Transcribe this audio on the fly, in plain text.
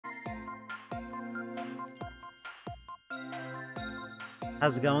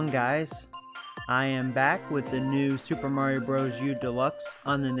How's it going, guys? I am back with the new Super Mario Bros. U Deluxe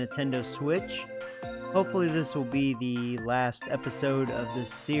on the Nintendo Switch. Hopefully this will be the last episode of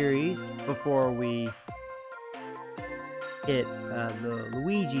this series before we hit the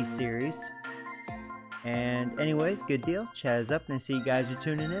Luigi series. And anyways, good deal. Chat is up and I see you guys are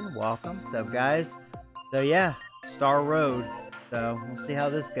tuning in. Welcome. What's up, guys? So yeah, Star Road. So we'll see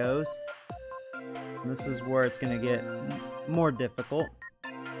how this goes. And this is where it's going to get more difficult.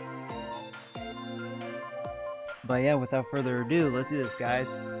 But yeah, without further ado, let's do this,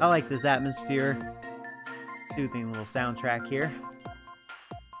 guys. I like this atmosphere. Soothing little soundtrack here.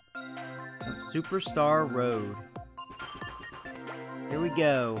 Superstar Road. Here we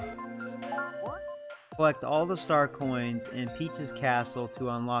go. Collect all the star coins in Peach's castle to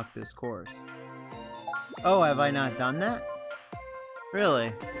unlock this course. Oh, have I not done that?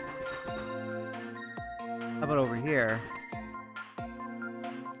 Really? How about over here?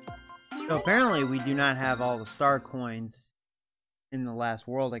 So apparently we do not have all the star coins in the last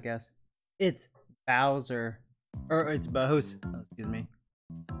world, I guess. It's Bowser. Or it's Bowser. Oh, excuse me.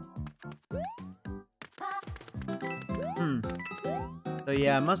 So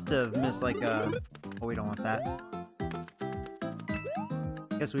yeah, I must have missed like a... Oh, we don't want that.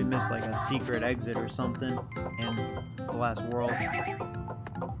 I guess we missed like a secret exit or something in the last world.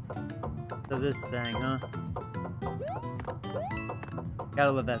 So this thing, huh?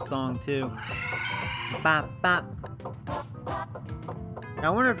 Gotta love that song too. Bop, bop. Now I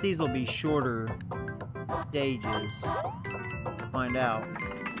wonder if these will be shorter stages. We'll find out.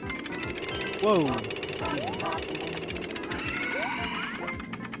 Whoa!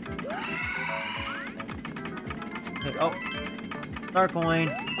 Okay, oh! Star coin!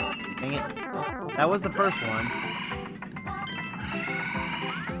 Dang it. That was the first one.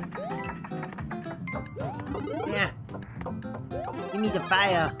 Yeah! Give me the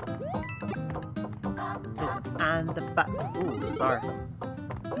fire! Cause I'm the fire. Ooh, sorry.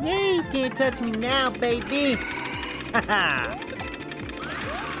 Yay! You can't touch me now, baby! Haha!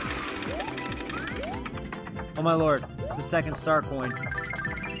 Oh my lord, it's the second star coin.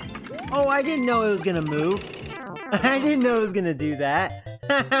 Oh, I didn't know it was gonna move. I didn't know it was gonna do that.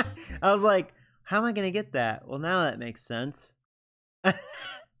 I was like, how am I gonna get that? Well, now that makes sense.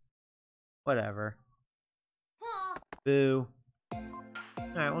 Whatever. Boo.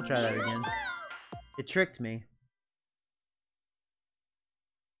 Alright, we'll try that again. It tricked me.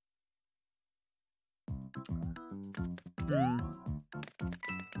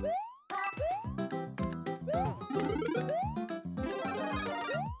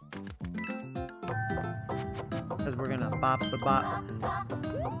 Because we're gonna bop the bop.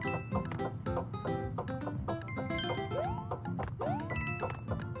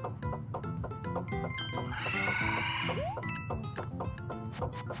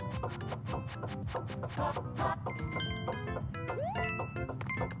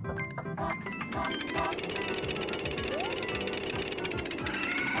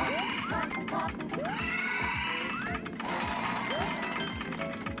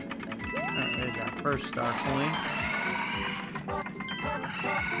 There's our first star coin.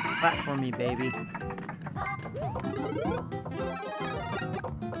 Clap for me, baby.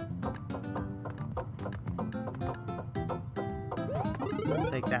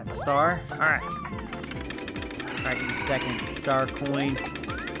 Take that star. Alright. Alright, you second star coin.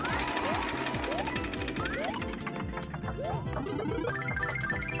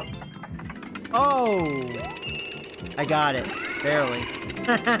 Oh! I got it. Barely.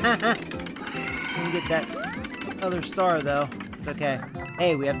 Didn't get that other star, though. It's okay.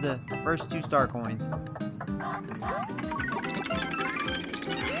 Hey, we have the first two star coins.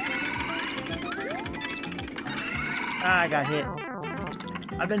 Ah, I got hit.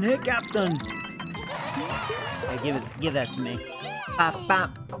 I've been hit, Captain. Hey, give that to me. Pop,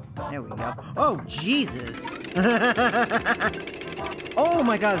 pop. There we go. Oh, Jesus. Oh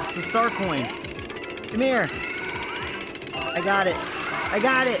my God, it's the star coin. Come here. I got it. I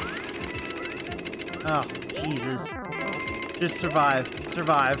got it. Oh, Jesus. Just survive.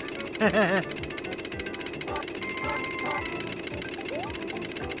 Survive.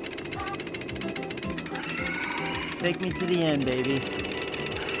 Take me to the end, baby.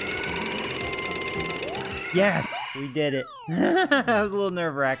 Yes! We did it. That was a little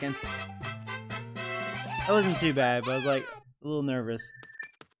nerve-wracking. That wasn't too bad, but I was like a little nervous.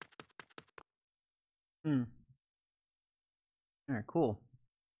 Alright, cool.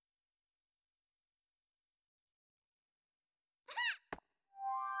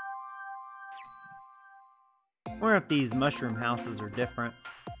 I wonder if these mushroom houses are different.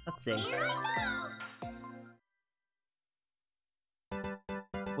 Let's see.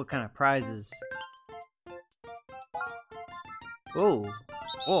 What kind of prizes? Oh,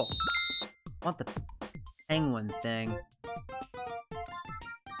 oh! I want the penguin thing.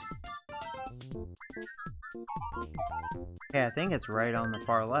 Okay, I think it's right on the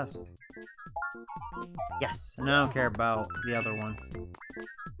far left. Yes, and I don't care about the other one.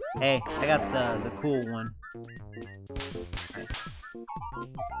 Hey, I got the cool one. Nice.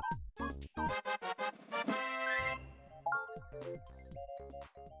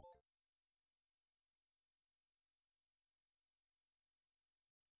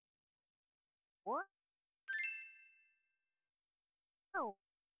 What? Oh.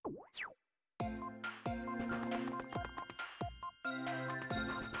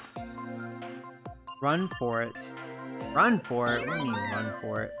 Run for it. Run for it? What do you mean run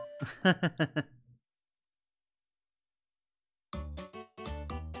for it?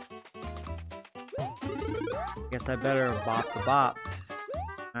 Guess I better bop the bop.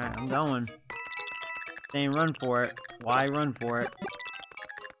 Alright, I'm going. Saying run for it. Why run for it?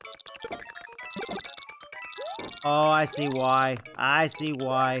 Oh, I see why. I see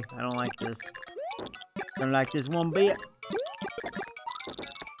why. I don't like this. Don't like this one bit.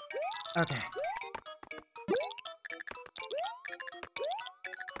 Okay.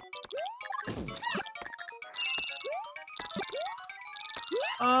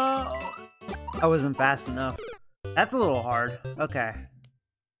 Oh, I wasn't fast enough. That's a little hard. Okay.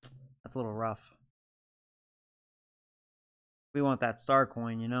 That's a little rough. We want that star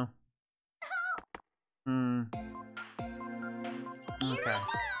coin, you know? Okay.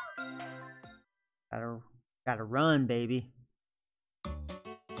 Gotta run, baby.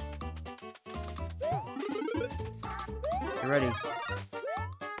 You ready?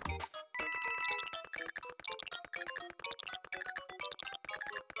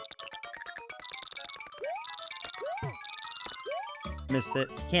 Missed it.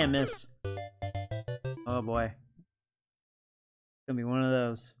 Can't miss. Oh boy. It's gonna be one of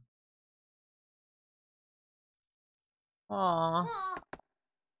those. Aww.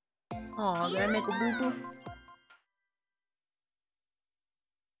 Aw, did I make a boo-boo?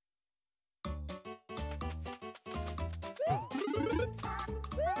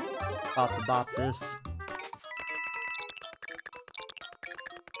 About to bop this.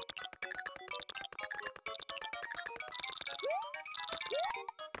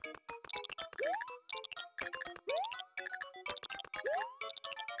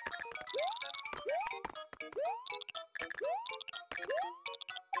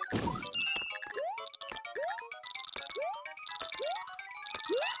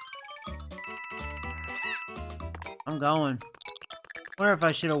 I'm going. Wonder if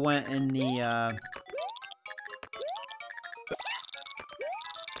I should have went in the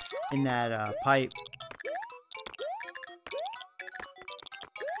in that pipe.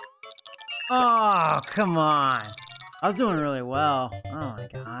 Oh, come on. I was doing really well. Oh my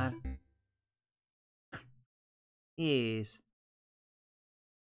god. Jeez.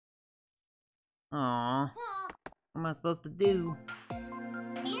 Aw. What am I supposed to do?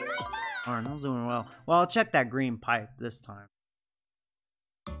 Alright, I was doing well. Well, I'll check that green pipe this time.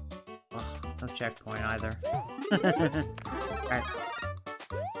 Ugh, no checkpoint either. Alright.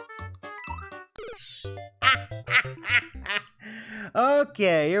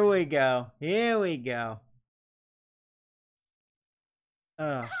 Okay, here we go. Here we go.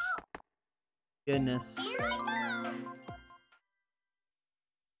 Oh. Goodness.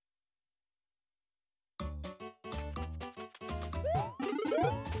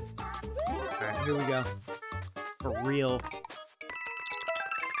 Alright, here we go. For real.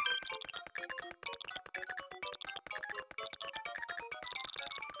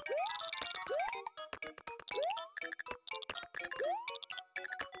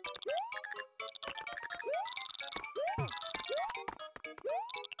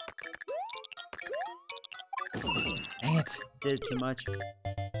 Dang it. Did too much.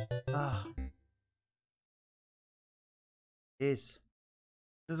 Oh. Jeez.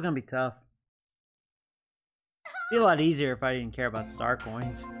 This is gonna be tough. It'd be a lot easier if I didn't care about star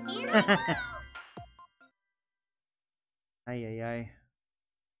coins. Ay ay ay.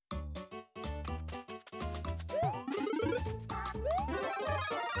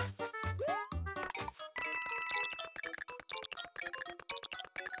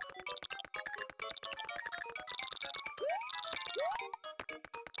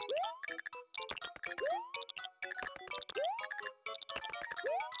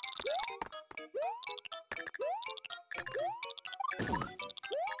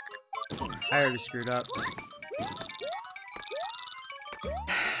 I already screwed up.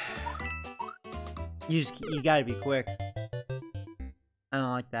 You gotta be quick. I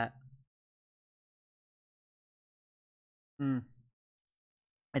don't like that.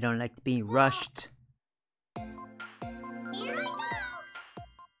 I don't like to be rushed. Here I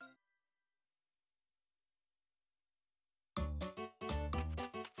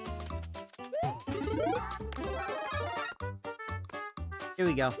Here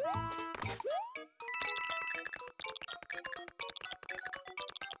we go.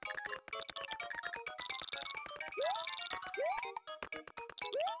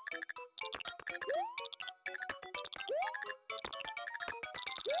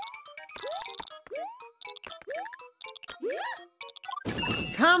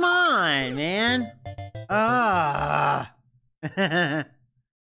 Come on, man. Ah. This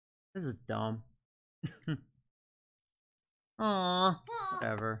is dumb. Aw,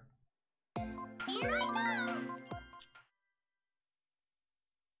 whatever. Here I go.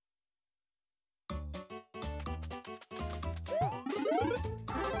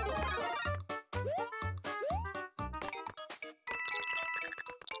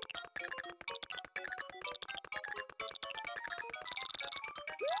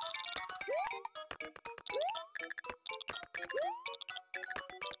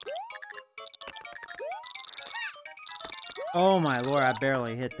 Oh my lord, I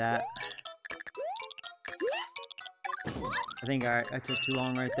barely hit that. I think I took too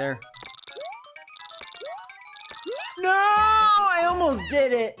long right there. No! I almost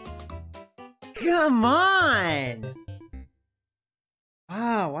did it! Come on!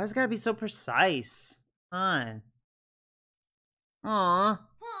 Wow, why's it gotta be so precise? Come on. Aw.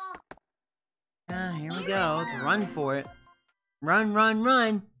 Here we go. Let's run for it. Run, run,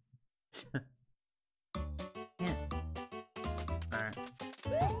 run! Yeah. Alright.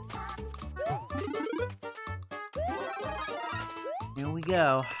 Here we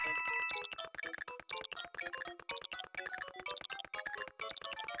go.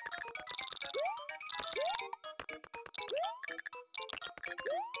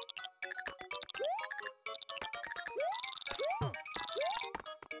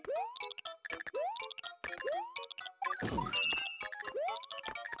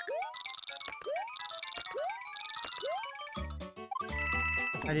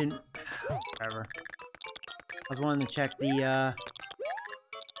 I didn't... Whatever. I was wanting to check the,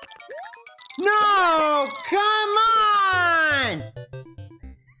 No! Come on!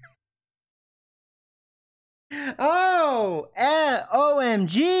 Oh!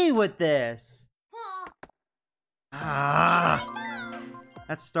 OMG with this! Ah!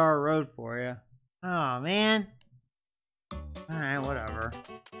 That's Star Road for you. Oh, man. Alright, whatever.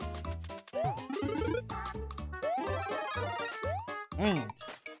 Dang it.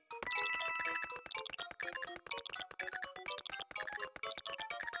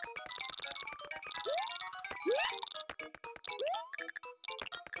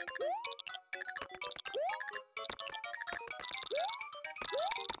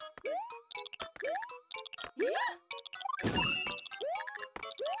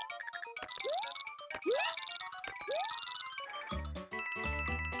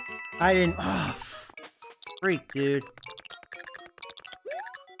 I didn't. Oh, freak, dude.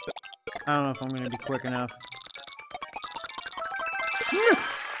 I don't know if I'm gonna be quick enough.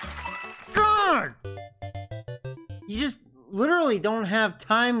 God! You just literally don't have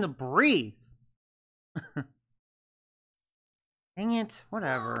time to breathe. Dang it.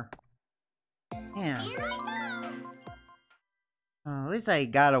 Whatever. Yeah. At least I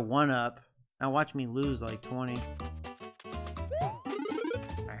got a 1-up. Now watch me lose like 20.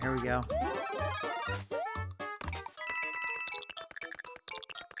 Alright, here we go.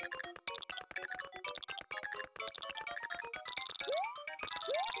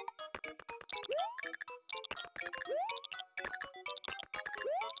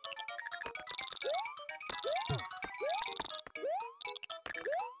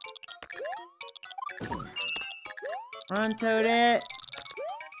 Run, Toadette!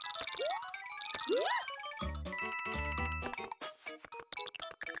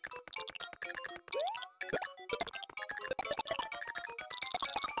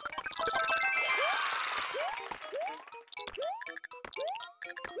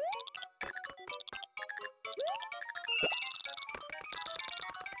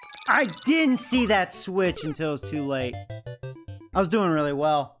 I didn't see that switch until it was too late. I was doing really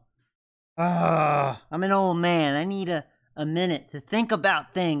well. I'm an old man. I need a minute to think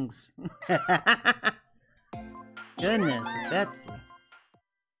about things. Goodness, Betsy.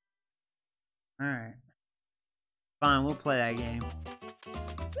 Alright. Fine, we'll play that game.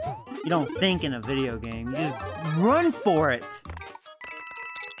 You don't think in a video game. You just run for it.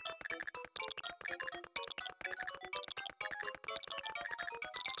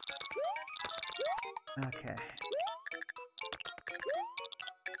 Okay.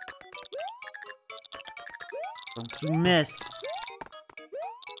 Don't you miss.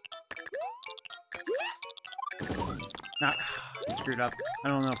 Ah, I screwed up. I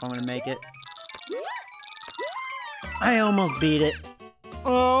don't know if I'm gonna make it. I almost beat it.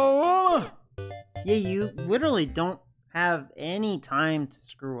 Oh! Yeah, you literally don't have any time to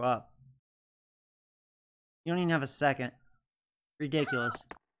screw up. You don't even have a second. Ridiculous.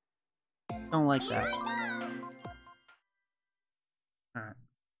 Don't like that. Alright.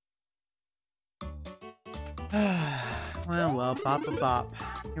 Well, bop a bop.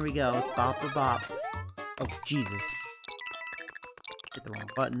 Here we go, bop a bop. Oh, Jesus. Hit the wrong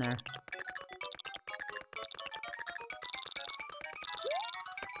button there.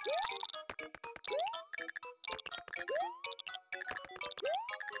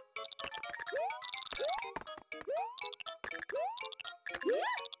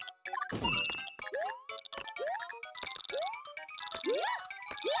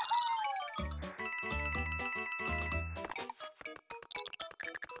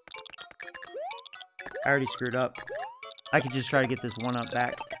 I already screwed up. I could just try to get this one up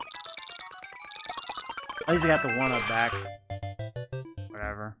back. At least I got the one up back.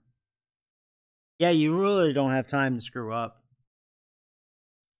 Whatever. Yeah, you really don't have time to screw up.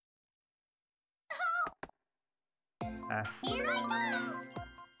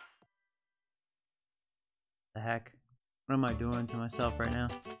 The heck? What am I doing to myself right now?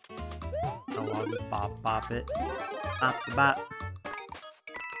 Oh, I'll just bop it. Bop the bop.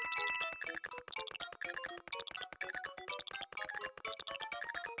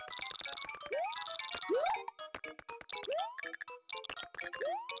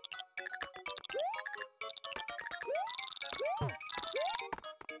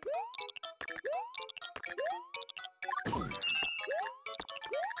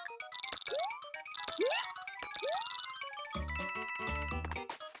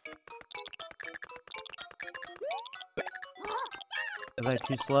 Was I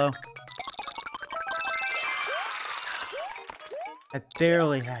too slow? I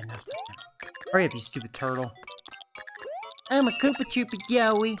barely had enough time. Hurry up, you stupid turtle. I'm a Koopa Troopa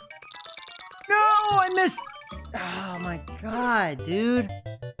Joey. No, I missed. Oh my god, dude.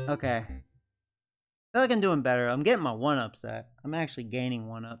 Okay. I feel like I'm doing better. I'm getting my one-ups at. I'm actually gaining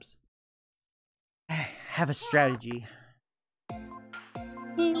one-ups. I have a strategy.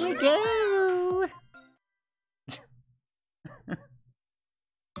 Here we go.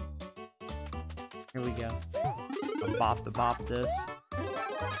 Here we go. I'll bop the bop this.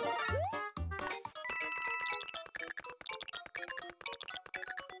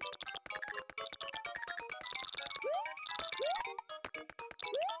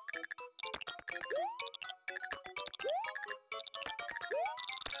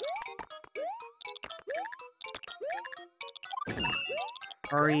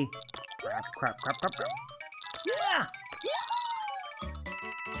 Hurry. Crap, crap, crap, crap, crap. Yeah!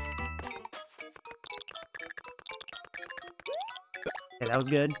 Okay, that was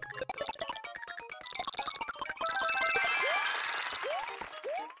good.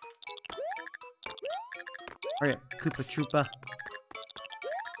 Hurry up, Koopa Troopa.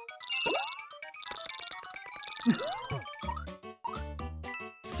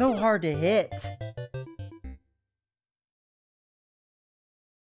 So hard to hit.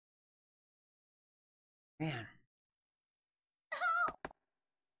 Man.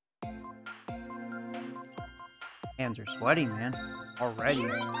 Hands are sweaty, man. Already.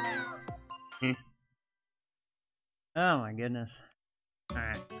 Oh my goodness.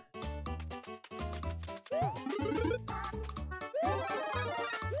 Alright.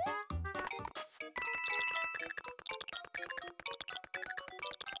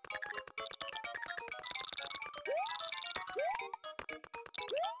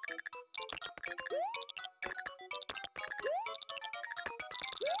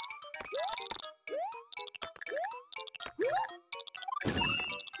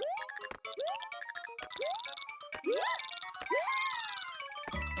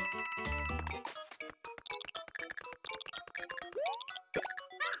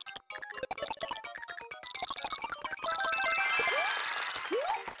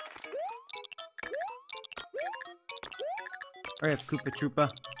 Hurry up, Koopa Troopa.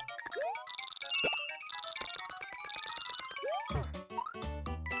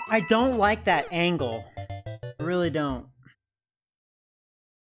 I don't like that angle. I really don't.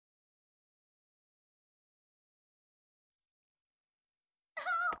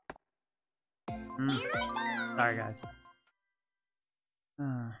 Sorry, guys.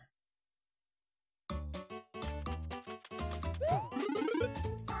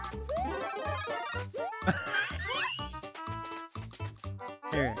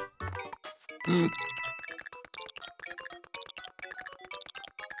 Here.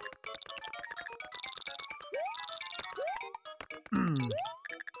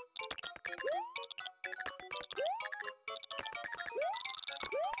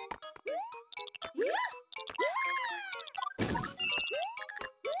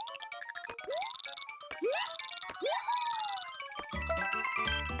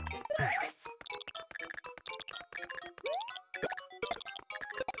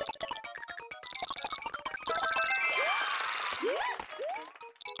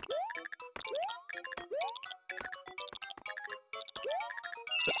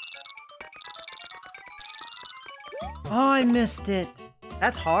 Oh, I missed it.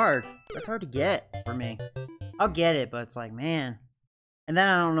 That's hard. That's hard to get for me. I'll get it, but it's like, man. And then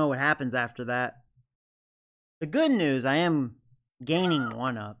I don't know what happens after that. The good news, I am gaining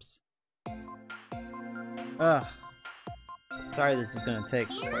 1-ups. Ugh. Sorry this is gonna take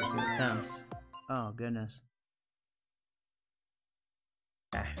quite a few attempts. Oh, goodness.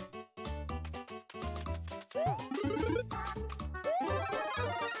 Ah.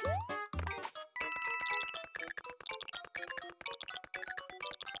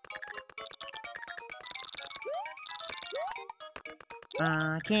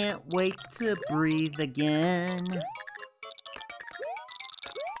 I can't wait to breathe again.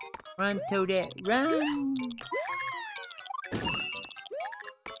 Run, Toadette, run!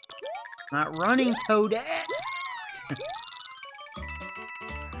 Not running, Toadette!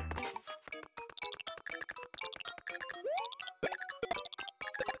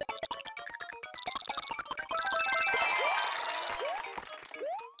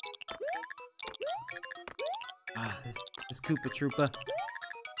 Ah, this Koopa Troopa.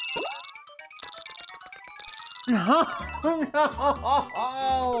 No!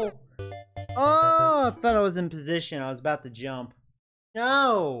 No! Oh, I thought I was in position. I was about to jump.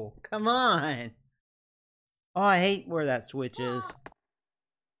 No! Come on! Oh, I hate where that switch is.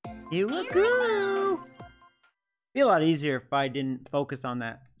 Here we go! Be a lot easier if I didn't focus on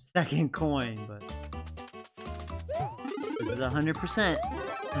that second coin, but this is 100%.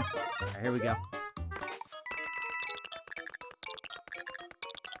 Alright, here we go.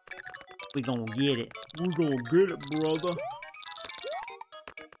 We gonna get it. We gonna get it, brother.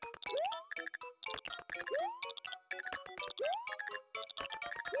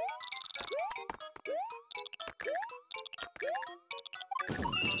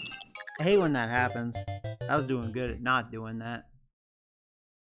 I hate when that happens. I was doing good at not doing that.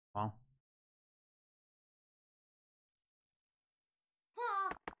 Well.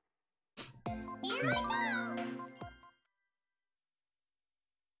 Here I go.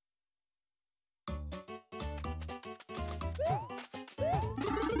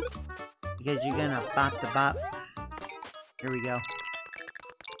 Because you're gonna bop the bop. Here we go.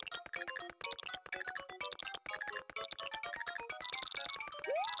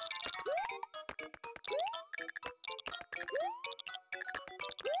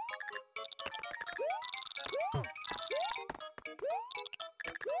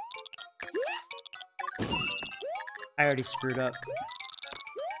 I already screwed up.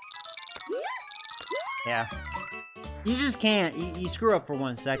 Yeah. You just can't. You screw up for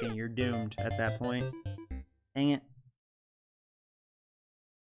 1 second, you're doomed at that point. Dang it.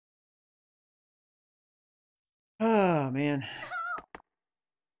 Oh, man.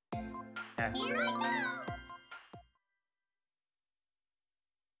 Yeah. Here I go.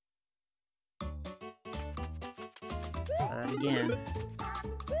 Try that again.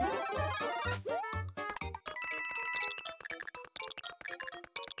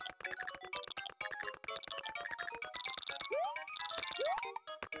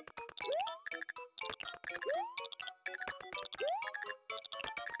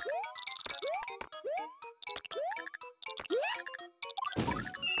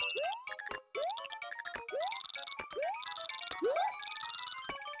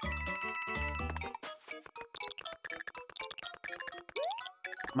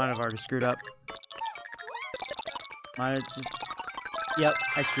 Might have already screwed up. Might have just... Yep,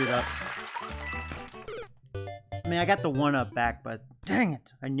 I screwed up. I mean, I got the 1-up back, but dang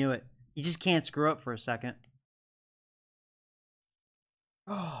it, I knew it. You just can't screw up for a second.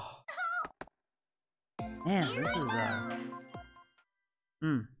 Oh. Man, this is,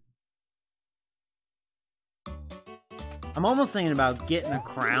 I'm almost thinking about getting a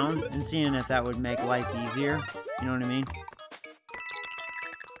crown and seeing if that would make life easier. You know what I mean?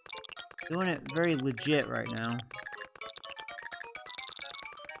 Doing it very legit right now.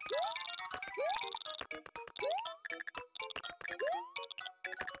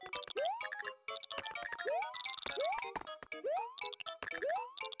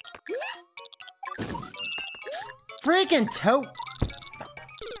 freaking toe.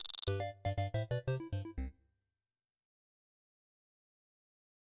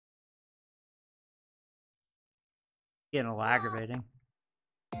 Getting a little aggravating.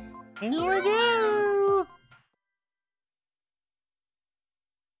 Here we go.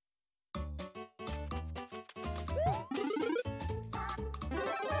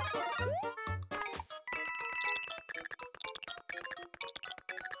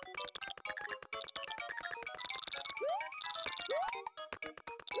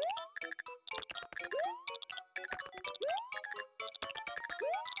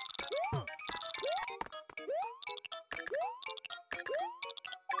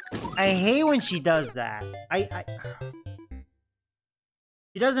 I hate when she does that.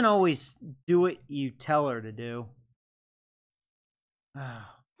 She doesn't always do what you tell her to do. Here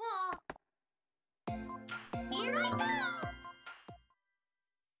I go.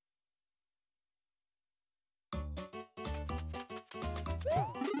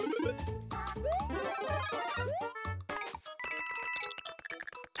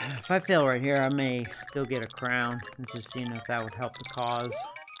 If I fail right here, I may go get a crown. Let's just seeing if that would help the cause.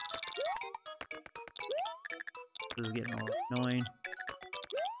 This is getting a little annoying.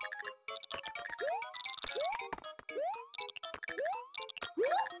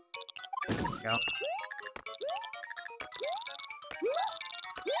 There we go.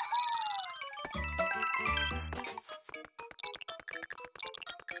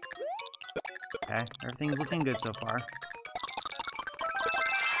 Okay, everything's looking good so far.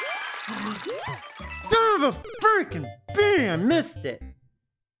 Son of a freaking bee! I missed it!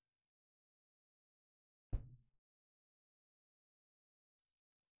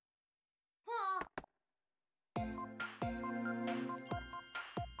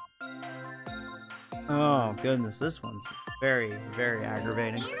 Oh goodness, this one's very, very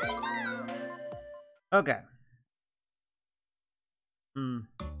aggravating. Here I go. Okay.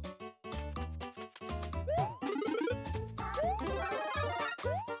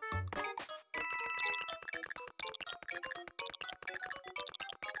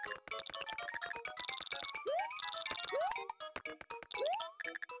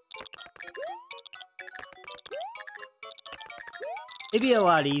 It'd be a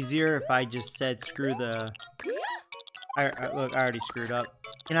lot easier if I just said screw the... Look, I already screwed up.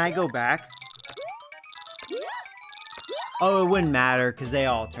 Can I go back? Oh, it wouldn't matter because they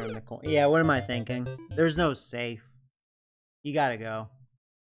all turn the coin. Yeah, what am I thinking? There's no safe. You gotta go.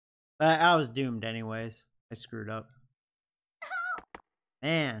 But I was doomed anyways. I screwed up.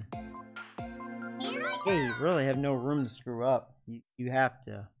 Man. Hey, you really have no room to screw up. You have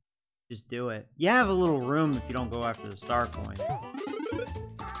to just do it. You have a little room if you don't go after the star coin.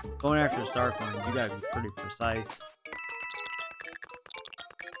 Going after the star coin, you gotta be pretty precise.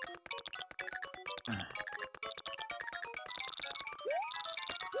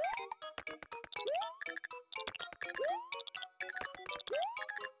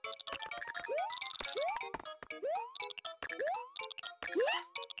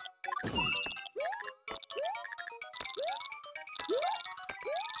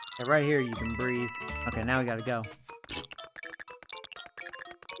 Okay, right here you can breathe. Okay, now we gotta go.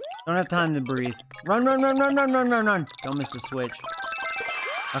 Don't have time to breathe. Run, run, run, run, run, run, run, run. Don't miss the switch.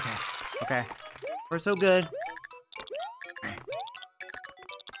 Okay, okay. We're so good.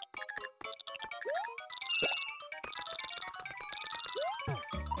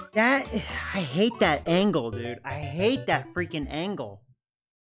 That, I hate that angle, dude. I hate that freaking angle.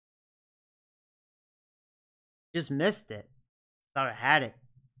 Just missed it. Thought I had it.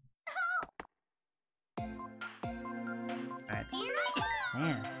 Alright.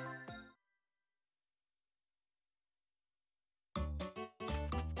 Man.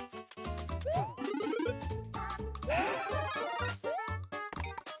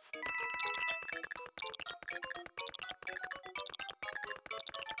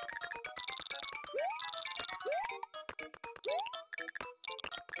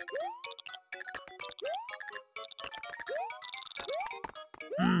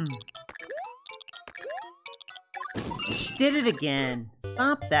 She did it again.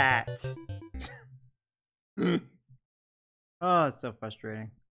 Stop that. Oh, it's so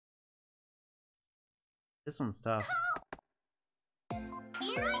frustrating. This one's tough.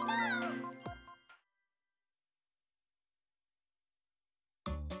 Here I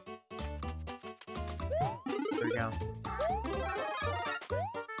go. There we go.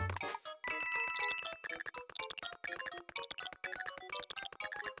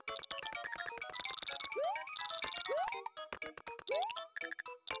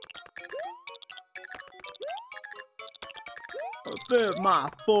 If my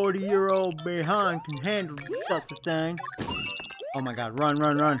 40-year-old behind can handle such a thing. Oh my god, run,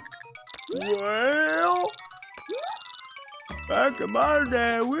 run, run. Well, back in my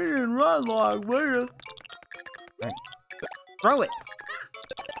day, we didn't run like this. Right. Throw it.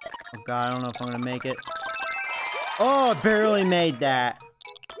 Oh god, I don't know if I'm gonna make it. Oh, I barely made that.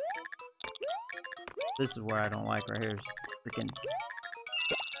 This is where I don't like right here. Freaking.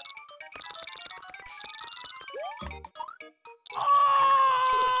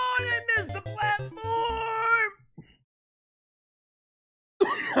 Oh, I missed the platform.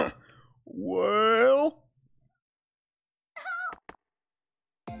 Well.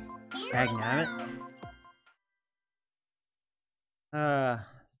 Dagnabbit.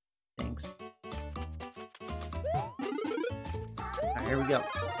 Thanks. Alright, here we go.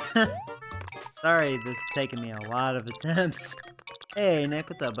 Sorry, this is taking me a lot of attempts. Hey, Nick,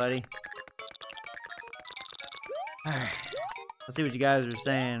 what's up, buddy? Alright. Let's see what you guys are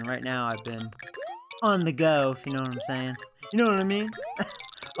saying. Right now, I've been on the go, if you know what I'm saying. You know what I mean?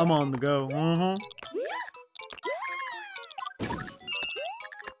 I'm on the go. Well,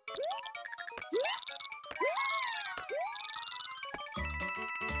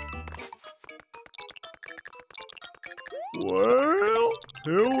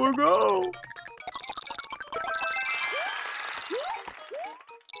 here we go.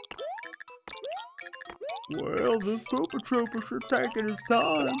 Well, this Koopa Trooper sure taking his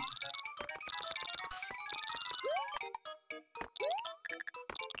time.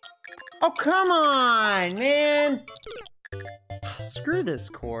 Oh, come on, man! Screw this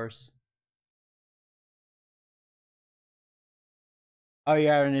course. Oh,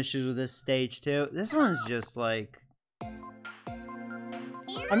 you're having issues with this stage too? This one's just like...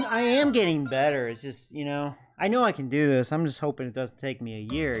 I am getting better. It's just, you know, I know I can do this. I'm just hoping it doesn't take me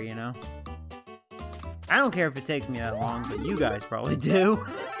a year, you know? I don't care if it takes me that long, but you guys probably do.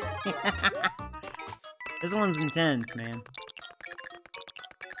 This one's intense, man.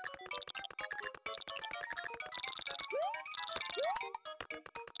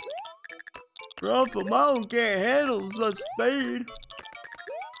 Rough amount can't handle such speed.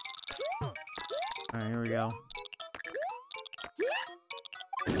 Alright, here we go.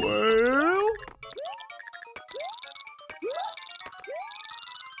 Well...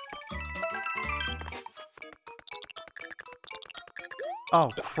 Oh,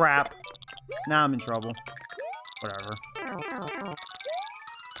 crap. Now I'm in trouble. Whatever.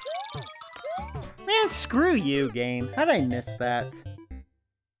 Man, screw you, game. How'd I miss that?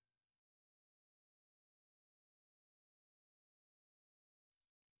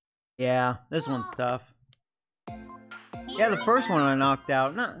 Yeah, this one's tough. Yeah, the first one I knocked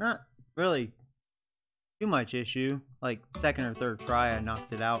out. Not really too much issue. Like, second or third try, I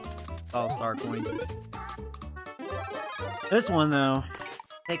knocked it out. All star coins. This one, though,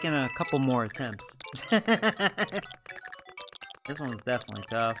 taking a couple more attempts. This one's definitely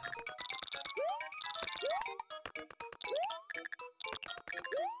tough.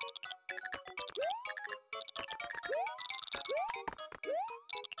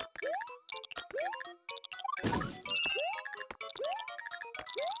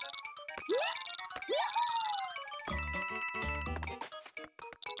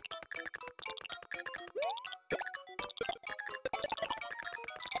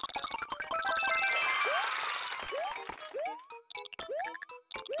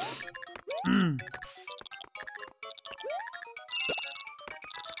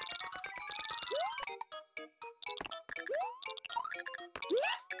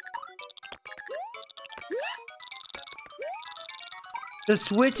 The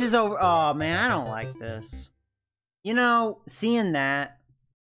switch is over. Oh man, I don't like this. You know, seeing that.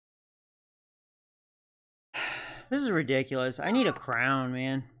 This is ridiculous. I need a crown,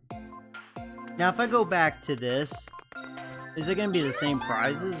 man. Now, if I go back to this, is it going to be the same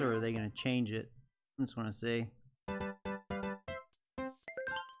prizes or are they going to change it? I just want to see.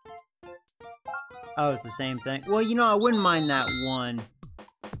 Oh, it's the same thing. Well, you know, I wouldn't mind that one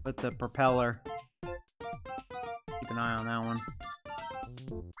with the propeller. Keep an eye on that one.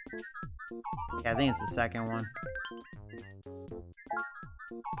 Yeah, I think it's the second one.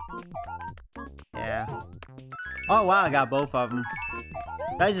 Yeah. Oh, wow, I got both of them.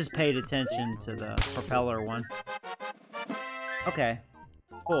 I just paid attention to the propeller one. Okay.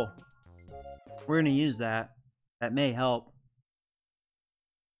 Cool. We're gonna use that. That may help.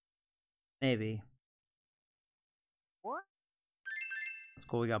 Maybe. That's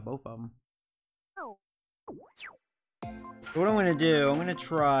cool, we got both of them. So what I'm gonna do, I'm gonna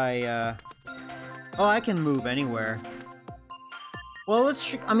try, oh, I can move anywhere. Well,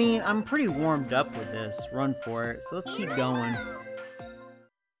 I mean, I'm pretty warmed up with this. Run for it. So let's keep going.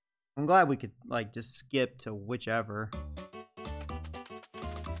 I'm glad we could, like, just skip to whichever.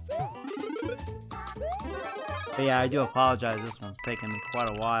 But yeah, I do apologize. This one's taken me quite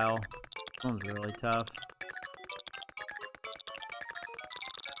a while. This one's really tough.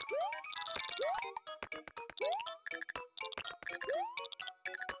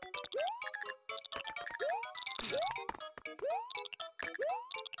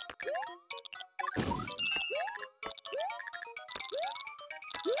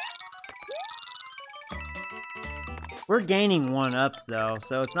 We're gaining 1-ups though,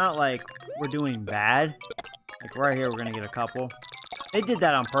 so it's not like we're doing bad. Like right here, we're gonna get a couple. They did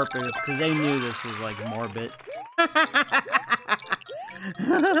that on purpose because they knew this was like morbid.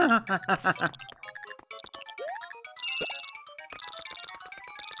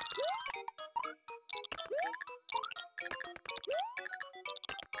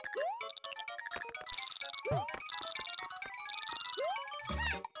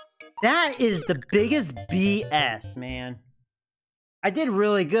 That is the biggest BS, man. I did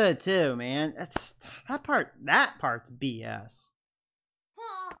really good too, man. That part's BS.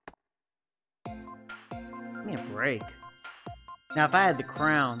 Give me a break. Now, if I had the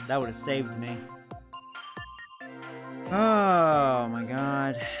crown, that would have saved me. Oh my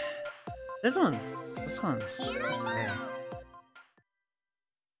god. This one's okay.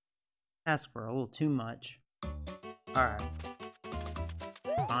 Ask for a little too much. Alright.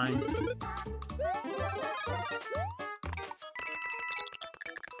 Fine.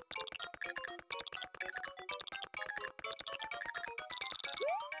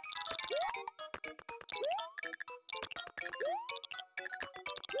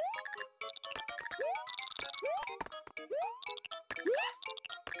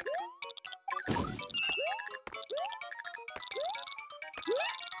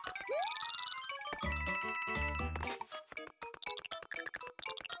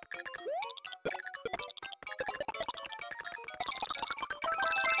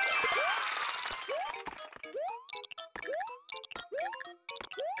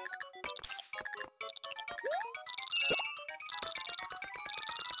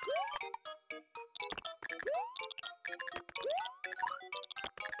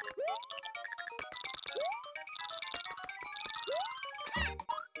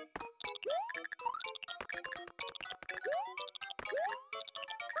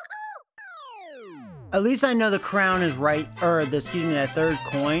 At least I know the crown is right, or excuse me, that third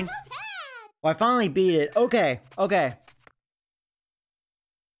coin. Well, I finally beat it. Okay, okay.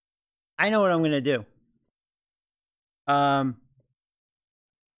 I know what I'm gonna do. That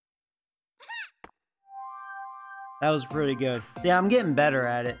was pretty good. See, I'm getting better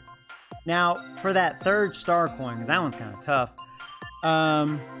at it. Now, for that third star coin, because that one's kind of tough.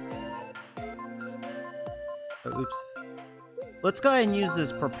 Oh, oops. Let's go ahead and use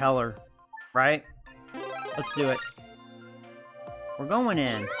this propeller, right? Let's do it. We're going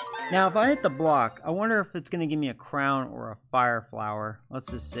in. Now, if I hit the block, I wonder if it's going to give me a crown or a fire flower.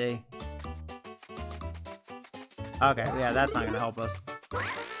 Let's just see. Okay, yeah, that's not going to help us.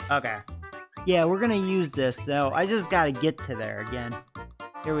 Okay. Yeah, we're going to use this, though. I just got to get to there again.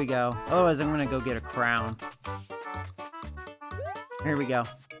 Here we go. Otherwise, I'm going to go get a crown. Here we go.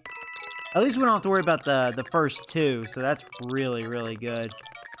 At least we don't have to worry about the first two, so that's really, really good.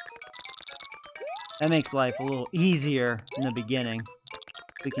 That makes life a little easier in the beginning.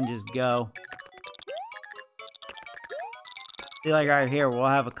 We can just go. See, like right here, we'll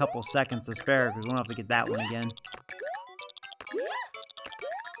have a couple seconds to spare because we won't have to get that one again.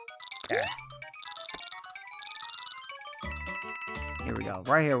 There. Here we go.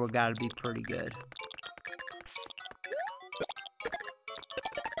 Right here, we gotta be pretty good.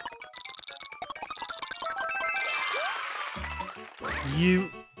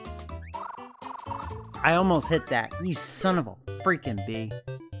 I almost hit that. You son of a freaking bee.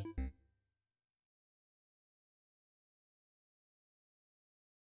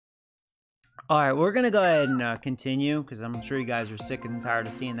 Alright, we're gonna go ahead and continue, because I'm sure you guys are sick and tired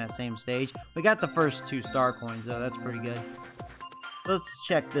of seeing that same stage. We got the first 2 star coins, though. That's pretty good. Let's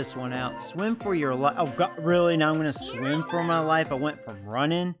check this one out. Swim for your life. Oh, God, really? Now I'm gonna swim for my life? I went from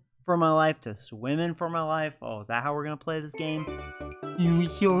running for my life to swimming for my life? Oh, is that how we're gonna play this game? You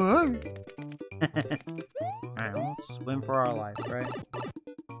sure? Alright, let's swim for our life, right?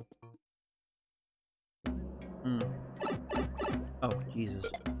 Oh, Jesus.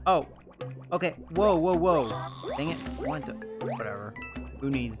 Oh! Okay, whoa, whoa, whoa. Dang it. I wanted to... Whatever.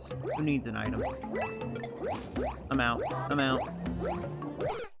 Who needs an item? I'm out. I'm out.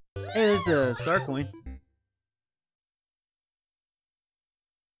 Hey, there's the star coin.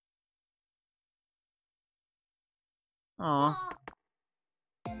 Aw.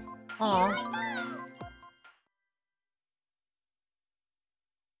 Here Aw. I go.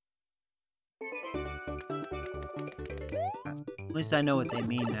 At least I know what they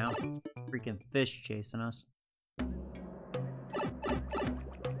mean now. Freaking fish chasing us.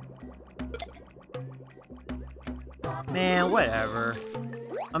 Man, whatever.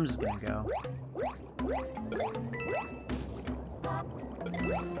 I'm just gonna go.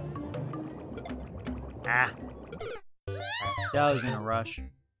 Ah. That was in a rush. At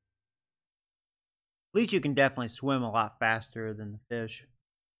least you can definitely swim a lot faster than the fish.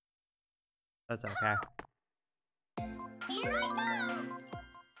 That's okay. Here I go.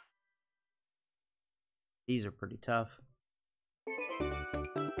 These are pretty tough. Here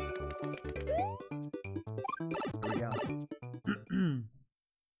we go.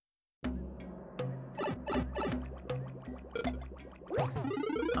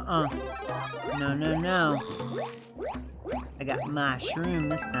 No, no, no. I got my shroom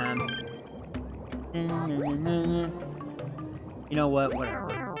this time. You know what?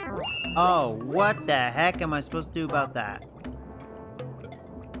 Whatever. Oh, what the heck am I supposed to do about that?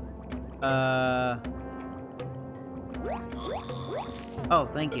 Oh,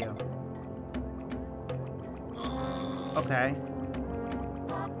 thank you. Okay.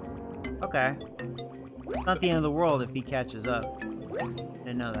 Okay. It's not the end of the world if he catches up.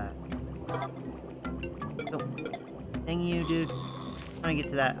 Didn't know that. So, dang you, dude. I'm trying to get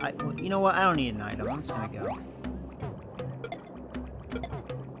to that. You know what? I don't need an item. I'm just gonna go.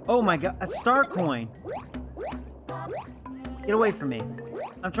 Oh my god, a star coin! Get away from me.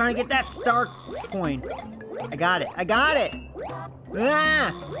 I'm trying to get that star coin. I got it. I got it!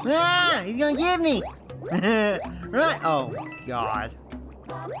 Ah! Ah! He's gonna get me! Right? Oh, God.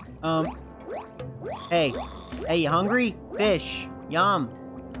 Hey. Hey, you hungry? Fish. Yum.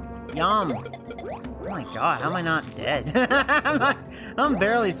 Yum. Oh my god, how am I not dead? I'm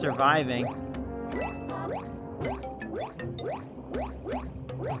barely surviving.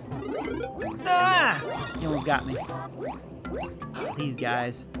 Ah! He almost got me. Oh, these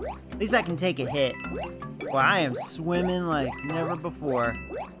guys. At least I can take a hit. Well, I am swimming like never before.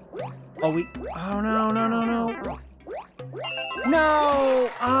 Oh, oh, no, no, no, no. No!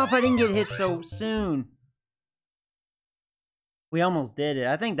 Oh, if I didn't get hit so soon. We almost did it.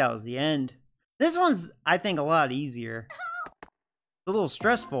 I think that was the end. This one's, I think, a lot easier. It's a little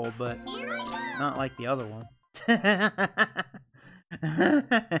stressful, but not like the other one.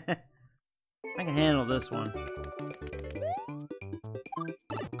 I can handle this one.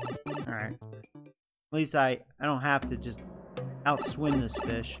 Alright. At least I don't have to just outswim this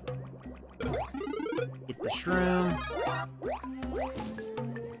fish. Get the shroom.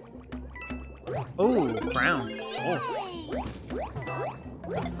 Oh, crown. Oh.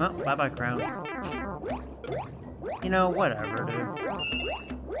 Well, bye-bye, crown. You know, whatever, dude.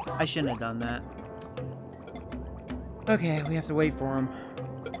 I shouldn't have done that. Okay, we have to wait for him.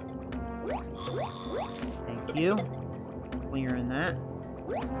 Thank you. Clearing that.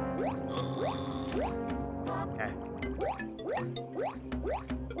 Okay.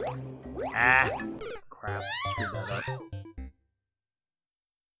 Ah! Crap. Screwed that up.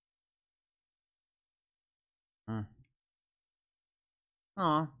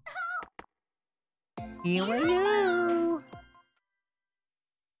 Aw. Here we go!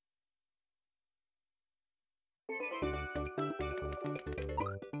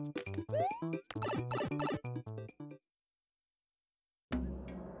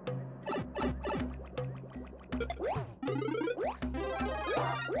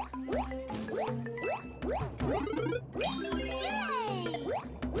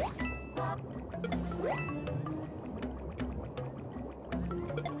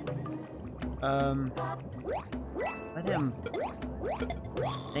 Let him...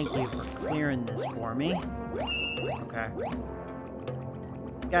 Thank you for clearing this for me. Okay.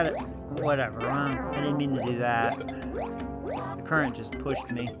 Got it. Whatever, I didn't mean to do that. The current just pushed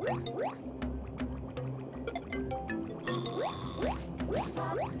me.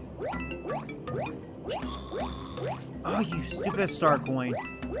 Oh, you stupid star coin.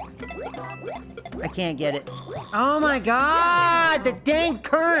 I can't get it. Oh my god! The dang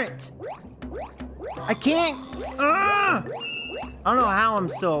current! I can't... I don't know how I'm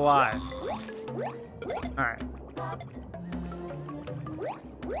still alive. Alright.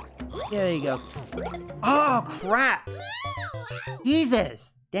 Yeah, there you go. Oh, crap!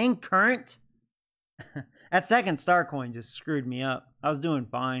 Jesus! Dang current! That second star coin just screwed me up. I was doing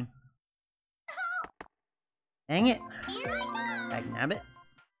fine. Dang it! Magnabbit.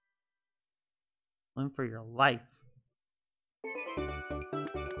 Swim for your life.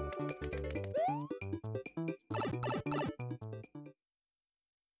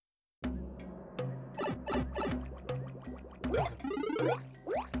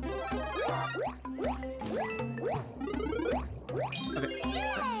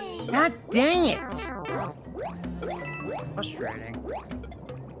 dang it! Frustrating.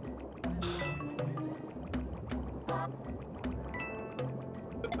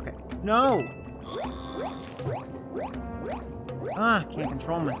 Okay. No! Ah, can't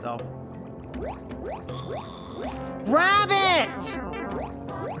control myself. Grab it!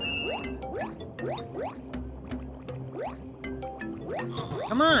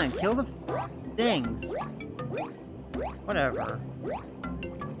 Come on, kill the things. Whatever.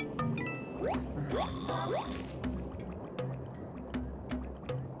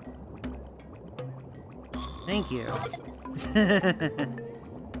 Thank you.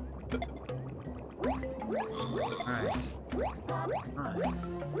 Alright. Alright.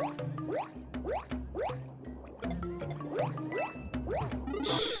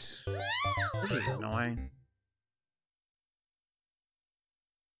 This is annoying.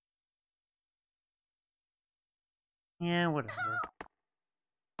 Yeah, whatever.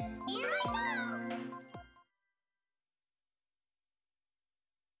 Here I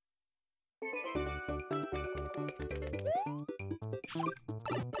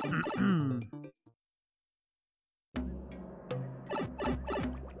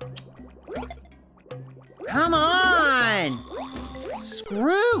Come on!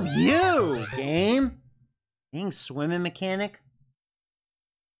 Screw you, game! Dang swimming mechanic.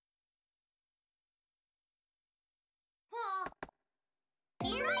 go.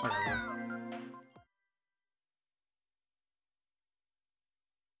 Here I go.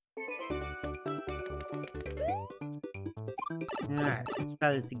 Alright, let's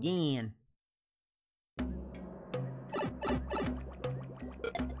try this again.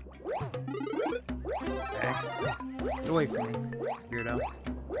 Okay. Get away from me, weirdo.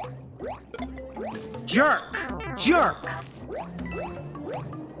 Jerk! Jerk!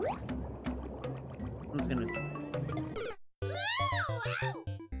 I'm just gonna...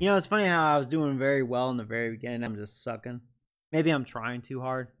 You know, it's funny how I was doing very well in the very beginning. I'm just sucking. Maybe I'm trying too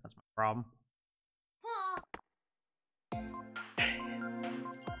hard. That's my problem.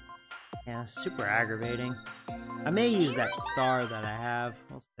 Yeah, super aggravating. I may use that star that I have.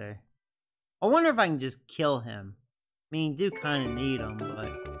 We'll see. I wonder if I can just kill him. I mean, you do kind of need him,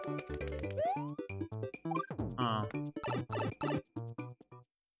 but...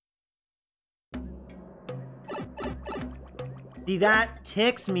 See, that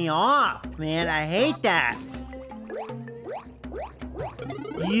ticks me off, man. I hate that.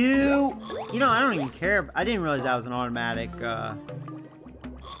 You know, I don't even care. I didn't realize that was an automatic,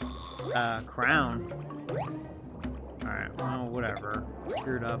 crown. Alright, well, whatever.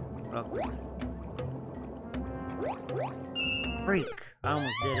 Screwed up. What else? Freak! I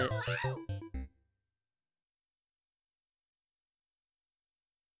almost did it.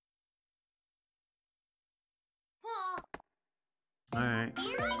 Alright.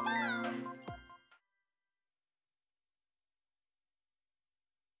 Here I go.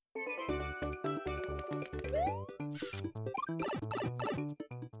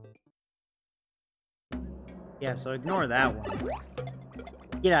 Yeah, so ignore that one.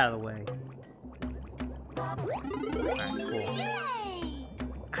 Get out of the way. Alright, cool. Yay!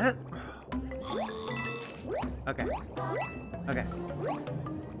 Okay. Okay.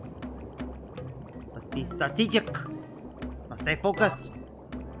 Let's be strategic. Let's stay focused.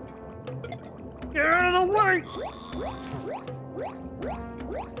 Get out of the way!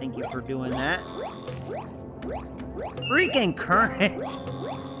 Thank you for doing that. Freaking current!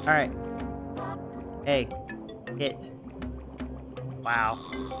 Alright. Hey. Hit. Wow.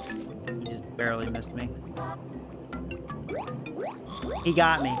 He just barely missed me. He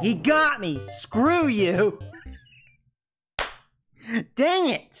got me. He got me! Screw you! Dang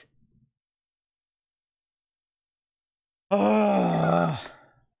it! Oh,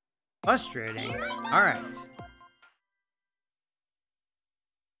 frustrating. Alright.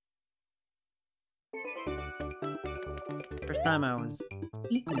 First time I was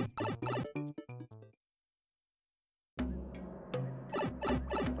eaten.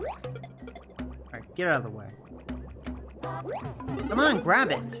 Alright, get out of the way. Come on,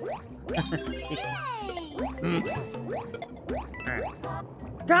 grab it. Alright.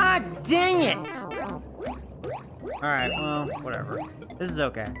 God dang it! Alright, well, whatever. This is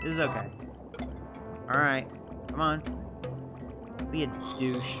okay. This is okay. Alright. Come on. Be a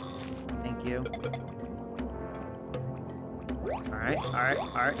douche. Thank you. Alright, alright,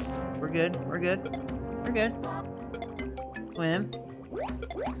 alright. We're good. We're good. We're good. Swim.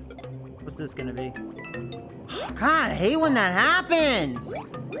 What's this gonna be? God, I hate when that happens!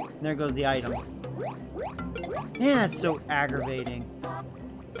 And there goes the item. Man, that's so aggravating.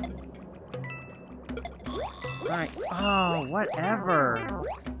 Alright. Oh, whatever.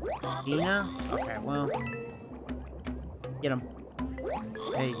 Dina? Okay, well. Get him.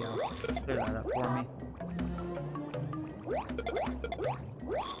 There you go. Clear that up for me.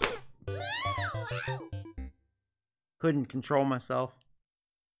 Couldn't control myself.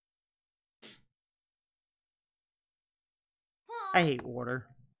 I hate water.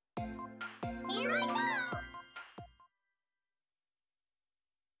 Here I go!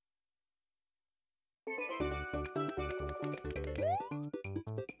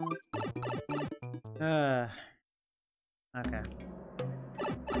 Okay.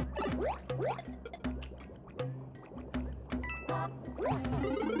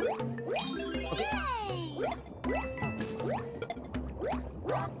 Yay!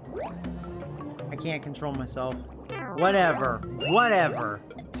 I can't control myself. Whatever. Whatever.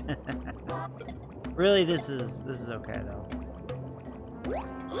 Really, this is okay though.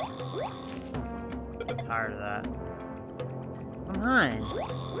 I'm tired of that. Come on.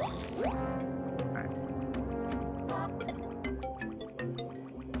 Alright.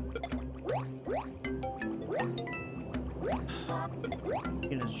 You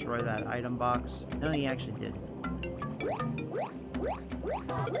gonna destroy that item box? No, he actually did.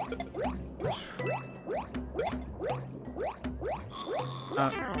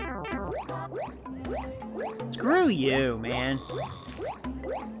 Screw you, man.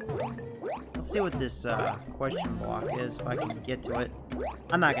 Let's see what this question block is, if I can get to it.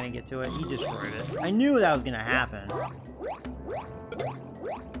 I'm not gonna get to it. He destroyed it. I knew that was gonna happen.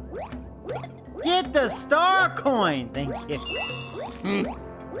 Get the star coin! Thank you.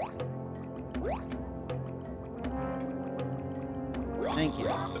 Thank you.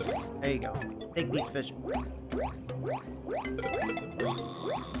 There you go. Take these fish.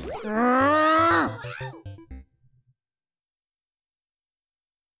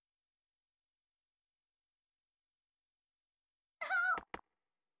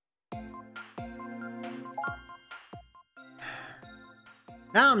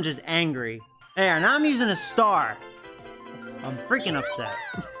 Now I'm just angry. There, now I'm using a star. I'm freaking upset.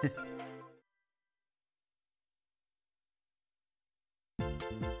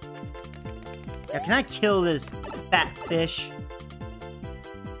 Yeah, can I kill this fat fish?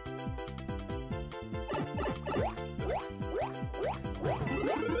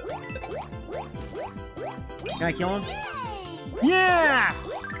 Can I kill him? Yeah!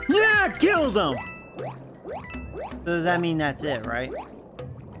 Yeah, killed him! So does that mean that's it, right?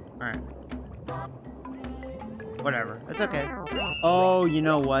 Alright. Whatever. It's okay. Oh, you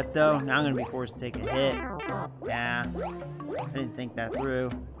know what, though? Now I'm gonna be forced to take a hit. Yeah. I didn't think that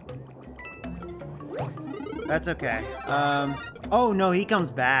through. That's okay. Oh, no, he comes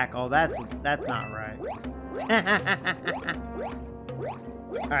back. Oh, that's not right.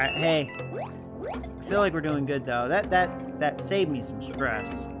 Alright, hey. I feel like we're doing good, though. That saved me some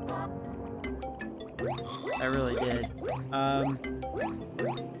stress. That really did.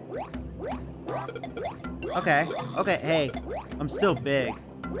 Okay. Okay, hey. I'm still big.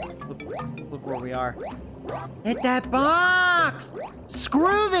 Look where we are. Hit that box!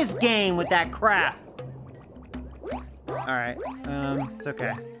 Screw this game with that crap! Alright, it's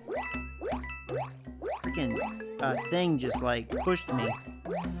okay. Freaking thing just, like, pushed me.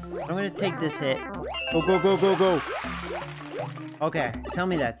 I'm gonna take this hit. Go, go, go, go, go! Okay, tell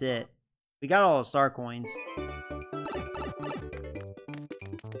me that's it. We got all the star coins.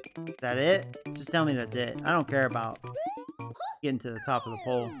 Is that it? Just tell me that's it. I don't care about getting to the top of the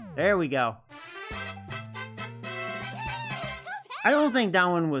pole. There we go. I don't think that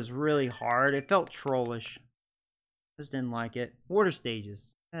one was really hard. It felt trollish. Just didn't like it. Water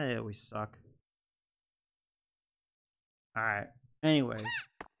stages. They always suck. Alright. Anyways.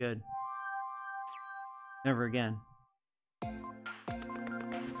 Good. Never again.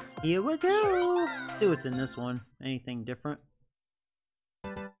 Here we go! See what's in this one. Anything different?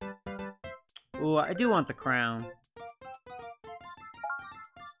 Ooh, I do want the crown.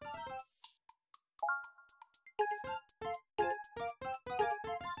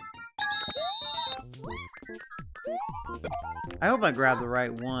 I hope I grabbed the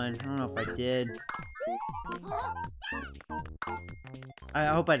right one. I don't know if I did. I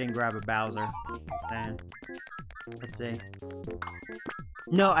hope I didn't grab a Bowser. Man. Let's see.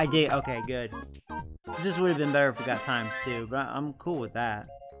 No, I did. Okay, good. It just would have been better if we got times 2, but I'm cool with that.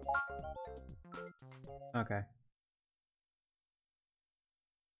 Okay.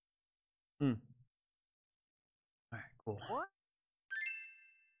 Alright, cool.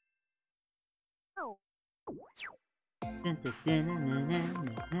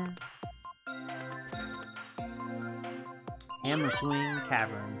 Hammer Swing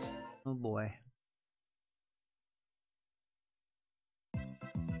Caverns. Oh boy.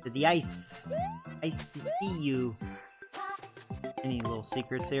 To the ice. Ice to see you. Any little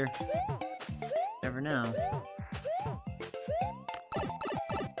secrets here? Never know.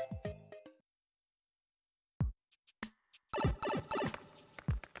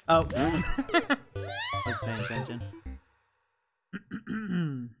 Oh. Like paying attention.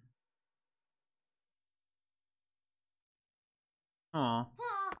 Aw.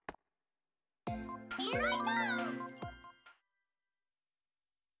 Here I go!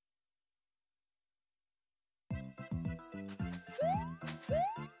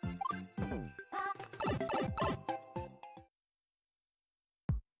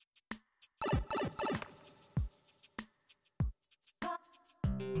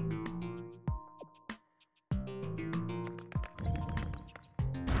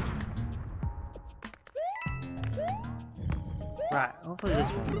 Right, hopefully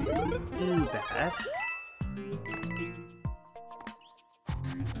this won't be too bad.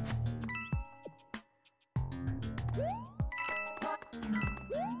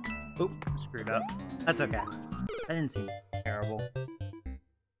 Oop, screwed up. That's okay. That didn't seem terrible.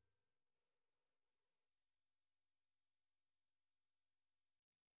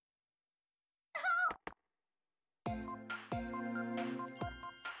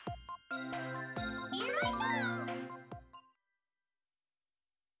 Here I go!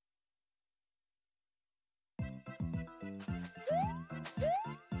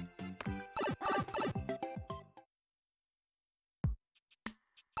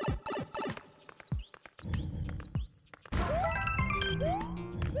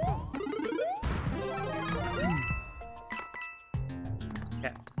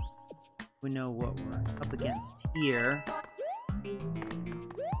 Okay. We know what we're up against here.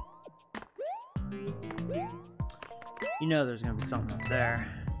 You know there's gonna be something up there.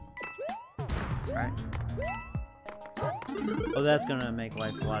 Right? Oh, that's gonna make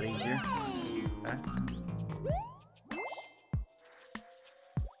life a lot easier. Okay.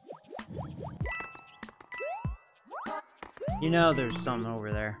 You know there's something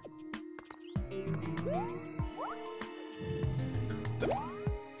over there.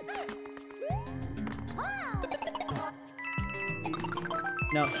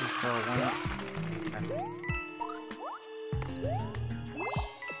 No, just throw one up. Okay.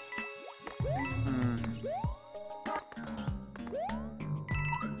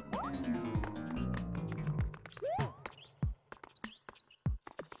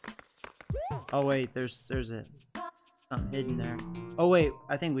 Oh wait, there's a something hidden there. Oh wait,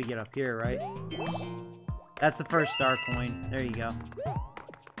 I think we get up here, right? That's the first star coin. There you go.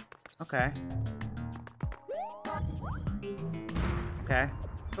 Okay. Okay.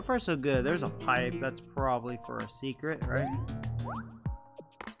 So far so good. There's a pipe. That's probably for a secret, right?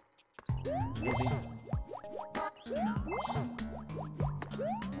 Maybe.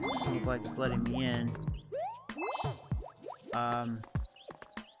 Look like it's letting me in.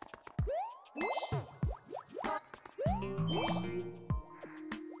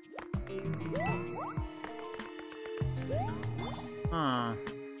 Huh.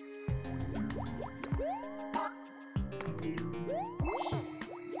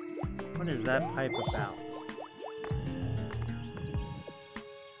 What is that pipe about?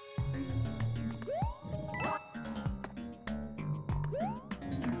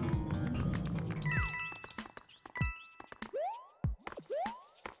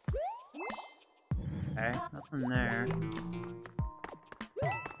 Okay, nothing there.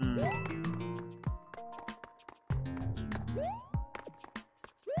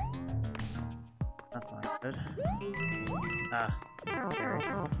 That's not good. Ah, scary.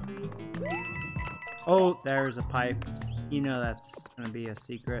 Oh, there's a pipe. You know that's gonna be a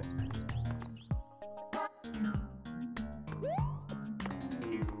secret.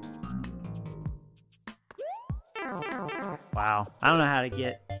 Wow, I don't know how to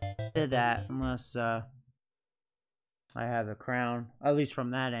get to that unless I have a crown, at least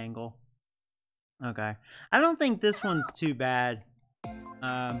from that angle. Okay, I don't think this one's too bad.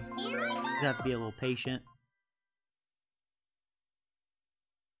 Just have to be a little patient.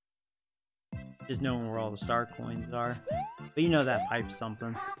 Just knowing where all the star coins are. But you know that pipe's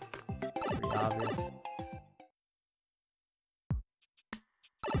something. Pretty obvious.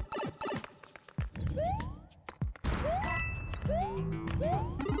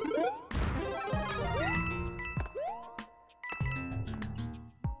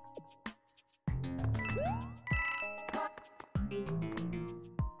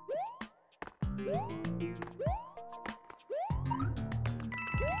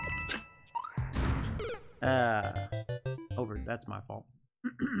 Over. That's my fault.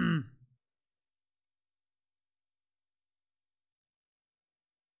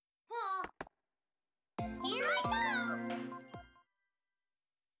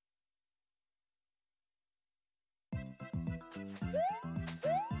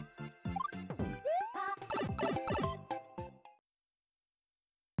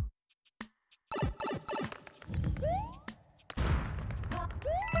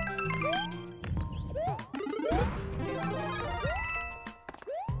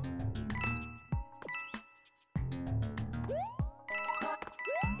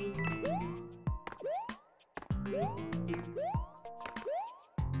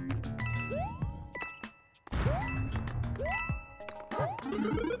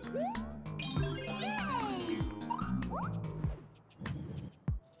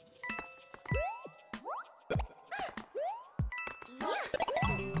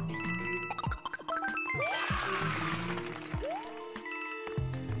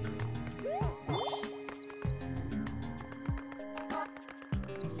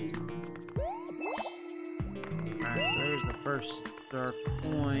 Alright, so there's the first dark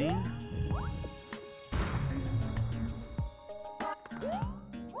coin.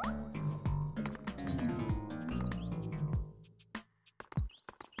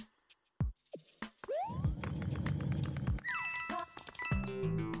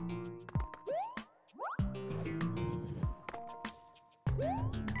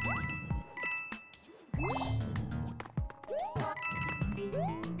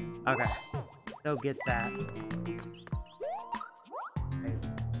 Okay, go get that. Okay.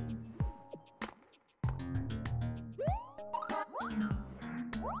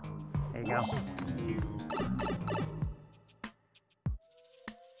 There you go.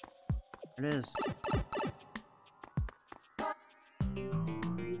 There it is.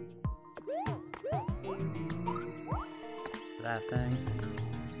 That thing.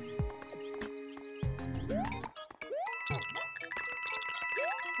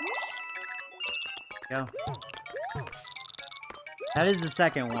 Go. That is the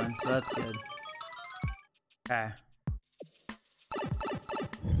second one, so that's good. Okay.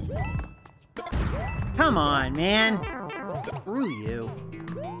 Come on, man. Screw you.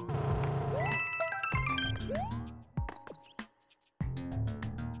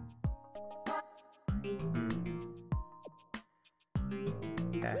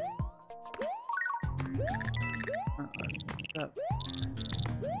 Okay. What's up?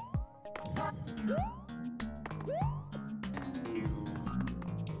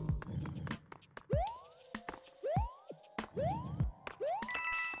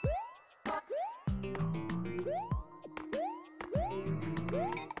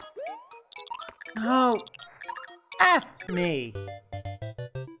 Oh, F me.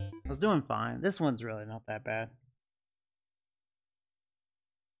 I was doing fine. This one's really not that bad.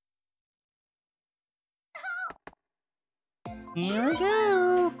 Here we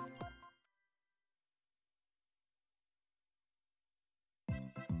go.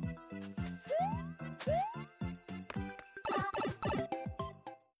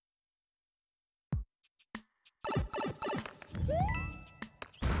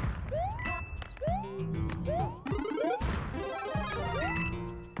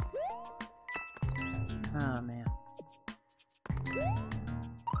 Oh, man.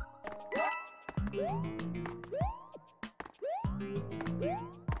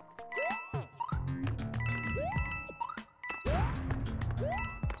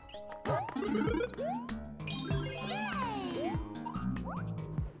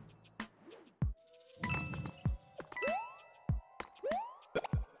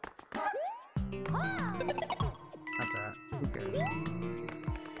 That's alright. Who cares?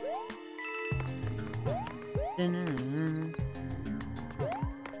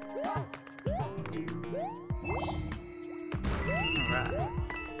 Alright.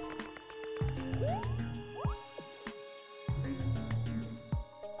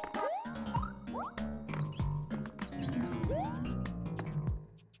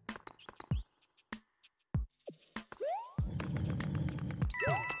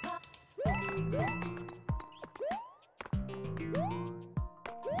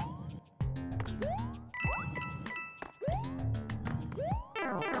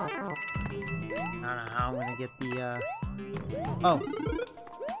 I don't know how I'm gonna get the, oh!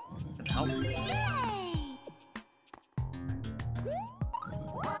 Can help.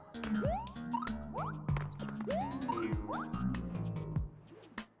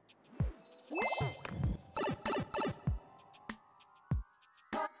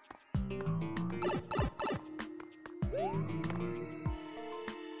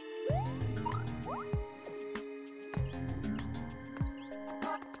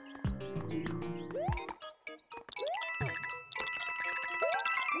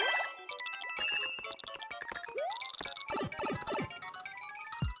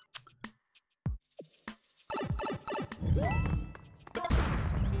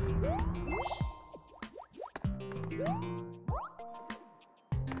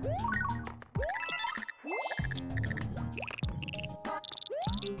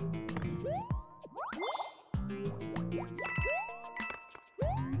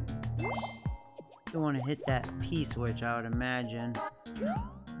 You want to hit that P switch, I would imagine.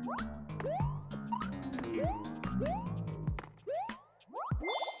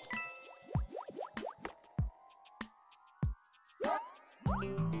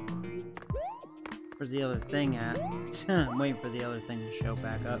 Where's the other thing at? I'm waiting for the other thing to show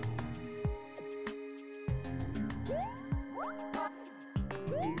back up.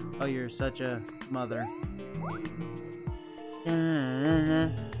 Oh, you're such a mother.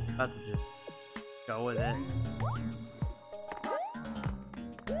 About to just go with it.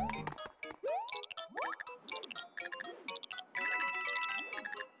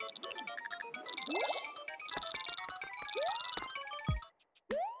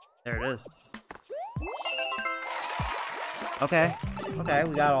 There it is. Okay. Okay,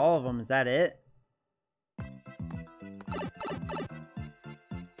 we got all of them. Is that it?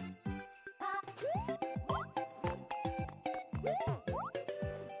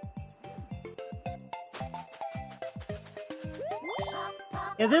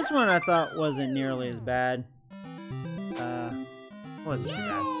 Yeah, this one I thought wasn't nearly as bad. Wasn't too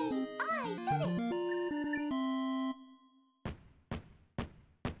bad. I did it.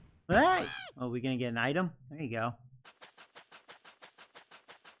 Hey! Oh, we gonna get an item? There you go.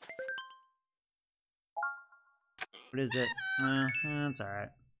 What is it? That's alright.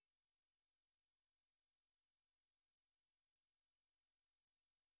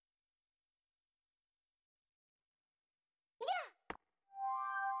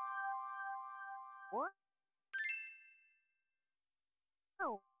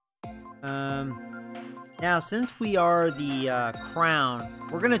 Now since we are the crown,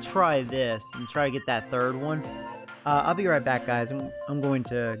 we're gonna try this and try to get that third one. I'll be right back, guys. I'm going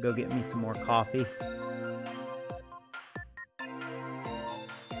to go get me some more coffee.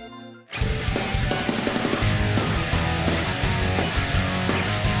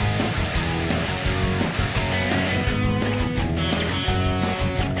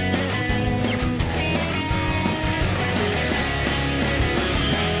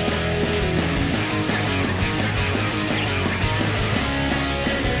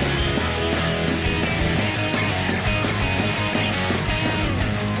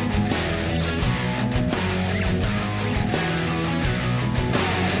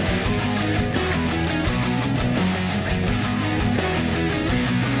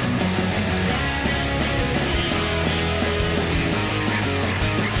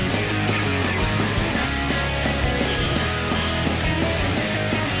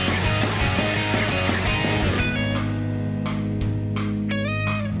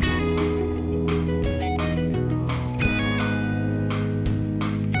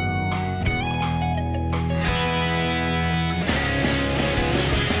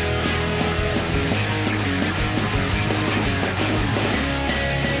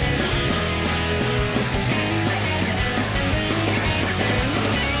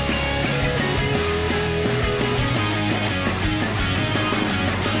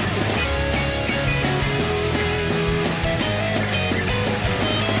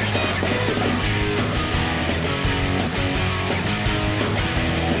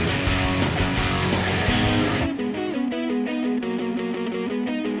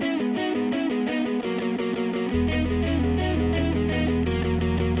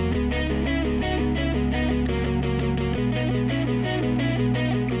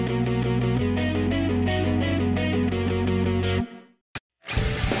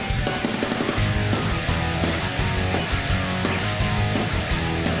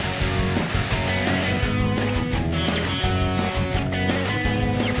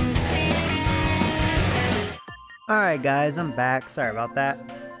 Alright guys, I'm back. Sorry about that.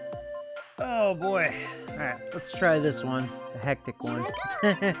 Oh boy. Alright, let's try this one. The hectic one.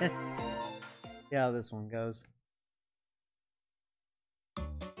 See how this one goes.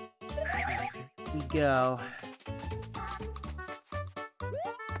 Alright, so here we go.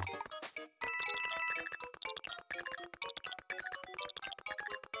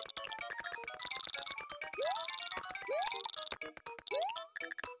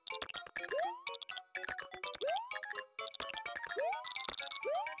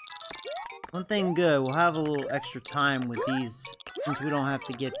 One thing good, we'll have a little extra time with these, since we don't have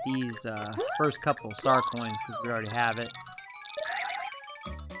to get these first couple star coins, because we already have it.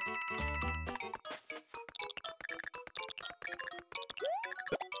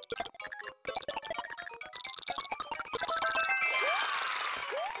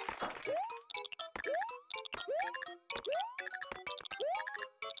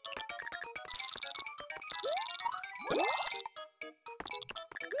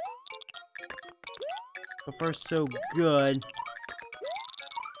 So far, so good.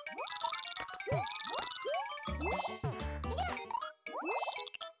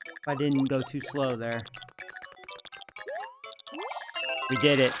 If I didn't go too slow there. We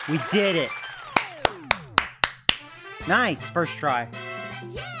did it. We did it. Nice. First try.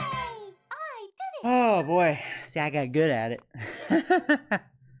 Yay! I did it! Oh, boy. See, I got good at it.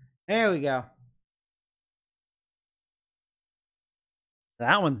 There we go.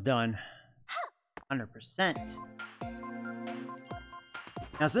 That one's done. 100%.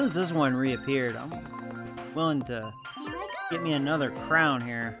 Now, since this one reappeared, I'm willing to Here I go! get me another crown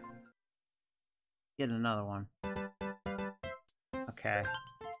here. Get another one. Okay.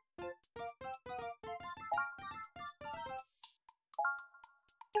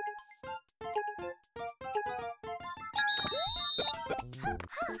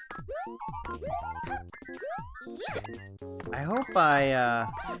 I hope I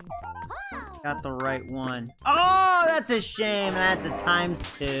got the right one. Oh, that's a shame. I had the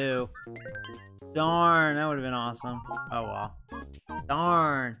 ×2. Darn, that would have been awesome. Oh well.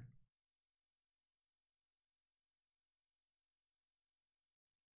 Darn.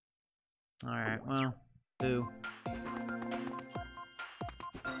 Alright, well, boo.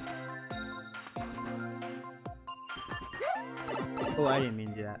 Oh, I didn't mean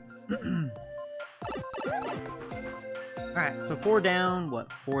to do that. Alright, so 4 down,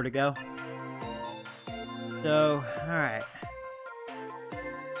 what, 4 to go? So, alright.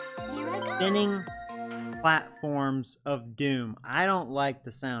 Here I go! Spinning platforms of doom. I don't like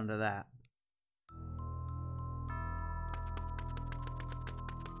the sound of that.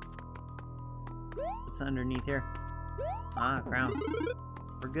 What's underneath here? Ah, crown.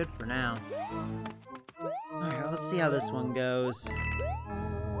 We're good for now. Alright, let's see how this one goes.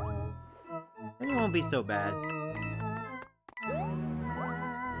 Maybe it won't be so bad.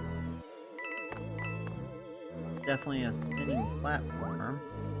 Definitely a spinning platform.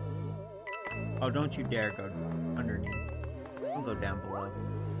 Oh, don't you dare go underneath. I'll go down below.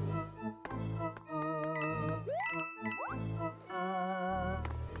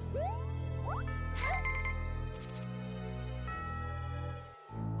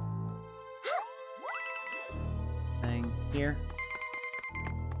 Thing here.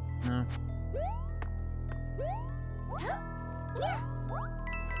 No.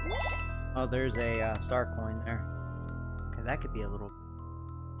 Oh, there's a star coin there. Okay, that could be a little...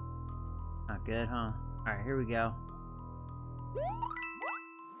 not good, huh? Alright, here we go.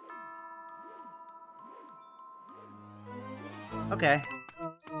 Okay.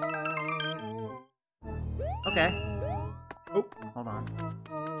 Okay. Oh, hold on.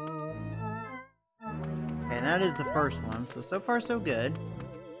 Okay, and that is the first one, so far so good.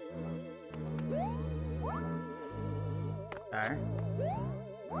 Alright.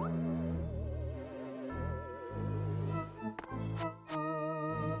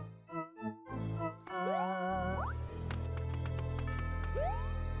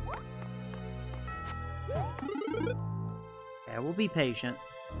 Yeah, we'll be patient.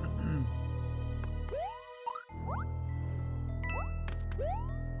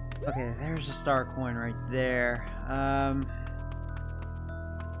 Okay, there's a star coin right there.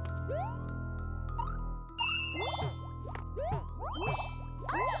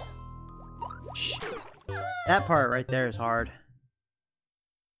 That part right there is hard.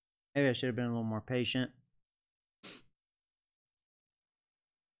 Maybe I should have been a little more patient.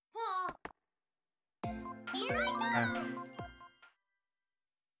 Here I go!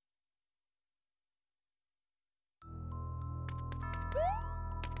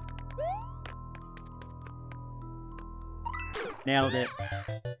 Nailed it.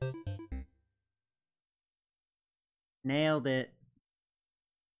 Nailed it.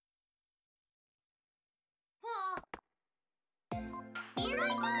 Here I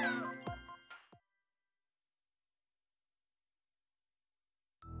go!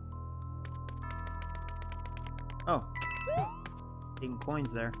 Oh. Taking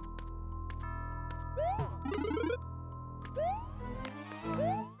coins there.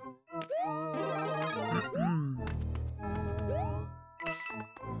 Yay!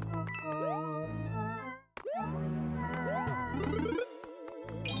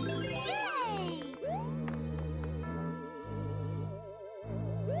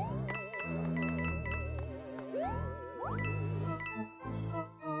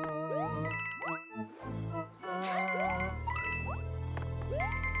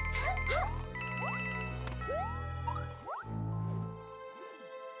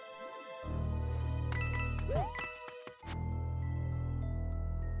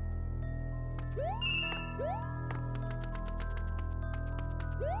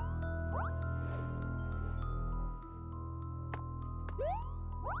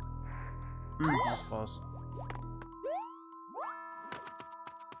 I suppose.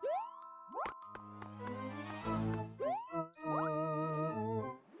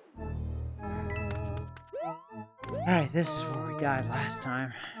 this is where we died last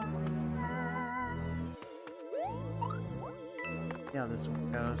time. See how this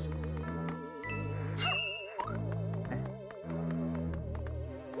one goes.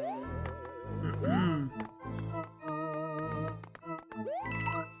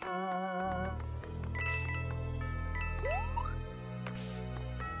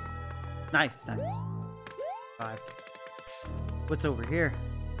 Nice, nice. 5. What's over here?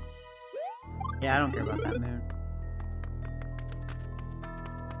 Yeah, I don't care about that moon.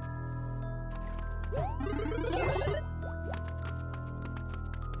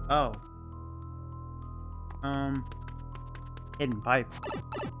 Oh. Hidden pipe.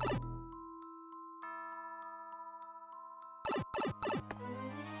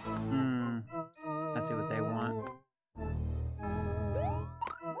 Let's see what they want.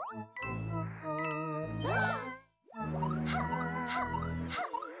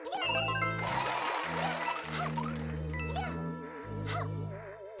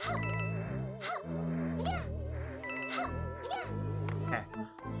 Okay.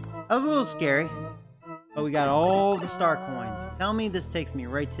 That was a little scary. But we got all the star coins. Tell me this takes me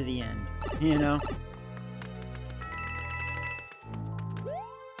right to the end. You know?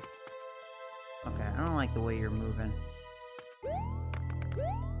 Okay, I don't like the way you're moving.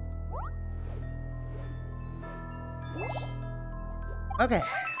 Okay.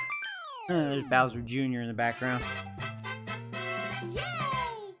 There's Bowser Jr. in the background. Yay!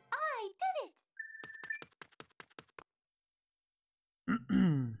 I did it!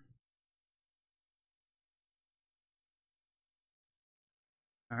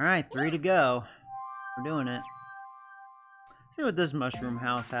 Alright, 3 to go. We're doing it. See what this mushroom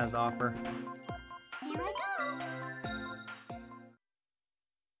house has to offer. Here I go!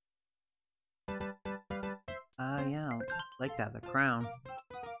 Yeah, I like that, the crown.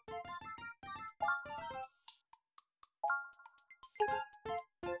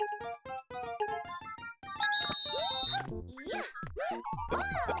 Yeah!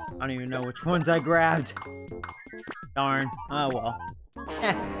 I don't even know which ones I grabbed. Darn. Oh well.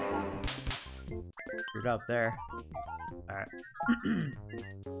 Screwed up there. Alright.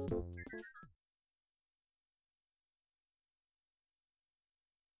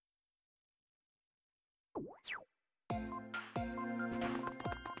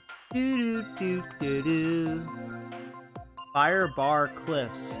 Do do do do. Fire bar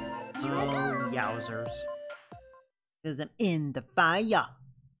cliffs. Oh, yowzers. Because I'm in the fire.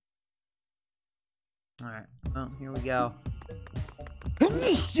 Alright, well, here we go.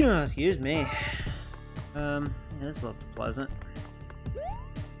 Excuse me. Yeah, this looks pleasant.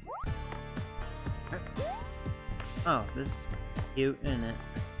 Oh, this is cute, isn't it?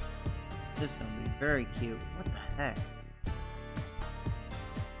 This is gonna be very cute. What the heck?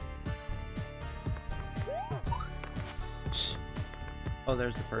 Oh,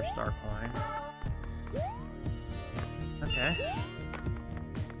 there's the first star coin. Okay.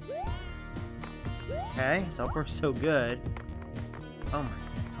 Okay, so far so good. Oh my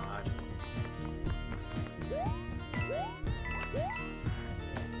god.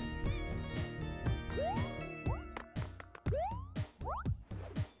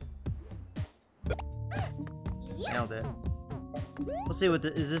 Nailed it. We'll see what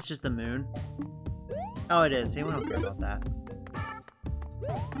is this just the moon? Oh, it is. See, we don't care about that.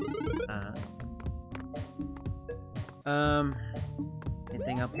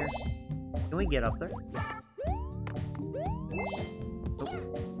 Anything up here? Can we get up there?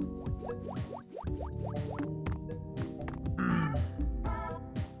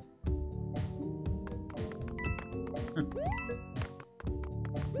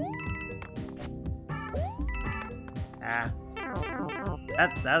 Ah,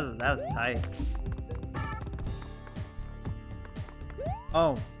 that was tight.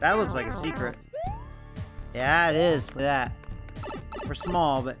 Oh, that looks like a secret. Yeah, it is. Look at that. We're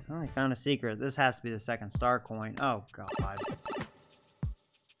small, but I only found a secret. This has to be the second star coin. Oh god.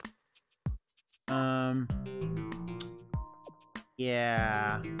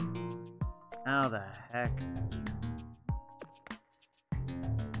 Yeah. How the heck?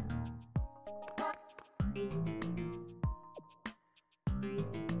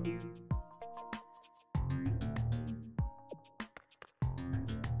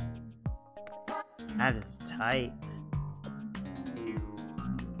 That is tight.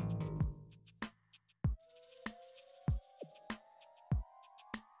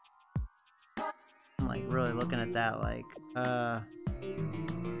 I'm like really looking at that like,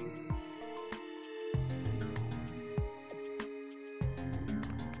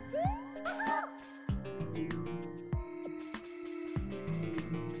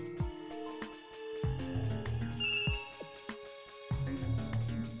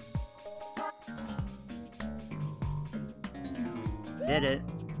 Did it.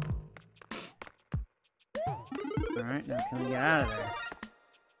 Alright, now can we get out of there?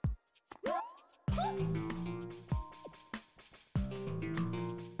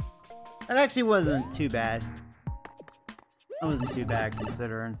 That actually wasn't too bad. That wasn't too bad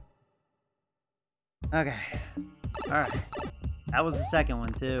considering. Okay. Alright. That was the second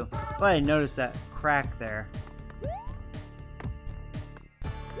one too. Glad I noticed that crack there.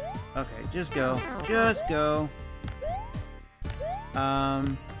 Okay, just go. Just go.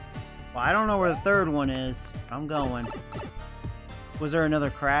 Well, I don't know where the third one is. I'm going. Was there another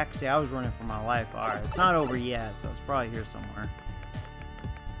crack? See, I was running for my life. Alright, it's not over yet, so it's probably here somewhere.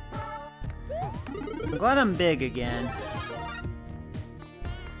 I'm glad I'm big again.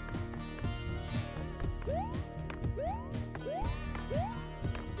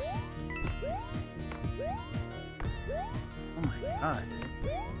 Oh my god.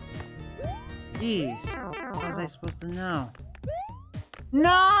 Jeez. How was I supposed to know?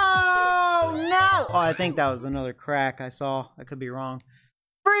 No! No! Oh, I think that was another crack I saw. I could be wrong.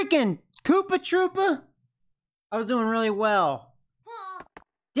 Freaking Koopa Troopa! I was doing really well.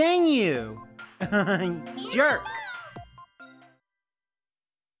 Dang you! Jerk!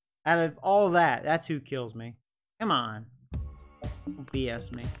 Out of all that, that's who kills me. Come on. Don't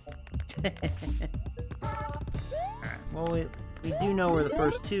BS me. Alright, well, we do know where the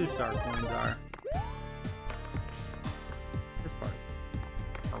first 2 star coins are. This part.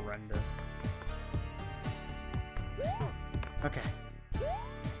 Horrendous. Okay.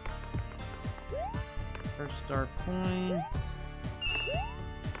 First star coin.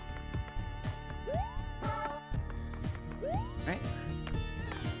 Right.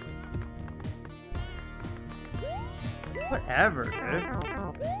 Whatever, dude.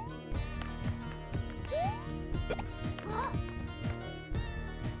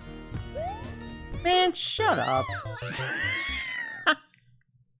 Man, shut up.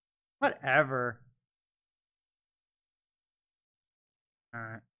 Whatever.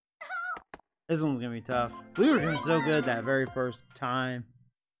 Alright. This one's gonna be tough. We were doing so good that very first time.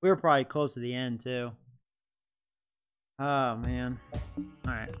 We were probably close to the end, too. Oh, man.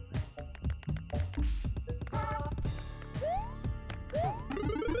 Alright.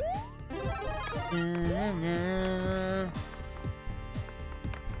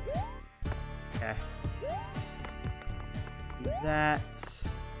 Okay. Do that.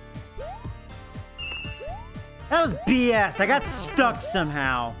 That was BS. I got stuck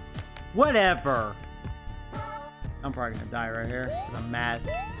somehow. Whatever. I'm probably gonna die right here because I'm mad.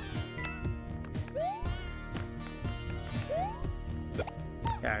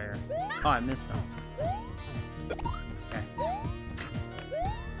 Get out of here. Oh, I missed them. Okay.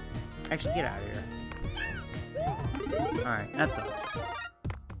 Actually, get out of here. Alright, that sucks.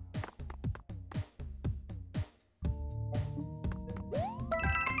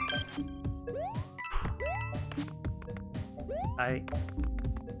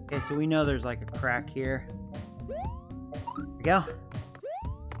 Okay, so we know there's like a crack here. There we go.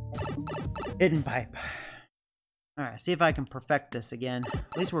 Hidden pipe. Alright, see if I can perfect this again.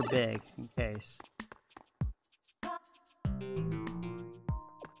 At least we're big, in case.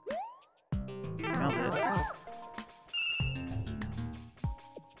 Nailed it.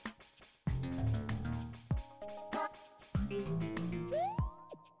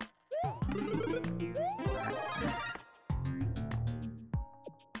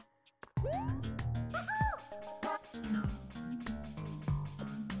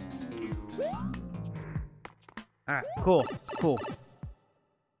 Alright, cool, cool.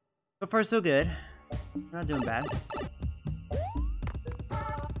 So far, so good. We're not doing bad.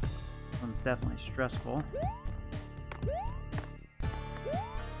 This one's definitely stressful.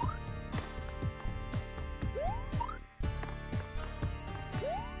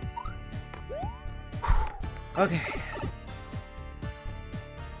 Okay.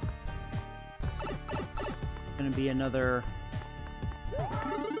 Gonna be another...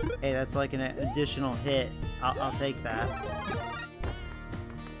 Hey, that's like an additional hit. I'll take that.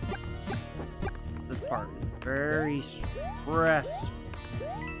 This part is very stressful.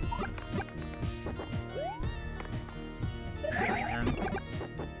 Man.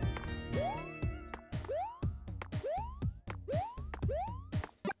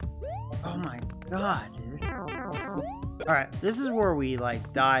 Oh my god, dude. Alright, this is where we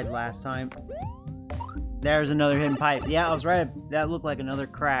like died last time. There's another hidden pipe. Yeah, I was right. That looked like another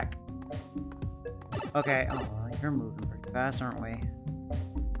crack. Okay. Oh, you're moving pretty fast, aren't we?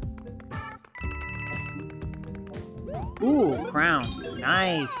 Ooh, crown.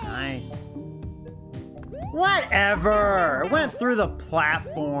 Nice, nice. Whatever. It went through the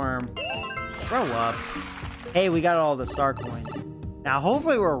platform. Grow up. Hey, we got all the star coins. Now,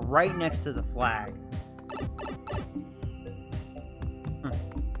 hopefully we're right next to the flag. Huh.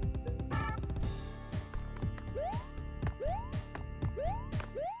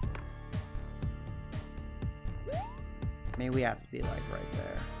 Maybe we have to be, like, right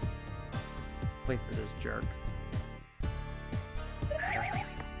there. Wait for this jerk.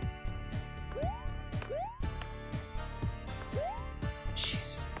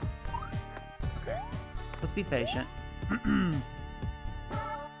 Jeez. Okay. Let's be patient.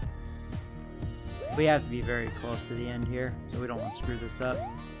 We have to be very close to the end here, so we don't want to screw this up.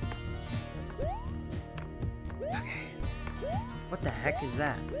 Okay. What the heck is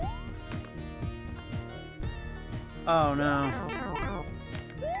that? Oh no.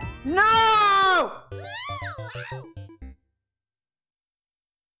 No!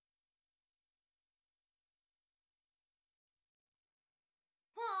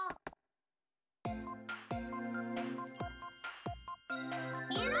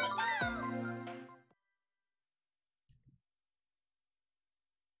 Here I go!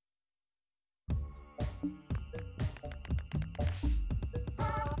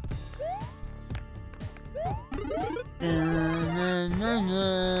 Na, na,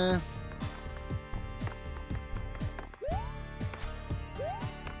 na.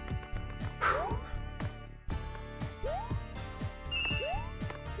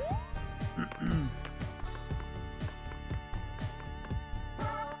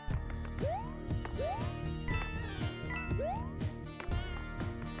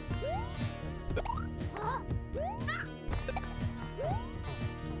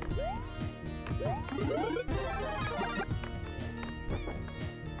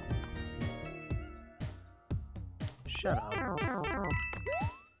 Shut up. Alright,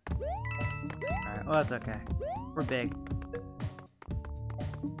 well that's okay. We're big.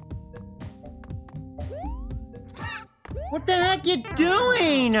 What the heck you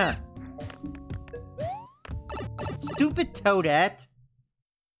doing? Stupid toadette.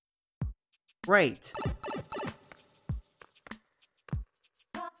 Great.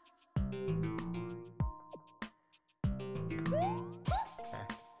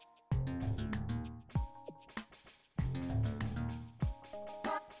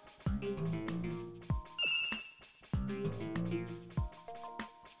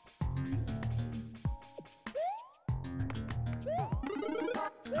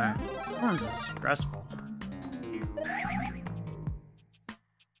 Alright, this one's stressful.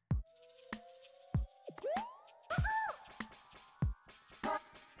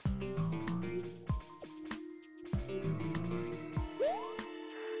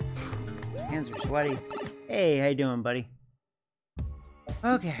 Hands are sweaty. Hey, how you doing, buddy?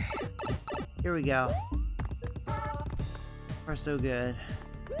 Okay, here we go. We're so good.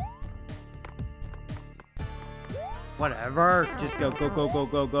 Whatever. Just go, go, go, go,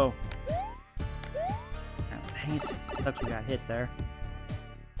 go, go. Oh, dang it. Sucks we got hit there.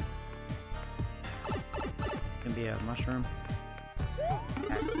 Gonna be a mushroom.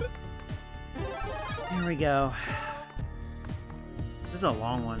 Okay. Here we go. This is a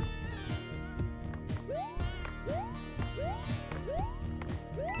long one.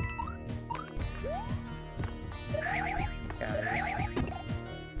 Got it.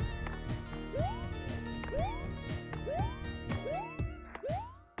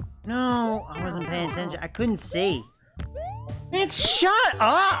 No, I wasn't paying attention. I couldn't see. Man, shut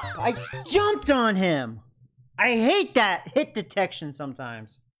up! I jumped on him. I hate that hit detection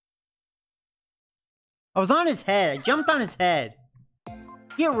sometimes. I was on his head. I jumped on his head.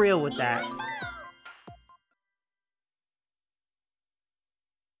 Get real with that.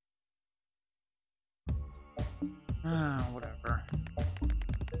 Ah, whatever.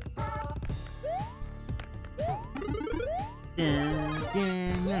 Dun,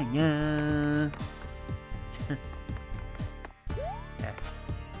 dun, yeah, yeah. Okay.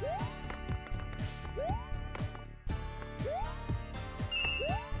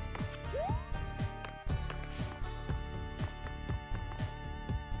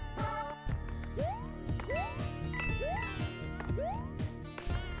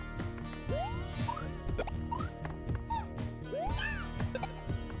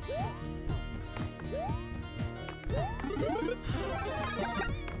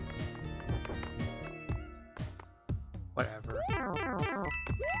 Whatever.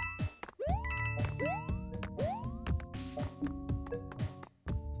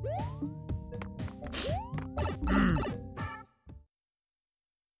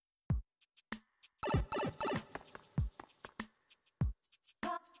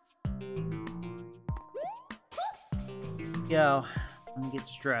 Yo, let me get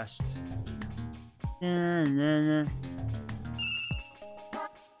stressed.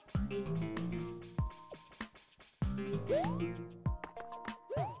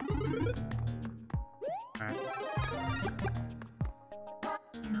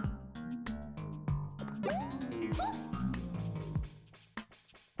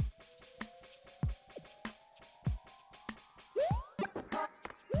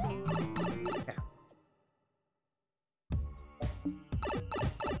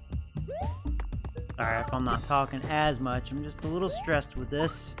 Sorry if I'm not talking as much. I'm just a little stressed with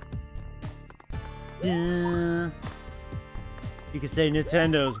this. You could say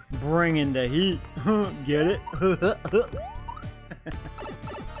Nintendo's bringing the heat. Get it?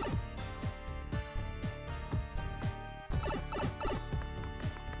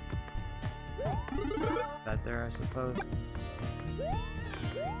 That there, I suppose.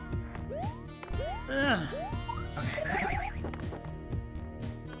 Ugh. Okay.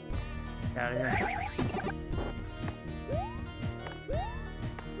 Get out of here.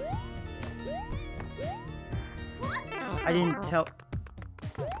 I didn't tell.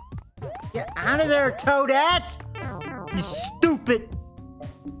 Get out of there, Toadette! You stupid!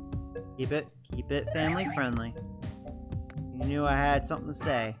 Keep it family friendly. You knew I had something to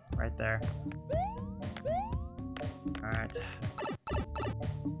say right there. Alright.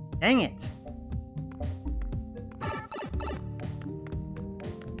 Dang it!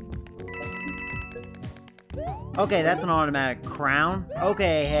 Okay, that's an automatic crown.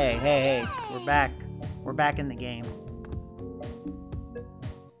 Okay, hey. We're back. We're back in the game.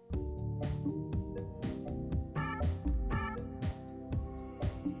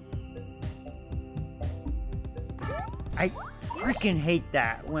 I freaking hate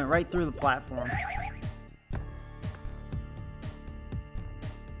that. Went right through the platform.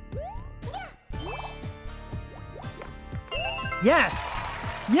 Yes!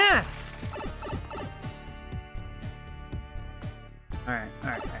 Yes! Alright.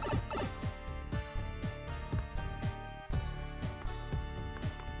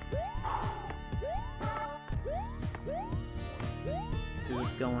 See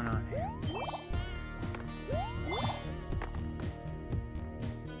what's going on here.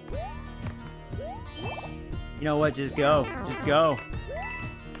 You know what? Just go. Just go.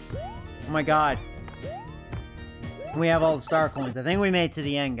 Oh my god. We have all the star coins. I think we made it to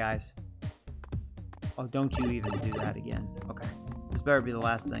the end, guys. Oh, don't you even do that again. Okay. This better be the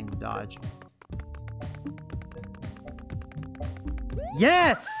last thing to dodge.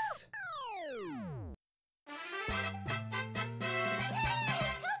 Yes!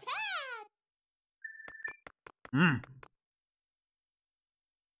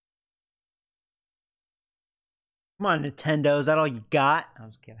 Come on, Nintendo. Is that all you got? I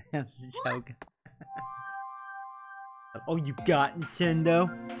was kidding. I was joking. Oh, you got Nintendo?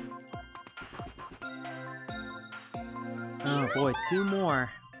 Oh boy, 2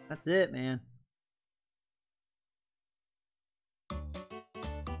 more. That's it, man.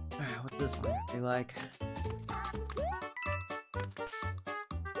 Alright, what's this one be like?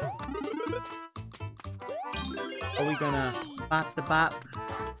 Are we gonna bop the bop?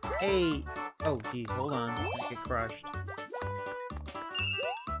 Hey! Oh, geez, hold on. I get crushed.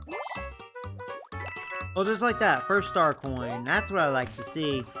 Well, just like that. First star coin. That's what I like to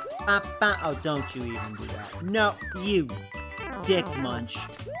see. Bop, bop. Oh, don't you even do that. No, you dick munch.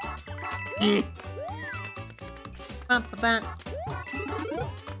 Bop, bop, bop.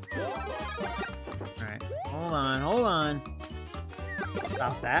 Alright, hold on.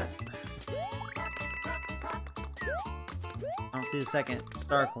 Stop that. I don't see the second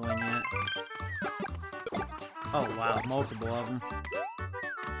star coin yet. Oh, wow, multiple of them.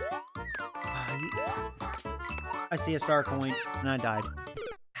 I see a star coin, and I died.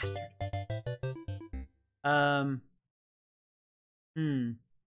 Bastard.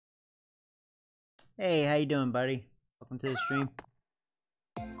 Hey, how you doing, buddy? Welcome to the stream.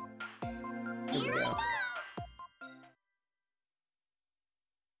 Here we go.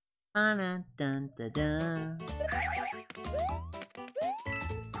 Dun, dun, dun, dun.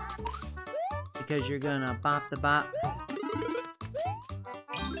 Because you're gonna bop the bop. I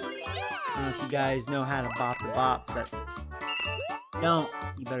don't know if you guys know how to bop the bop, but don't.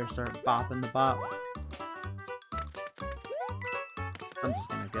 You better start bopping the bop. I'm just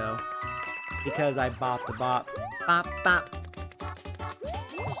gonna go. Because I bop the bop. Bop, bop.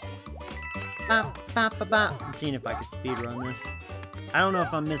 Bop, bop, bop, bop. I'm seeing if I can speedrun this. I don't know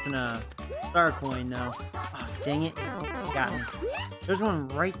if I'm missing a star coin, though. Oh, dang it. Got me. There's one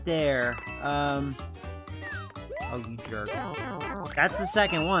right there. Oh, you jerk. That's the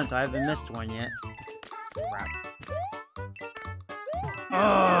second one, so I haven't missed one yet. Crap.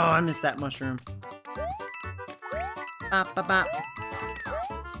 Oh, I missed that mushroom. Bop, bop, bop.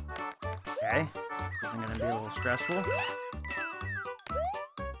 Okay. This is gonna be a little stressful.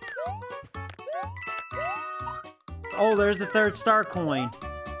 Oh, there's the third star coin.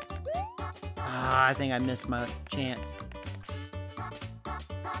 Ah, I think I missed my chance.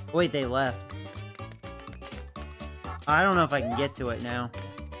 Wait, they left. I don't know if I can get to it now.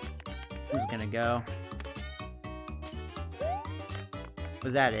 I'm just gonna go.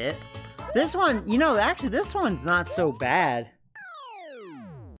 Was that it? This one, you know, actually this one's not so bad.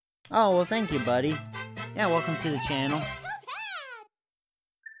 Oh, well, thank you, buddy. Yeah, welcome to the channel.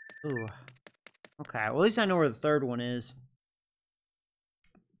 Ooh. Okay, well, at least I know where the third one is.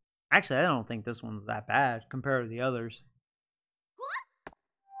 Actually, I don't think this one's that bad compared to the others.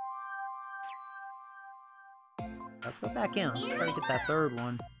 Let's go back in. Let's try to get that third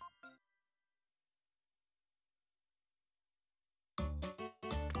one.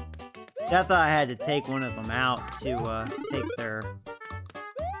 Yeah, I thought I had to take one of them out to take their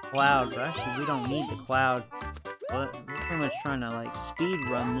cloud, but actually we don't need the cloud. But we're pretty much trying to like speed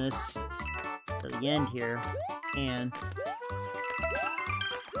run this to the end here. And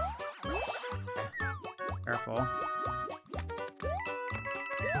careful.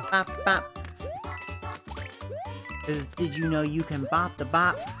 Bop bop. 'Cause did you know you can bop the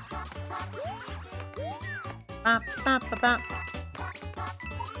bop? Bop bop bop bop.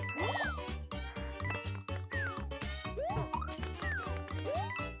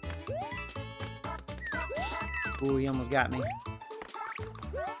 Ooh, he almost got me.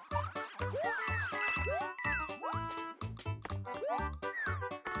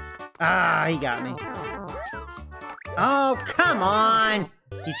 Ah, he got me. Oh, come on!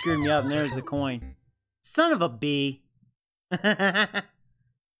 He screwed me up, and there's the coin. Son of a bee.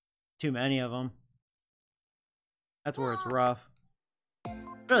 Too many of them. That's where it's rough.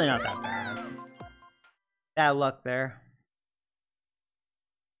 Really not that bad. Bad luck there.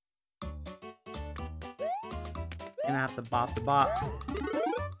 Gonna have to bop the bop.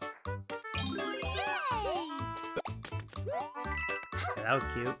 Okay, that was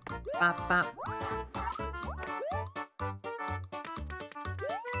cute. Bop bop.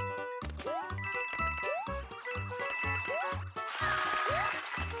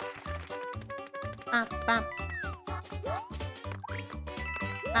 Bop bop.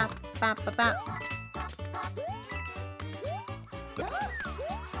 Bop bop bop bop.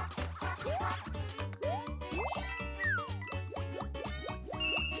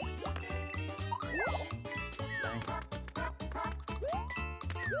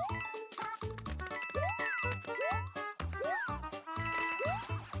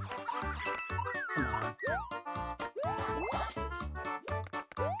 Come on.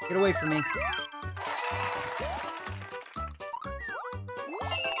 Get away from me.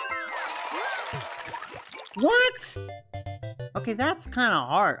 What? Okay, that's kind of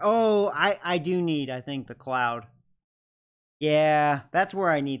hard. Oh, I do need, I think, the cloud. Yeah, that's where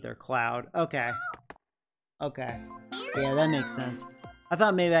I need their cloud. Okay. Okay. Yeah, that makes sense. I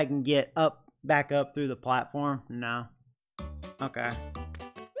thought maybe I can get back up through the platform. No. Okay.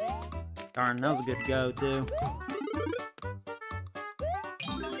 Darn, that was a good go, too.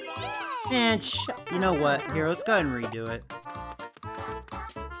 And you know what? Here, let's go ahead and redo it.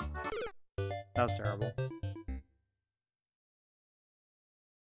 That was terrible.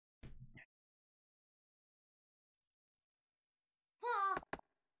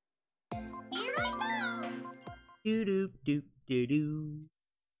 Here I go. Doo doo doo doo doo.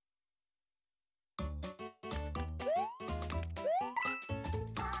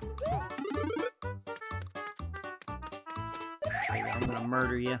 I'm gonna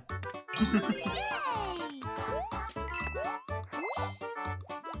murder you.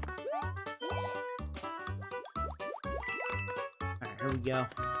 Alright, here we go.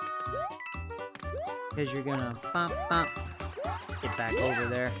 Because you're gonna pop pop. Get back over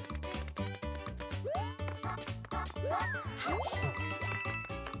there.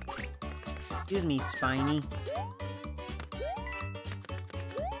 Excuse me, Spiny.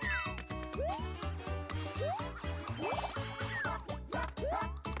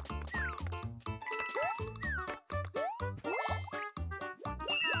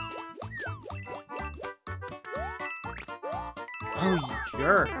 Oh, you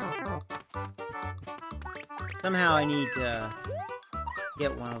jerk. Somehow I need to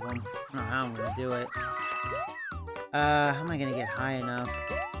get one of them. I don't know how I'm gonna do it. How am I gonna get high enough?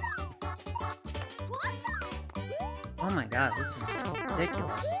 Oh my god, this is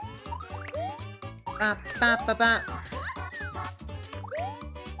ridiculous. Bop, bop, bop, bop.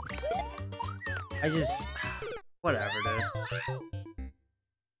 I just... whatever, dude.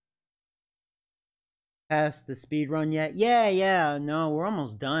 Past the speed run yet? Yeah, no, we're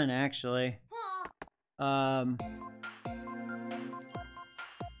almost done, actually. Okay.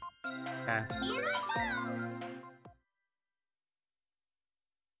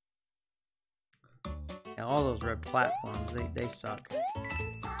 Yeah, all those red platforms, they suck.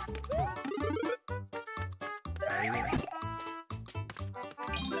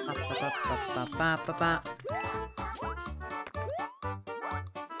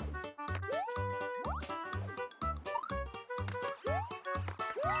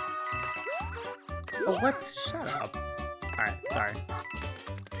 Oh, what? Shut up. Alright, sorry.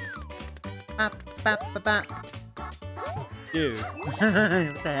 Bop, bop, bop, bop. Dude. What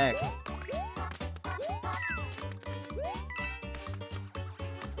the heck?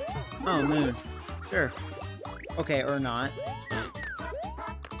 Oh, moon. Sure. Okay, or not.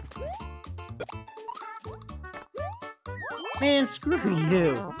 Man, screw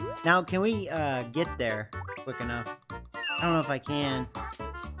you! Now, can we, get there quick enough? I don't know if I can.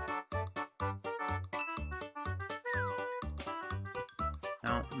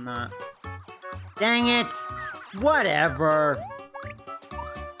 No, I'm not. Dang it! Whatever!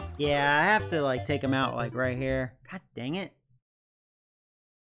 Yeah, I have to, like, take him out, like, right here. God dang it.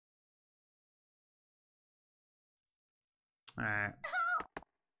 Alright.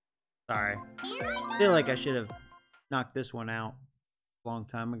 Sorry. I feel like I should have knocked this one out a long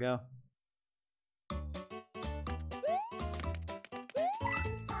time ago.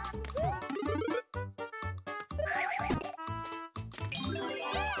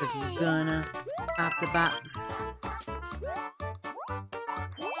 Cause we're gonna pop the bop.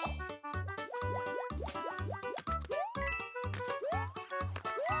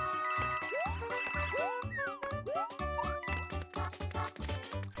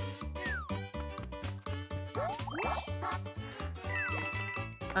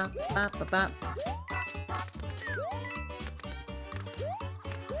 Bop, bop, bop, bop.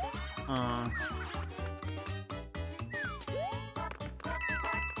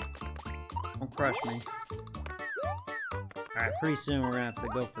 Don't crush me. Alright, pretty soon we're gonna have to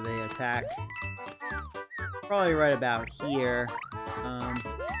go for the attack. Probably right about here.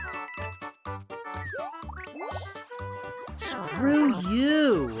 Screw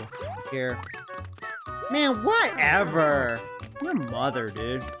you! Here. Man, whatever! Your mother,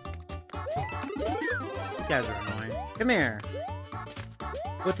 dude. These guys are annoying. Come here.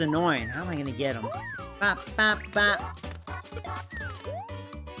 What's annoying? How am I gonna get him? Bop, bop, bop.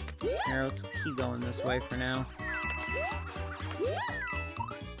 Here, let's keep going this way for now.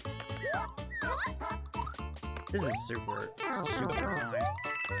 This is super annoying.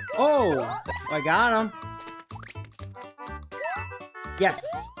 Oh! I got him! Yes!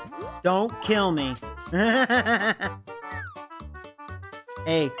 Don't kill me!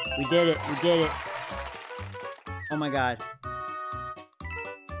 Hey, we did it, we did it. Oh my god.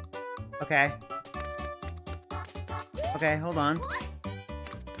 Okay. Okay, hold on.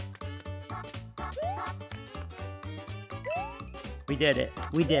 We did it.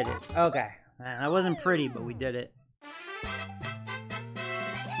 We did it. Okay. That wasn't pretty, but we did it.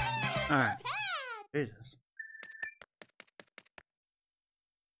 Alright. Jesus.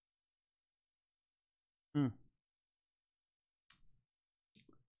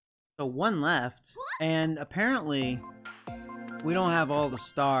 So one left, and apparently we don't have all the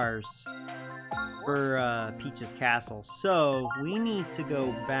stars for Peach's Castle. So we need to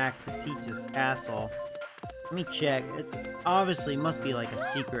go back to Peach's Castle. Let me check. It obviously must be like a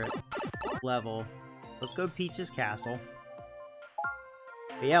secret level. Let's go to Peach's Castle.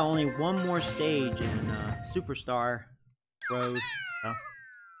 But yeah, only one more stage in Superstar Road. So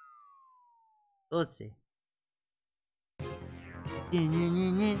let's see.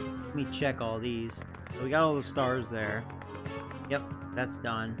 Let me check all these. So we got all the stars there. Yep, that's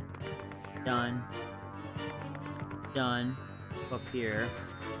done. Done. Done. Up here.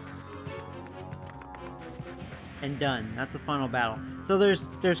 And done. That's the final battle. So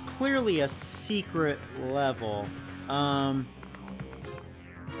there's clearly a secret level.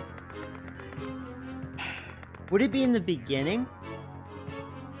 Would it be in the beginning?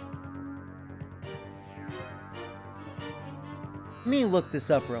 Let me look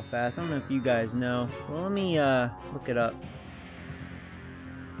this up real fast. I don't know if you guys know. Well, let me look it up.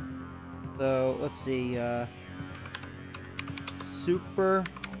 So, let's see. Super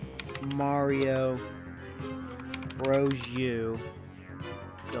Mario Bros. U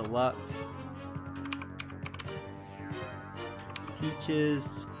Deluxe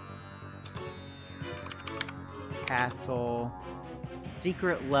Peach's Castle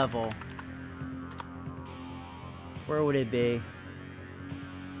secret level. Where would it be?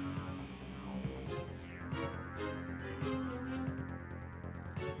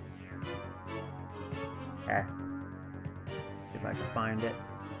 Okay. See if I can find it.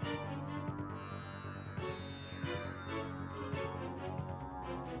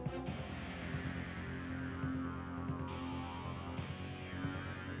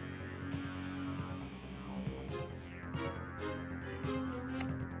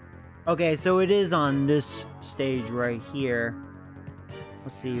 Okay, so it is on this stage right here.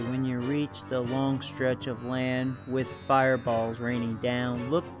 Let's see, when you reach the long stretch of land with fireballs raining down,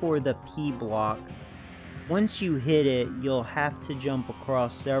 look for the P block once you hit it, you'll have to jump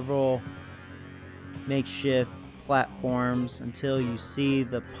across several makeshift platforms until you see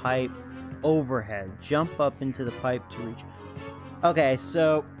the pipe overhead. Jump up into the pipe to reach. Okay,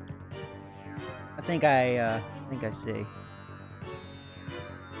 so I think I see.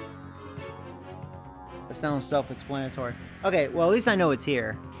 That sounds self-explanatory. Okay, well at least I know it's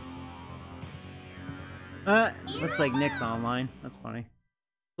here. Looks like Nick's online. That's funny.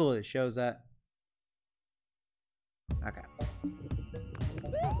 Cool, it shows that. Okay.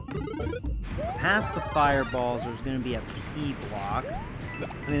 Past the fireballs, there's gonna be a P block.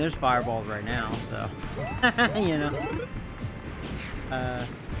 I mean, there's fireballs right now, so you know. I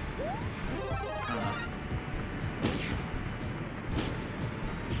don't know.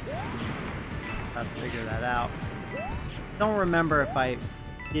 I'll figure that out. Don't remember if I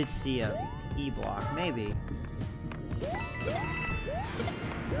did see a P block. Maybe.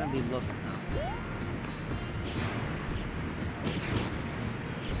 I'm gonna be looking now.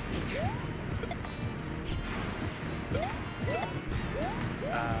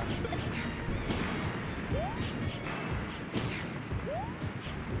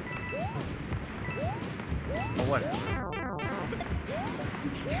 Oh, whatever.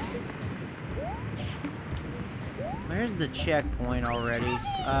 There's the checkpoint already.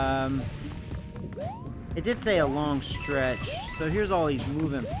 It did say a long stretch, so here's all these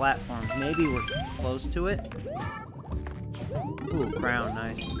moving platforms. Maybe we're close to it. Ooh, crown,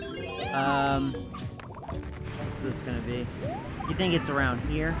 nice. What's this gonna be? You think it's around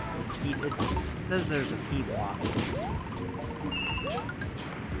here? It says there's a P block.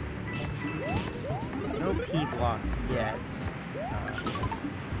 No P block yet.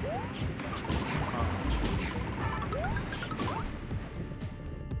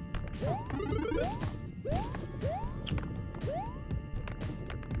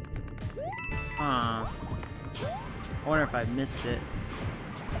 I wonder if I missed it.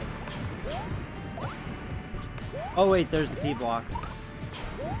 Oh wait, there's the P block.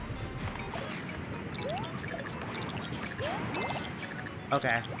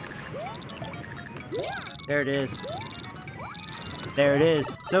 Okay. There it is. There it is.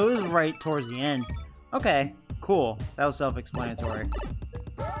 So it was right towards the end. Okay, cool. That was self-explanatory.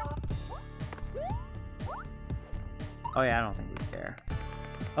 Oh yeah, I don't think we care.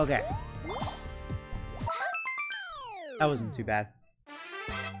 Okay. That wasn't too bad.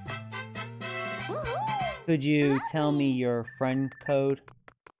 Could you tell me your friend code?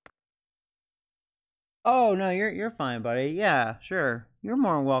 Oh no, you're fine, buddy. Yeah, sure. You're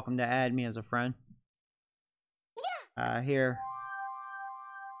more than welcome to add me as a friend. Here.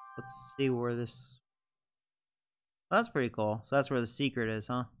 Let's see where this... Oh, that's pretty cool. So that's where the secret is,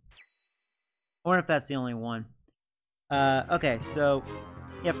 huh? I wonder if that's the only one. Okay, so...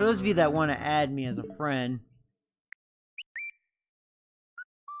 Yeah, for those of you that want to add me as a friend...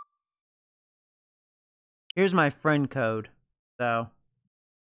 Here's my friend code. So,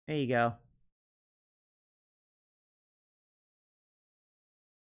 there you go.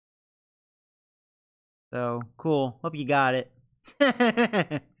 So, cool. Hope you got it.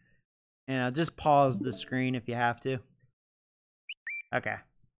 And I'll just pause the screen if you have to. Okay.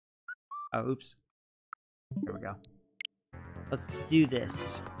 Oh, oops. Here we go. Let's do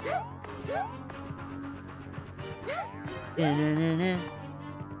this.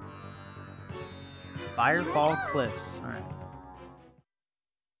 Firefall Cliffs. Alright.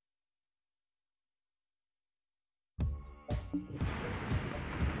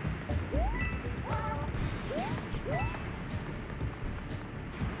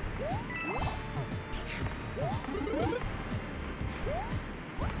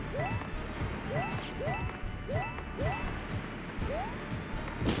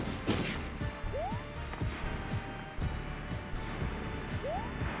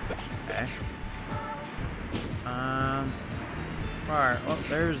 Okay. Alright, oh,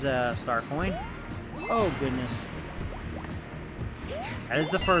 there's a star coin. Oh, goodness. That is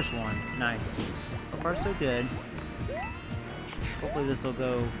the first one. Nice. So far, so good. Hopefully this will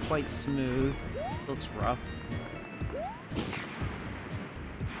go quite smooth. Looks rough. I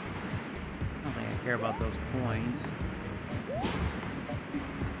don't think I care about those coins.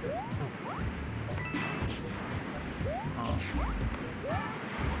 Oh.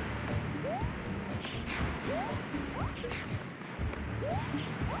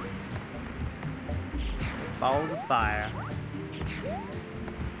 Follow the fire.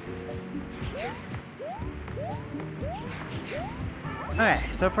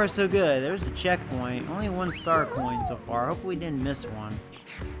 Alright, so far so good. There's the checkpoint. Only one star coin so far. Hopefully we didn't miss one.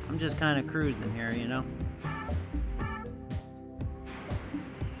 I'm just kind of cruising here, you know?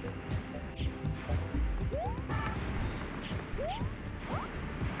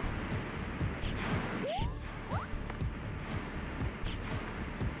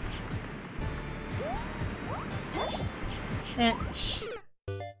 Eh,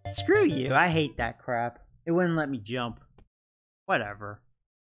 screw you. I hate that crap. It wouldn't let me jump. Whatever.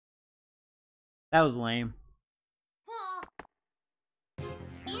 That was lame.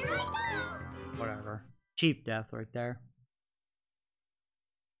 Here I go. Whatever. Cheap death right there.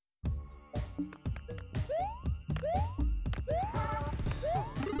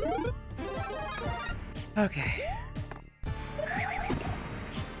 Okay.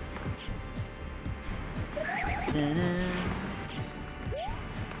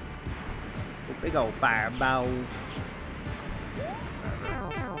 Big old fireball.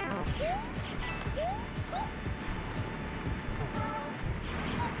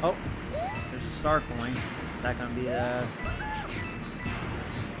 Oh, there's a star coin. Is that gonna be us?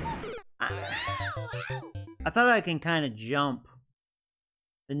 I thought I can kind of jump.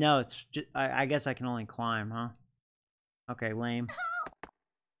 But no, it's just, I guess I can only climb, huh? Okay, lame.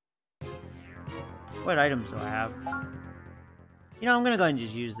 What items do I have? You know, I'm gonna go ahead and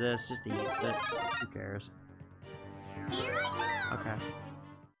just use this, just to use it. Who cares? Here I go. Okay.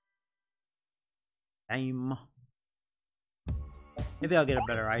 Damn. Maybe I'll get a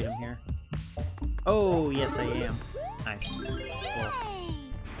better item here. Oh, yes I am. Nice. Cool.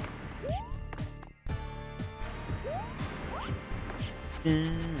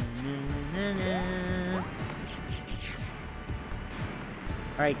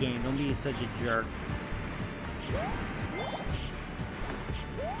 Alright game, don't be such a jerk.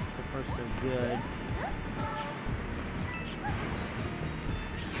 So far so good.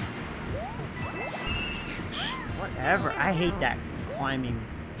 Whatever, I hate that climbing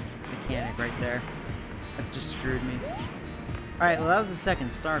mechanic right there. That just screwed me. Alright, well that was the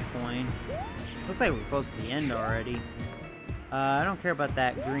second star coin. Looks like we're close to the end already. I don't care about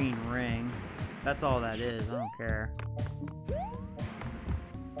that green ring. That's all that is, I don't care.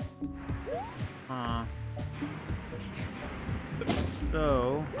 Huh.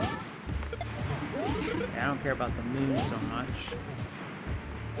 So... yeah, I don't care about the moon so much.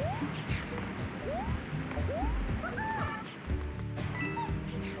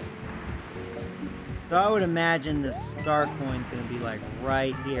 So I would imagine the star coin's gonna be like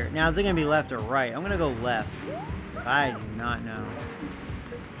right here. Now is it gonna be left or right? I'm gonna go left. I do not know.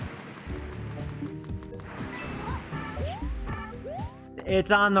 It's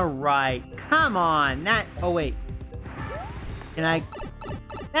on the right. Come on. That. Oh wait. Can I?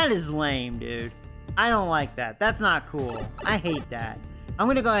 That is lame, dude. I don't like that. That's not cool. I hate that. I'm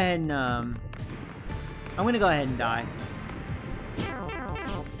gonna go ahead and I'm gonna go ahead and die.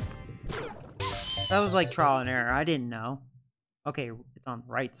 That was like trial and error. I didn't know. Okay, it's on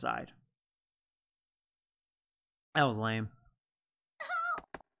the right side. That was lame.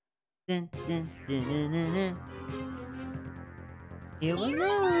 Dun, dun, dun, dun, dun, dun. Here we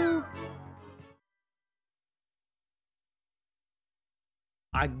go.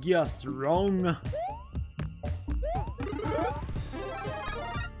 I guess wrong.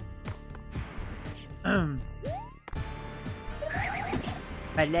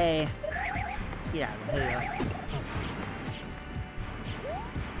 Hello. Get out of here.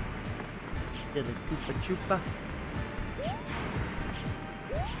 Little Koopa Troopa.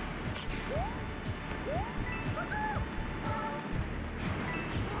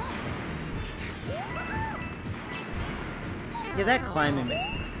 Yeah, that climbing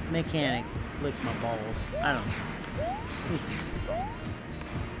mechanic licks my balls. I don't know.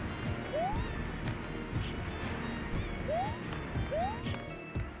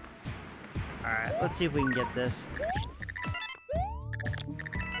 Alright, let's see if we can get this.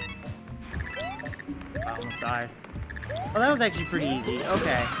 I almost died. Oh, that was actually pretty easy.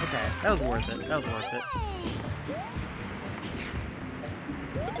 Okay, okay. That was worth it. That was worth it.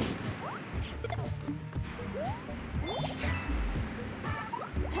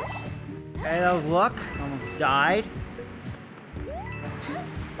 Okay, that was luck. Almost died.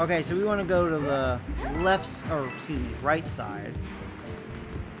 Okay, so we want to go to the left, or excuse me, right side.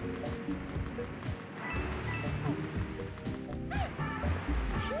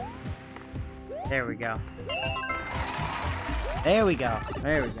 There we go. There we go.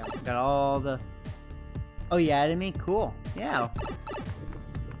 There we go. Got all the... Oh, you added me? Cool. Yeah.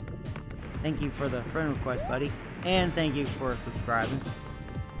 Thank you for the friend request, buddy. And thank you for subscribing.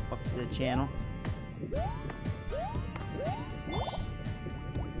 Welcome to the channel.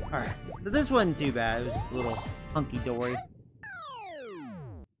 Alright. So this wasn't too bad. It was just a little hunky-dory.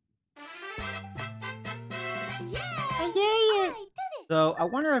 So I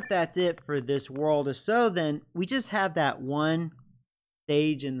wonder if that's it for this world. If so, then we just have that one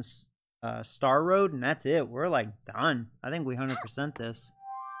stage in Star Road, and that's it. We're like done. I think we 100% this, as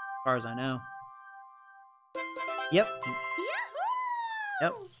far as I know. Yep.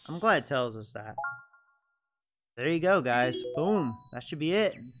 Yep, I'm glad it tells us that. There you go, guys. Boom. That should be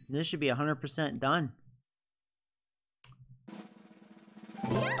it. This should be 100% done.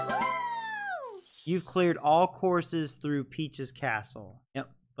 You've cleared all courses through Peach's Castle. Yep,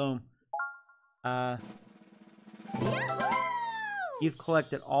 boom. You've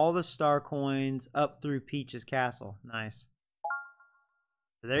collected all the star coins up through Peach's Castle. Nice.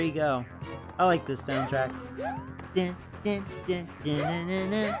 So there you go. I like this soundtrack. Dun, dun, dun, dun, dun,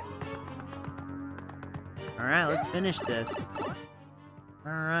 dun, dun. Alright, let's finish this.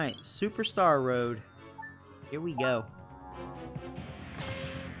 Alright, Superstar Road. Here we go.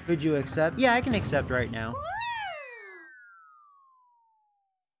 Could you accept? Yeah, I can accept right now.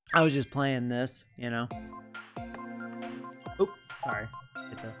 I was just playing this, you know. Oh, sorry.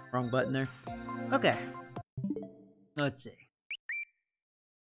 Hit the wrong button there. Okay. Let's see.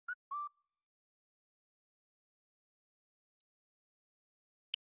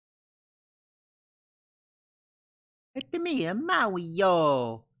 It's me,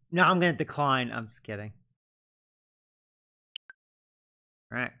 Mario. No, I'm gonna decline. I'm just kidding.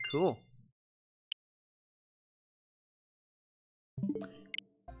 Alright, cool.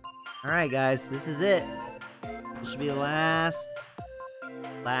 Alright, guys, this is it. This should be the last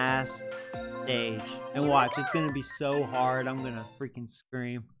stage. And watch, it's gonna be so hard, I'm gonna freaking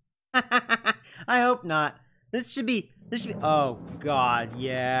scream. I hope not. This should be, oh god,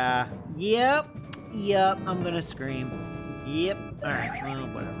 yeah. Yep, I'm gonna scream. Yep, alright, well,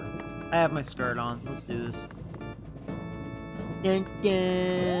 whatever. I have my skirt on, let's do this. Dun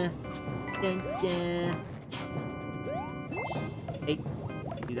dun, dun dun. Hey,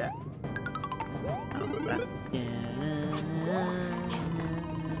 do that.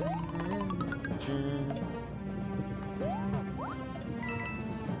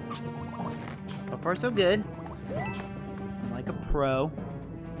 So far, so good. I'm like a pro.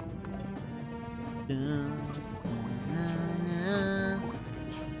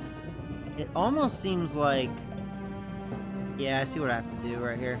 It almost seems like... Yeah, I see what I have to do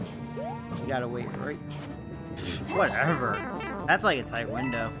right here. You gotta wait, right? Whatever. That's like a tight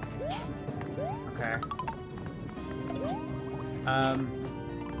window. Okay. I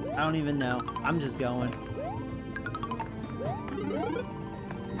don't even know. I'm just going.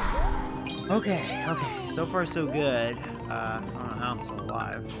 Okay. So far, so good. I don't know how I'm still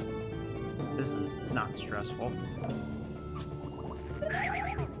alive. This is not stressful.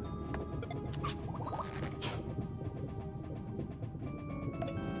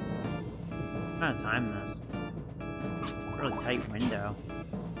 I'm trying to time this. Really tight window.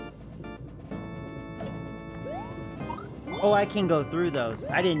 Oh, I can go through those.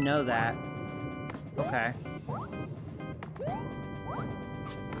 I didn't know that. Okay.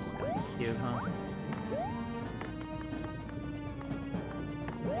 That's cute, huh?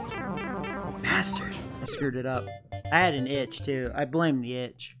 Oh, bastard! I screwed it up. I had an itch, too. I blame the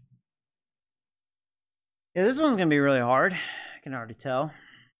itch. Yeah, this one's gonna be really hard. I can already tell.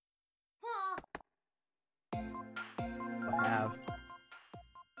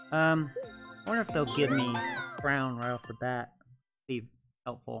 I wonder if they'll give me a crown right off the bat. Be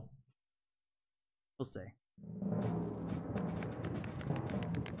helpful. We'll see.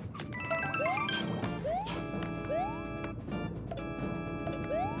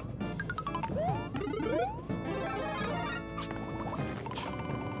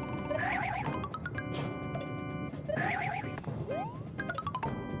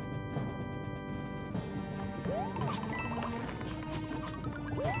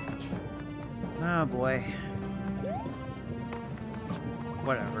 Oh boy.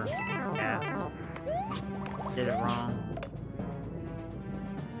 Whatever. Yeah. Did it wrong.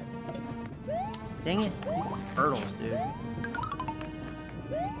 Dang it. Turtles, dude.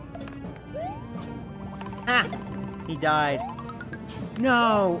 Ah! He died.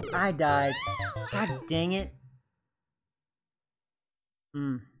 No! I died. God dang it.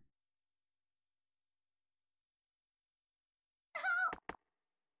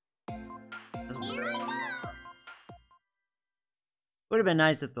 Would have been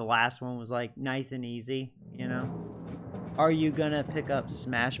nice if the last one was like nice and easy, you know? Are you gonna pick up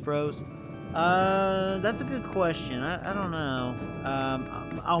Smash Bros? That's a good question. I don't know.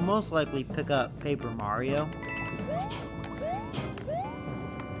 I'll most likely pick up Paper Mario.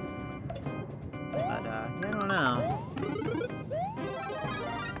 But, yeah, I don't know.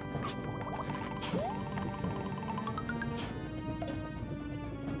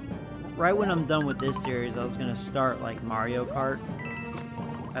 Right when I'm done with this series, I was gonna start like Mario Kart.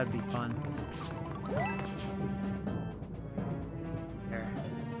 That'd be fun. There.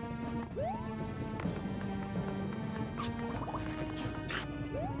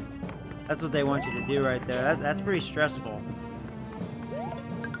 That's what they want you to do right there. That's pretty stressful.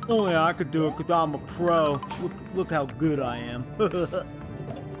 Oh yeah, I could do it because I'm a pro. Look how good I am.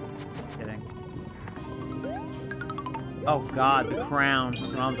 Kidding. Oh god, the crown.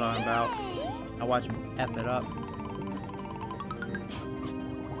 That's what I'm talking about. I watch him F it up.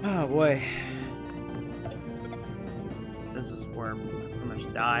 Oh boy. This is where I pretty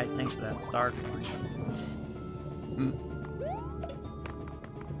much died thanks to that star coin.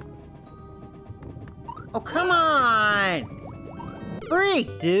 Oh, come on!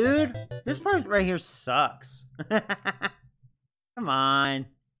 Freak, dude! This part right here sucks. Come on.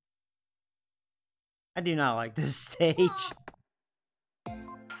 I do not like this stage.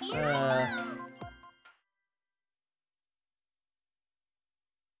 Oh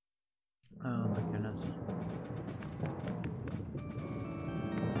my goodness.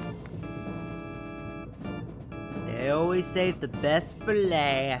 They always save the best for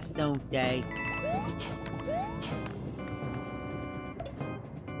last, don't they?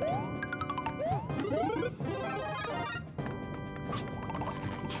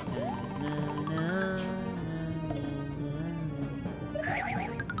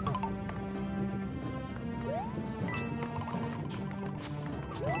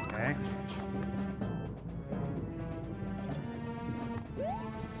 Okay.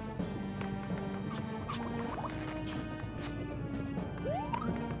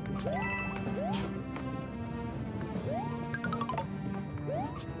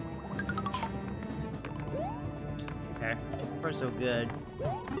 Okay, we're so good.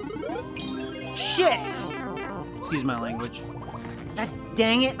 Shit! Excuse my language. God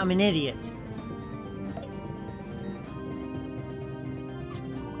dang it, I'm an idiot.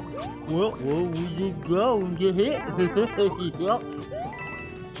 Well, we did go and get hit. Yep.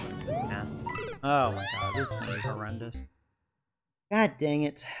 Yeah. Oh my god, this is gonna be horrendous. God dang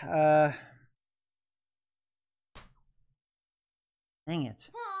it. Dang it.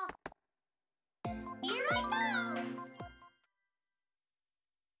 Here I go.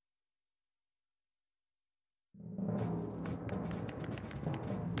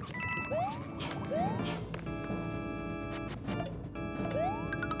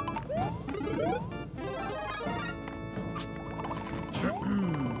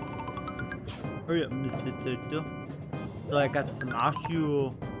 Hurry up, Mr. Turtle. So I got some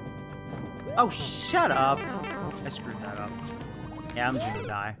you. Oh, shut up! I screwed that up. Yeah, I'm just gonna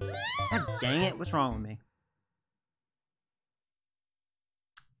die. God dang it, what's wrong with me?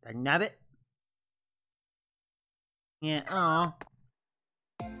 Dagnabbit? Yeah, aw.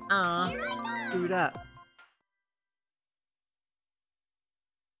 Aw. Screwed up.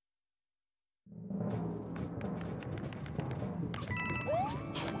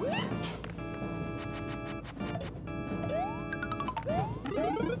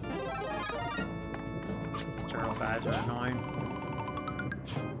 These turtle guys are annoying.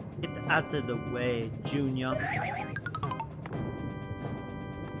 Get out of the way, Junior.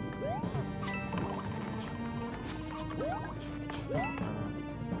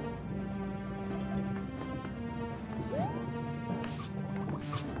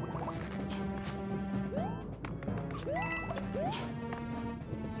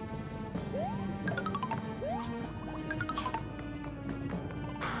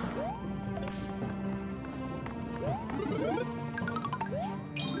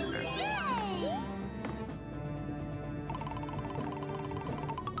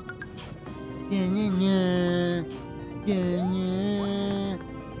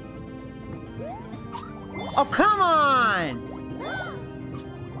 Oh, come on!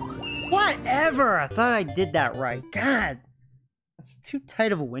 Whatever! I thought I did that right. God! That's too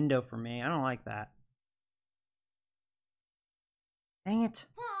tight of a window for me. I don't like that. Dang it.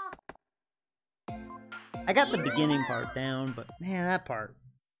 I got the beginning part down, but man, that part's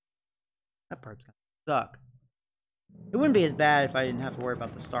gonna suck. It wouldn't be as bad if I didn't have to worry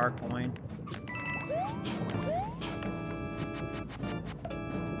about the star coin.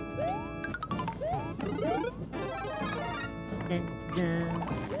 Dun, dun,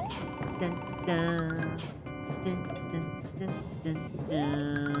 dun, dun, dun, dun, dun, dun,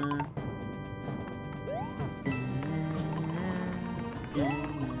 dun.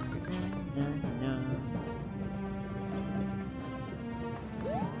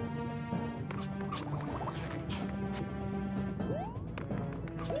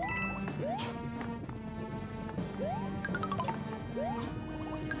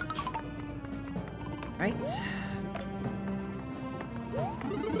 Right.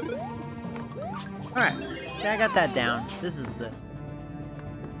 Alright, so I got that down. This is the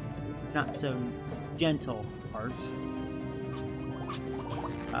not so gentle part.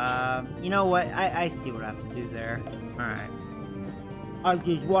 You know what? I see what I have to do there. Alright. I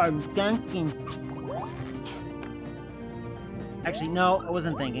just wasn't thinking. Actually, no, I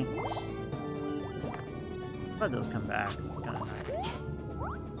wasn't thinking. Let those come back. It's kind of nice.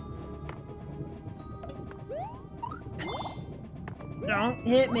 Yes. Don't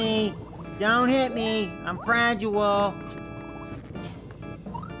hit me! Don't hit me! I'm fragile!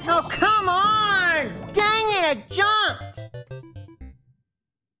 Oh, come on! Dang it, I jumped!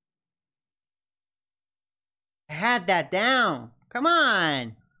 I had that down. Come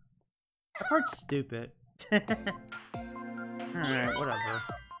on! That part's stupid. Alright, whatever.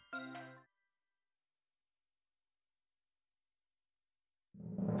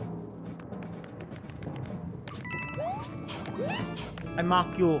 I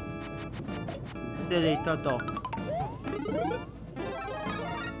mock you. Silly Toto.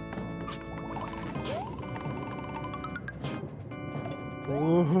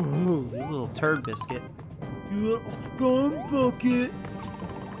 Ooh, you little turd biscuit. You little scum bucket.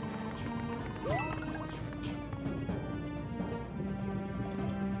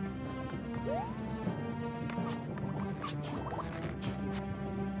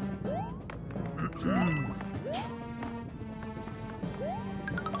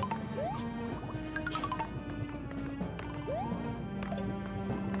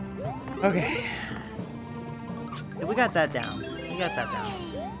 Okay. Yeah, we got that down. We got that down.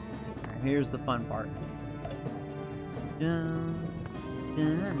 Alright, here's the fun part. Dun,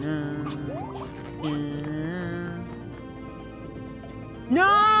 dun, dun, dun. No!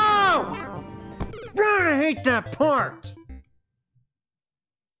 I hate that part!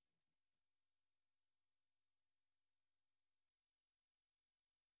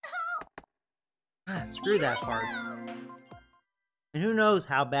 Ah, screw that part. And who knows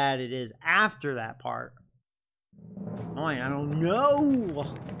how bad it is after that part. Oh, I don't know.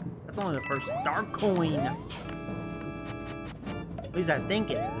 That's only the first star coin. At least I think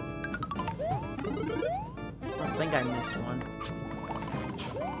it is. I don't think I missed one.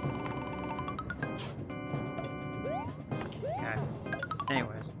 Okay.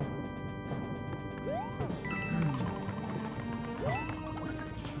 Anyways.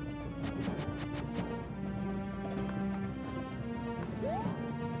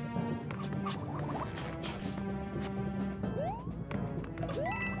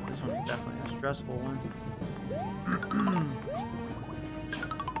 This one's definitely a stressful one.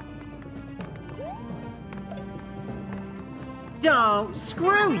 Don't!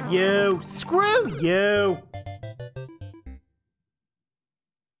 Screw you! Screw you!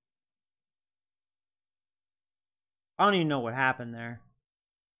 I don't even know what happened there.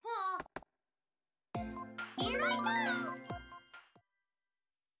 Here I go!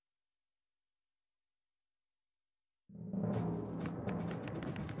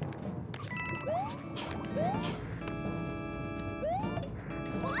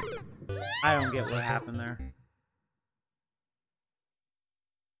 I don't get what happened there.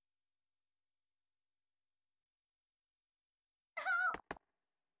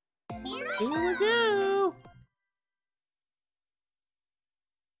 Here we go!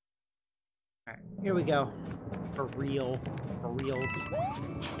 Alright, here we go. For real. For reals.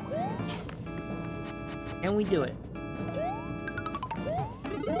 And we do it.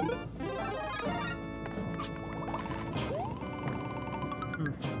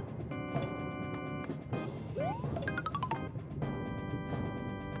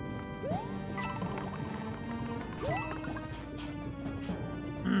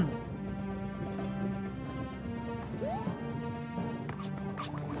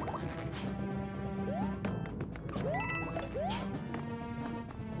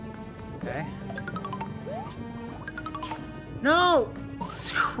 Okay. No!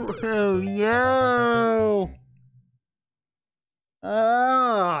 Screw you!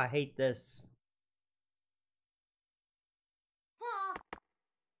 Oh, I hate this.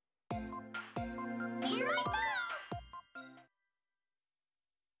 Here I go!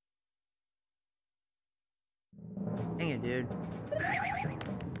 Dang it, dude.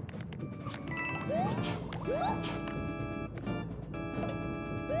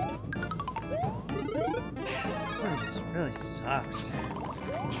 This really sucks.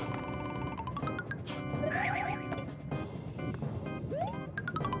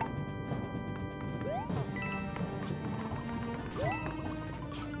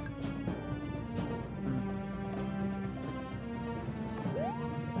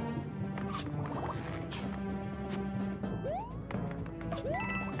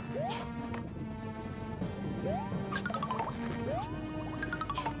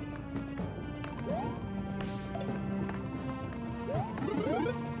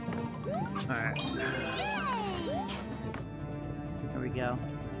 Alright. There we go.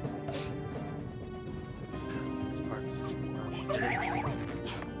 This part's...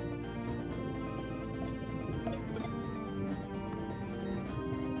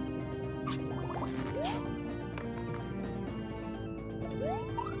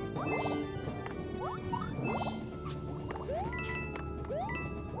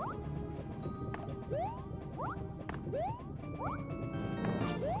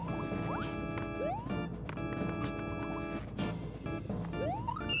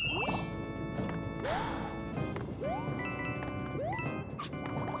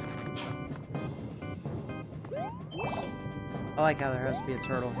 I like how there has to be a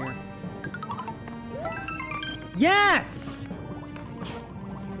turtle here. Yes!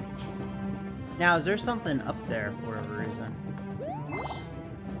 Now, is there something up there for whatever reason?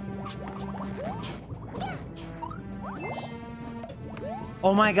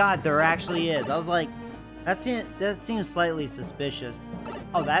 Oh my god, there actually is. I was like, that seems slightly suspicious.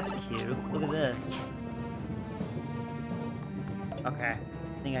 Oh, that's cute. Look at this. Okay, I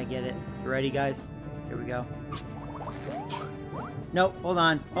think I get it. You ready, guys? Here we go. Nope, hold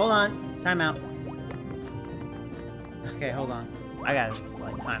on. Hold on. Time out. Okay, hold on. I gotta,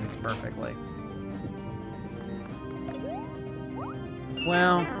 like, time this perfectly.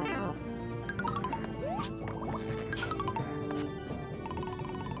 Well...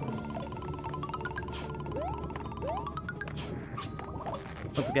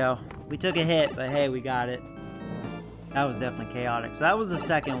 let's go. We took a hit, but hey, we got it. That was definitely chaotic. So that was the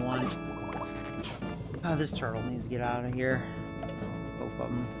second one. Oh, this turtle needs to get out of here. Both of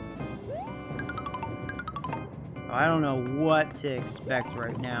them. Oh, I don't know what to expect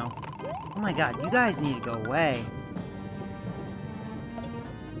right now. Oh my god, you guys need to go away.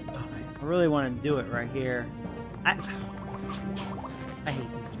 Oh, I really want to do it right here. I hate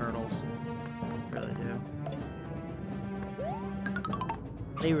these turtles. I really do.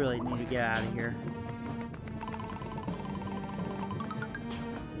 They really need to get out of here.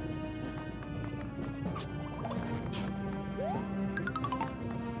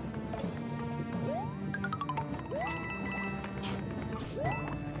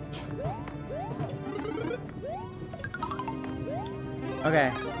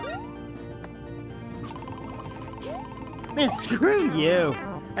 Okay. Man, screw you!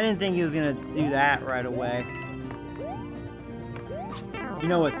 I didn't think he was gonna do that right away. You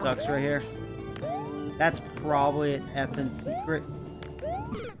know what sucks right here? That's probably an effing secret.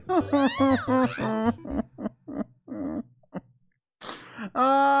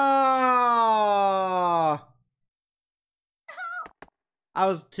 Oh! I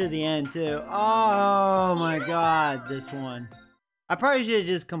was to the end too. Oh my god, this one. I probably should have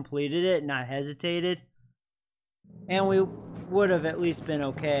just completed it, not hesitated. And we would have at least been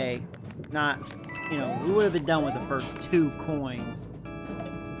okay. Not, you know, we would have been done with the first 2 coins.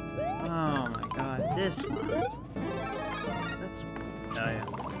 Oh my god, this one. That's... oh yeah.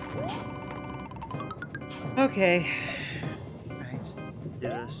 Okay. Right. Do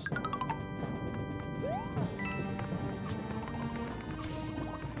this.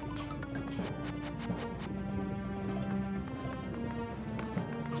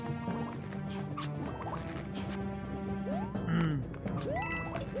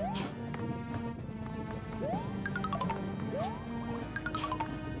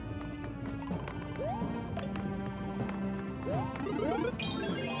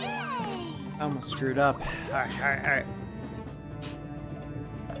 I almost screwed up. Alright, alright, alright.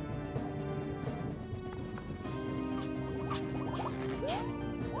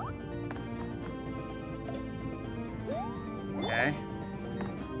 Okay.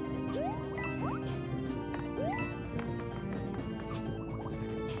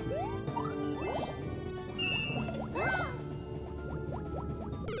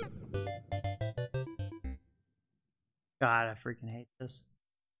 God, I freaking hate this.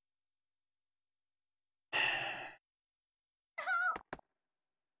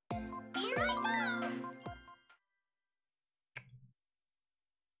 Here I go.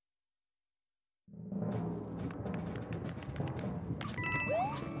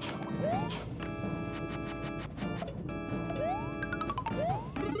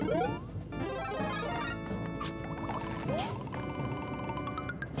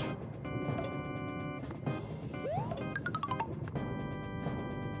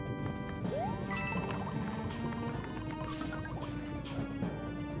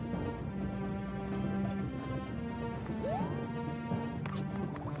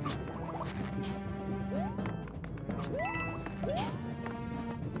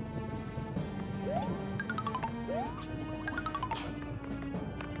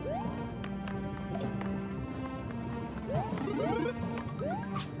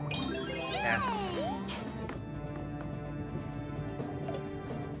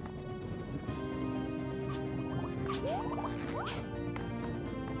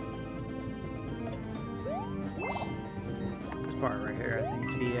 part right here, I think.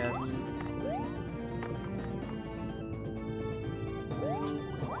 BS.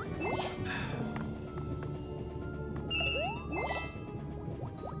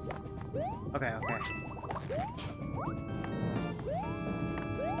 Okay, okay.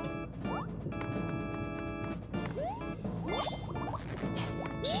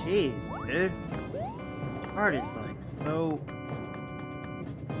 Jeez, dude. Heart is like so.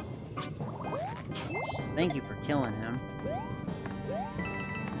 Thank you for killing him.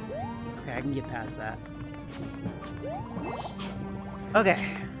 Okay, I can get past that. Okay.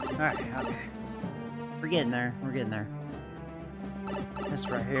 Alright, okay. We're getting there. We're getting there. This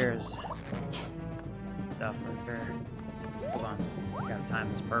right here is stuff right there. Hold on. I gotta time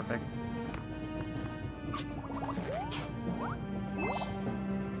this perfect.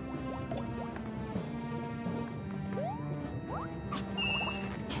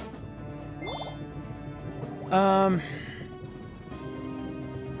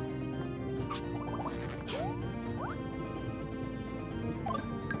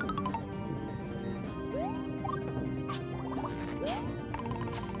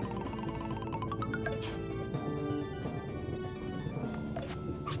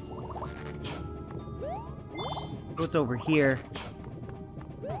 What's over here?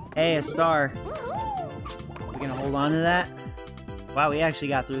 Hey, a star. We gonna hold on to that? Wow, we actually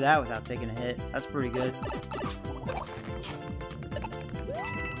got through that without taking a hit. That's pretty good.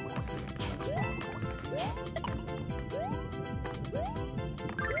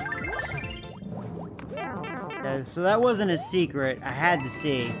 Okay, so that wasn't a secret. I had to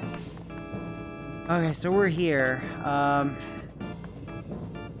see. Okay, so we're here.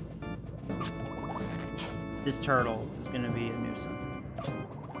 This turtle is gonna be a nuisance.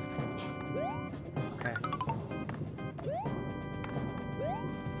 Okay.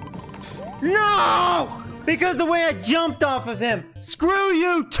 No! Because the way I jumped off of him! Screw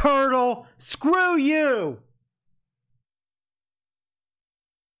you, turtle! Screw you!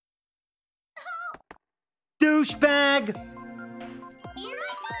 Douchebag! Here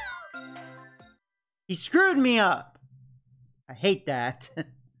I go! He screwed me up! I hate that.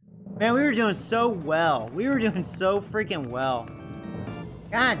 Man, we were doing so well. We were doing so freaking well.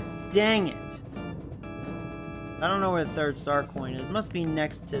 God dang it. I don't know where the third star coin is. Must be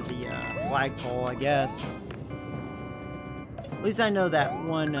next to the flagpole, I guess. At least I know that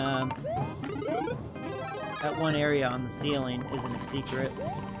one area on the ceiling isn't a secret.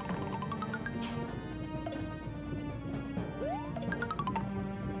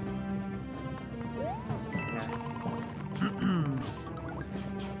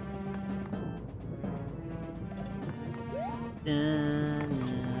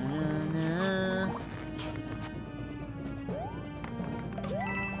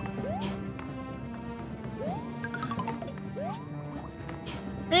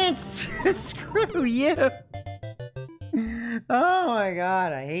 Man, screw you! Oh my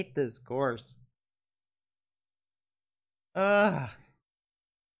god, I hate this course. Ugh.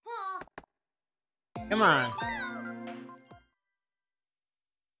 Come on.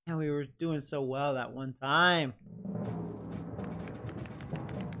 Yeah, we were doing so well that one time.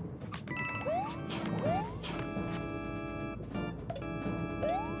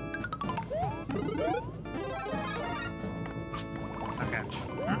 Okay.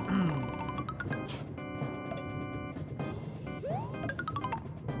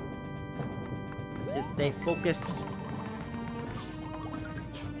 Let's just stay focused.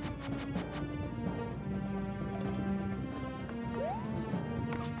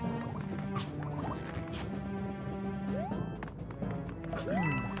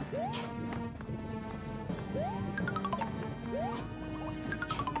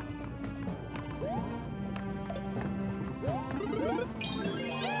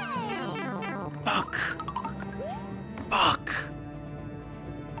 Fuck! Fuck!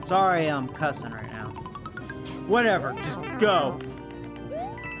 Sorry, I'm cussing right now. Whatever, just go!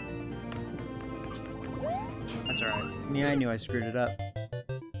 That's alright. I mean, I knew I screwed it up.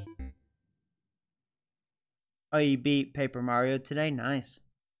 Oh, you beat Paper Mario today? Nice.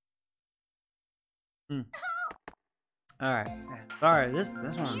 Alright. Sorry, this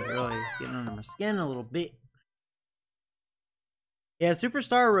one's really getting under my skin a little bit. Yeah,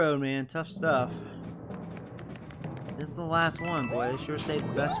 Superstar Road, man. Tough stuff. This is the last one, boy. They sure saved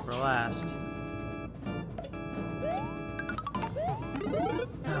the best for last.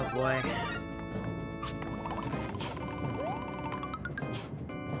 Oh, boy.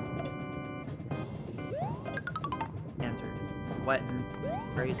 Hands are wet and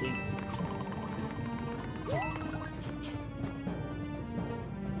crazy. Okay.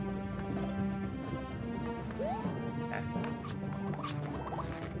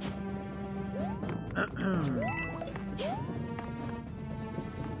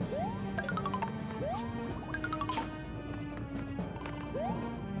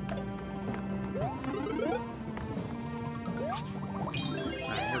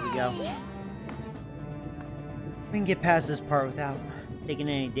 go. We can get past this part without taking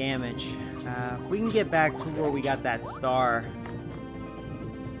any damage. We can get back to where we got that star.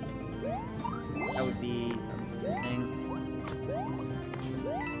 That would be a good thing.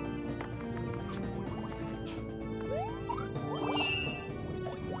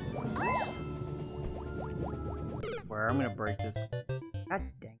 Where I'm gonna break this. God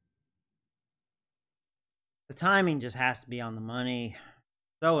dang. The timing just has to be on the money.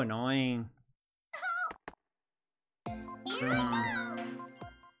 So annoying.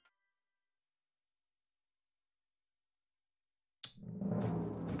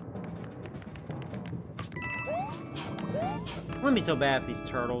 Wouldn't be so bad if these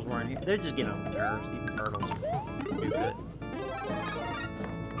turtles weren't here. They're just getting on the nerves. These turtles are stupid.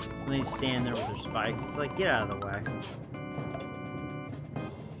 And they stand there with their spikes. It's like, get out of the way.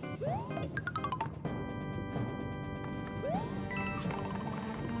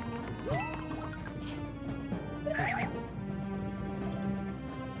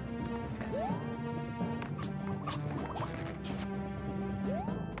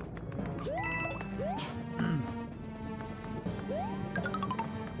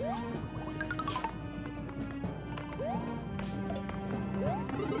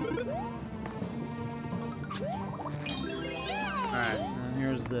 Alright, and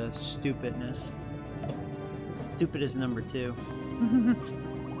here's the stupidness. Stupid is number 2.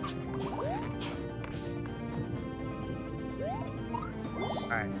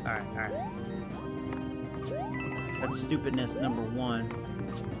 Alright. That's stupidness number 1.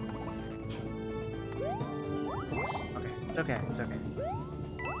 Okay, it's okay.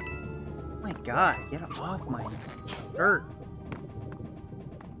 Oh my god, get off my dirt.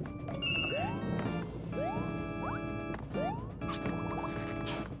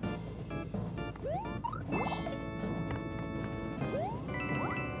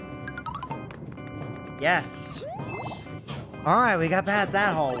 Yes! Alright, we got past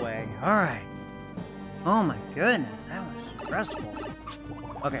that hallway. Alright. Oh my goodness, that was stressful.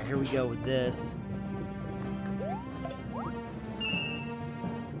 Okay, here we go with this.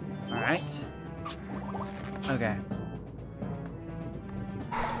 Alright. Okay.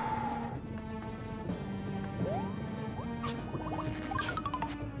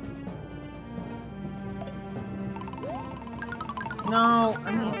 No,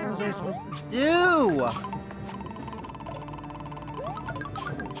 I mean, what was I supposed to do?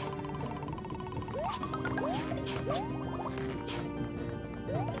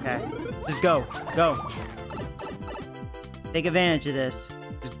 Okay, just go. Take advantage of this.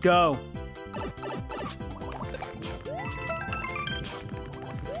 Just go.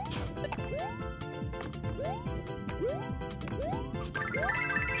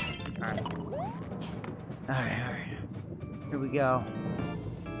 Alright. Here we go.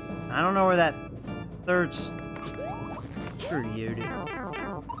 I don't know where that third... Screw you, dude.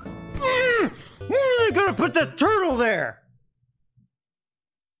 Why are they gonna put the turtle there?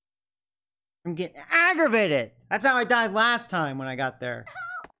 I'm getting aggravated. That's how I died last time when I got there.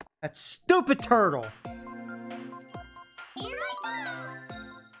 That stupid turtle. Here I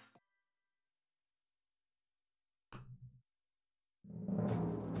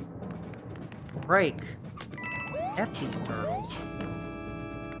go. Break. F these turtles.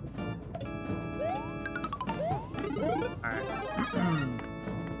 Alright.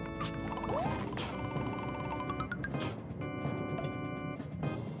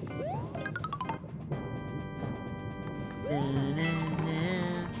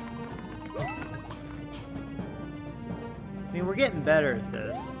 I mean, we're getting better at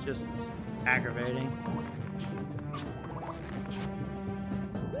this. It's just aggravating.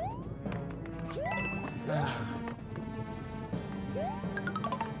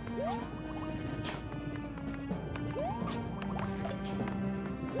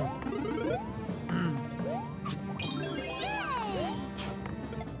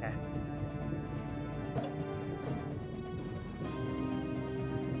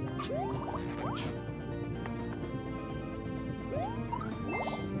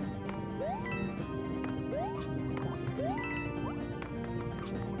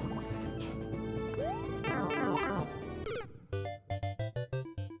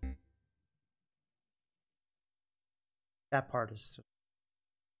 That part is...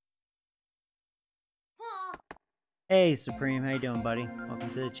 Hey, Supreme. How you doing, buddy? Welcome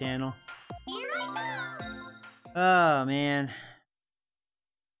to the channel. Here I go. Oh, man.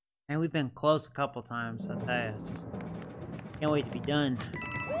 And we've been close a couple times, I'll tell you. It's just... Can't wait to be done.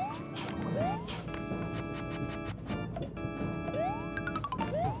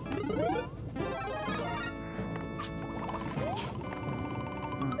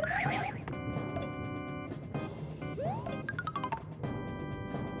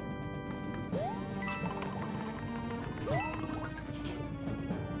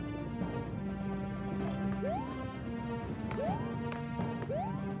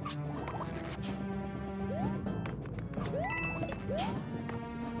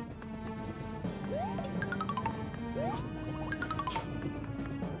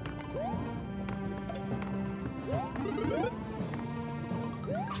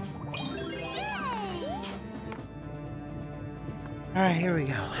 Alright, here we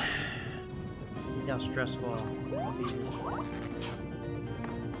go. See how stressful I'll be this time.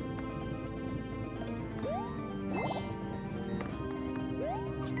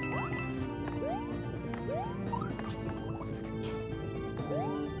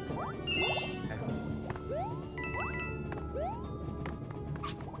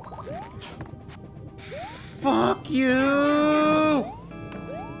 Fuck you!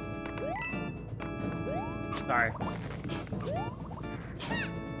 Sorry.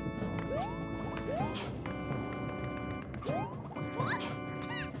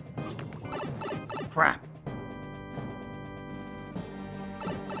 Crap.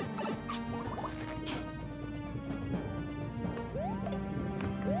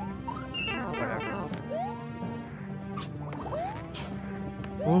 Whatever.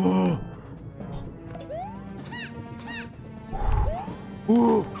 Oh.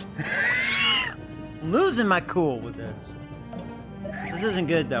 Ooh. I'm losing my cool with this. This isn't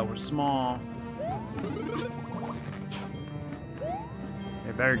good though, we're small.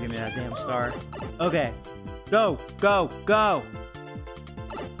 They better give me that damn star. Okay. Go, go, go!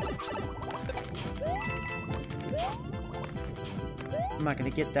 I'm not gonna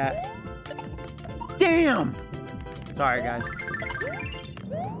get that. Damn! Sorry guys.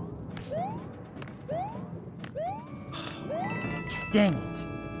 Dang it.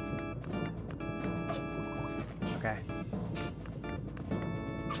 Okay.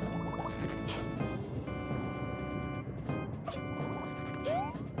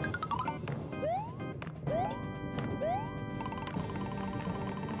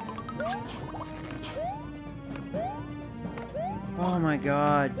 Oh my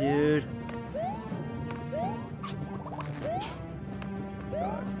god, dude.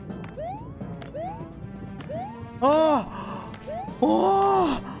 God. Oh!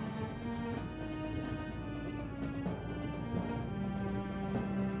 Oh!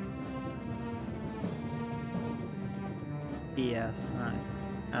 BS. Alright.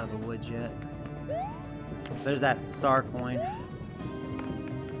 Out of the woods yet. There's that star coin.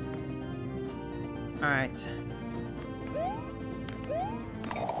 Alright.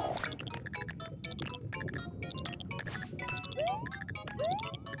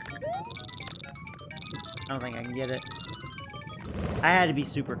 I don't think I can get it. I had to be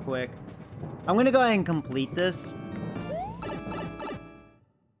super quick. I'm gonna go ahead and complete this.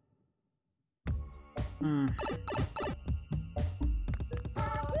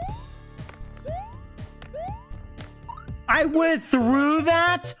 I went through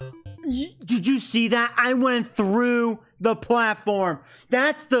that? Did you see that? I went through the platform.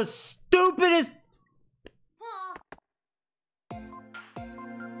 That's the stupidest...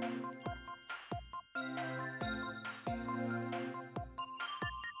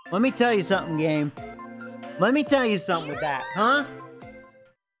 Let me tell you something, game. Let me tell you something with that, huh?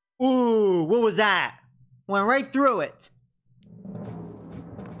 Ooh, what was that? Went right through it.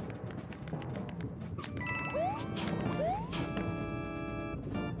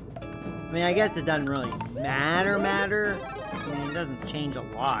 I mean, I guess it doesn't really matter. I mean, it doesn't change a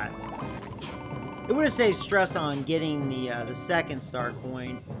lot. It would have saved stress on getting the second star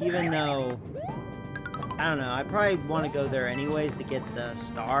coin, even though... I don't know, I probably want to go there anyways to get the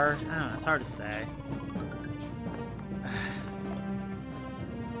star. I don't know, it's hard to say.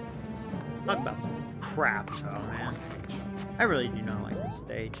 Talk about some crap, though, man. I really do not like this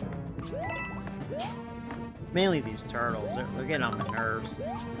stage. Mainly these turtles, they're getting on my nerves.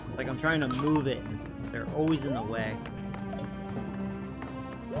 Like, I'm trying to move it, and they're always in the way.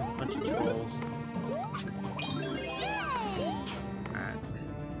 Bunch of trolls. Alright.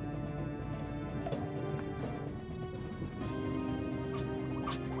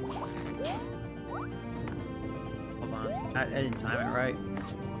 Hold on, I didn't time it right.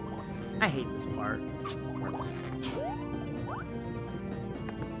 I hate this part.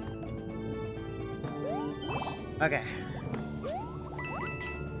 Okay.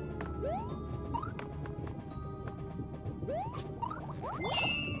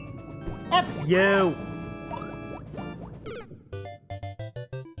 F you!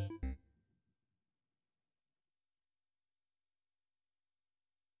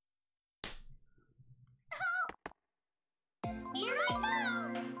 Here I go!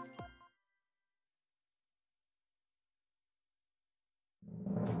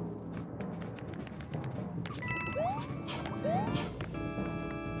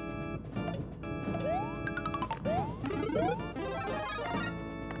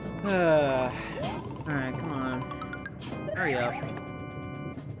 Alright, come on. Hurry up.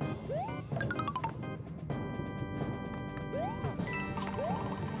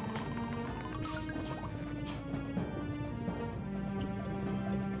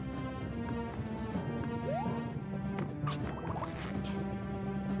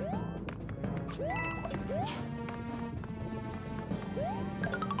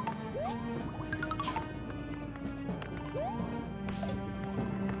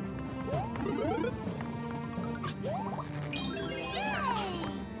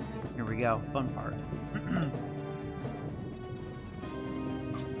 we go. Fun part.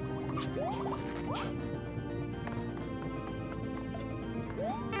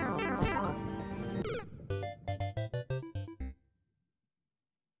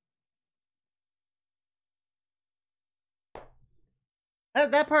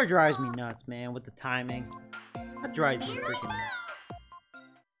 That part drives me nuts, man, with the timing. That drives me freaking nuts.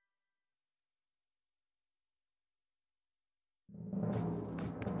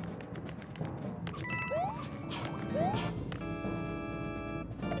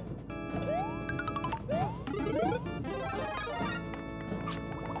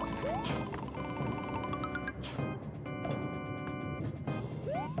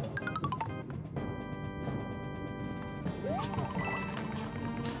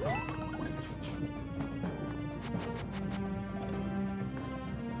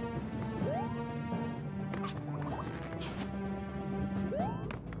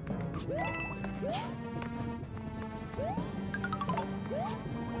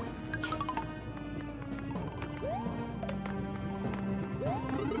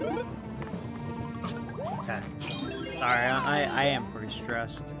 Okay. Sorry, I am pretty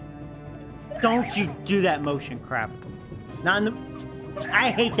stressed. Don't you do that motion crap. Not in the...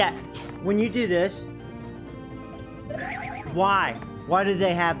 I hate that. When you do this... Why? Why do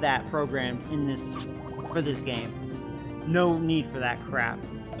they have that programmed in this... for this game? No need for that crap.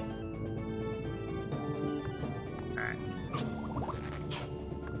 Alright.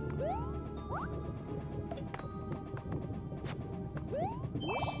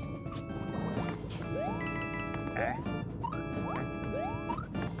 Okay.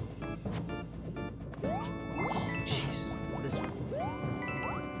 Jeez. This...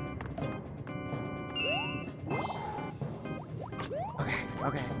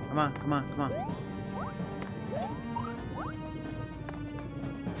 Okay. Come on.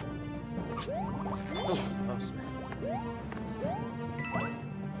 Oh, close, man.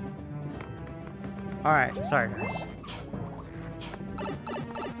 Alright, sorry guys.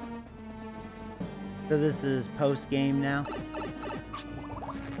 So this is post-game now.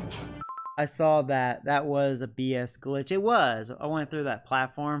 I saw that was a BS glitch. It was. I went through that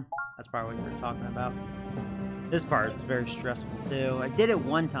platform. That's probably what you're talking about. This part is very stressful too. I did it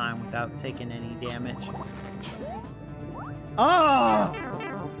one time without taking any damage.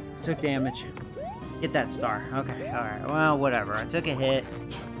 Oh! Took damage. Get that star. Okay, alright. Well, whatever. I took a hit.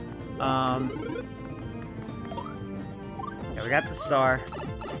 Yeah, we got the star.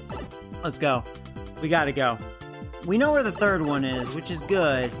 Let's go. We gotta go. We know where the third one is, which is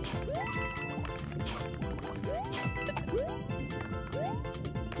good.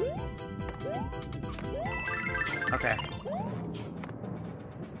 Okay.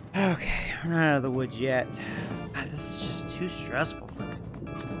 Okay, I'm not out of the woods yet. God, this is just too stressful for me.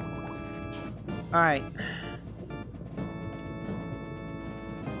 Alright.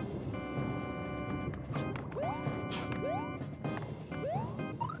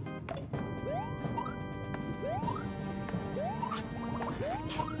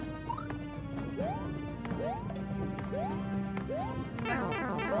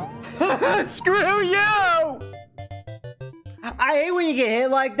 Screw you! I hate when you get hit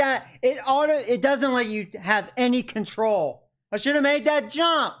like that. It doesn't let you have any control. I should have made that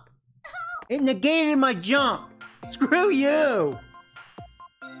jump. It negated my jump. Screw you.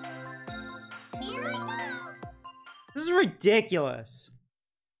 Here I go. This is ridiculous.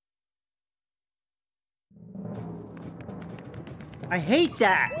 I hate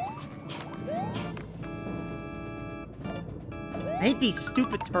that. I hate these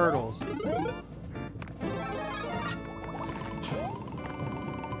stupid turtles.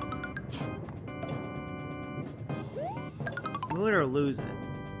 Move it or lose it.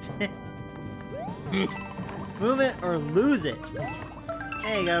 Move it or lose it.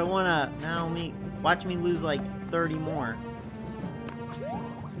 Hey, got a 1-up. Now watch me lose like 30 more.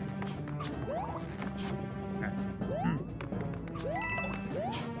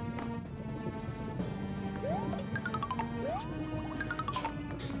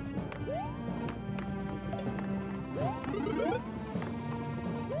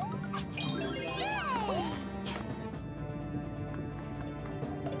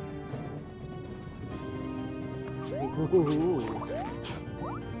 Ooh.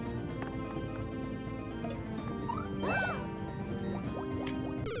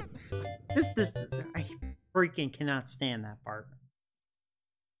 This I freaking cannot stand that part.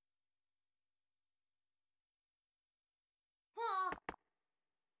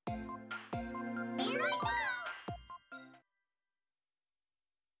 Here I go.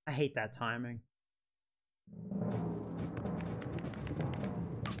 I hate that timing.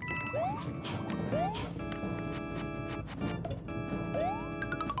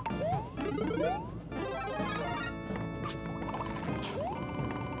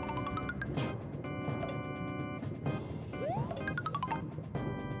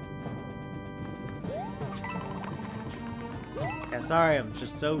 Yeah, sorry, I'm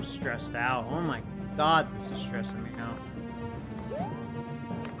just so stressed out. Oh my god, this is stressing me out.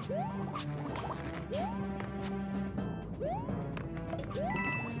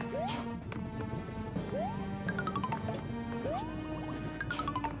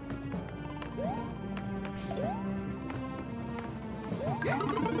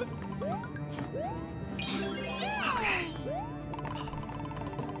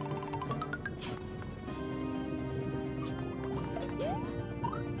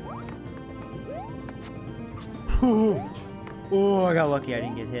 Oh, I got lucky I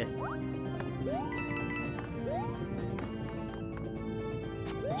didn't get hit.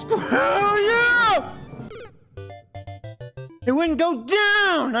 Hell yeah! It wouldn't go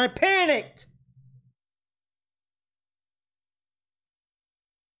down! I panicked!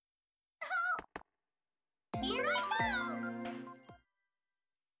 Here I go!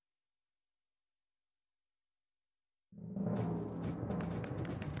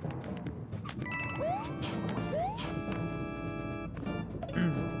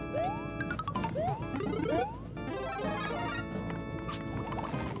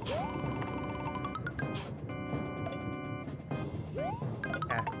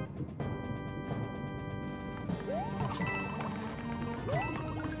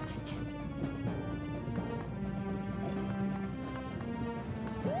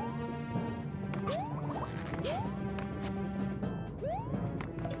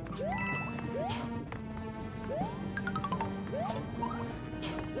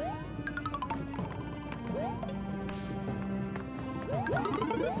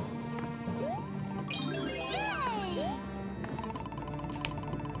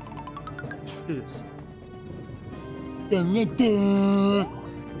 Do this. Dun, dun, dun,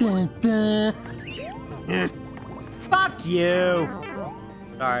 dun, dun. Fuck you!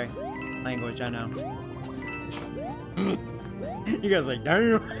 Sorry. Language, I know. You guys are like,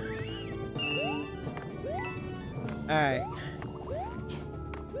 damn! Alright.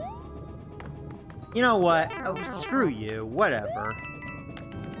 You know what? Oh, screw you. Whatever.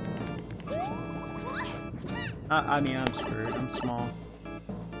 I mean, I'm screwed. I'm small.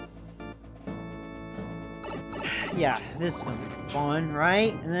 Yeah, this is gonna be fun,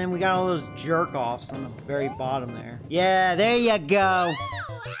 right? And then we got all those jerk-offs on the very bottom there. Yeah, there you go!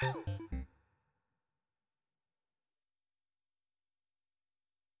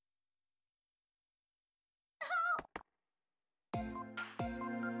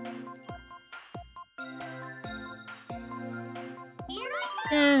 Here I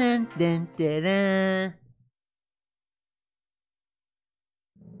go! Dun, dun, dun, dun.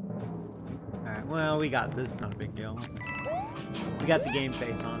 Alright, well, we got this. Not a big deal. We got the game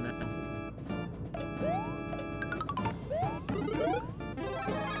face on it.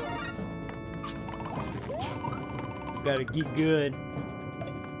 Just gotta get good.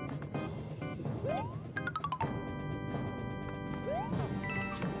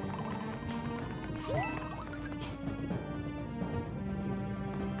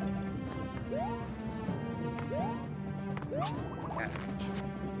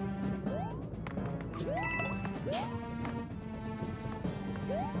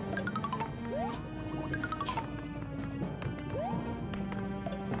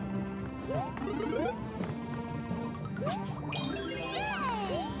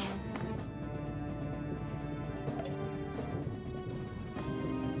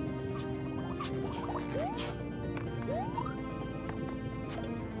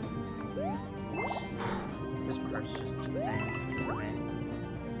 This part's just dang for me.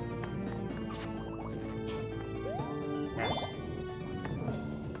 Okay.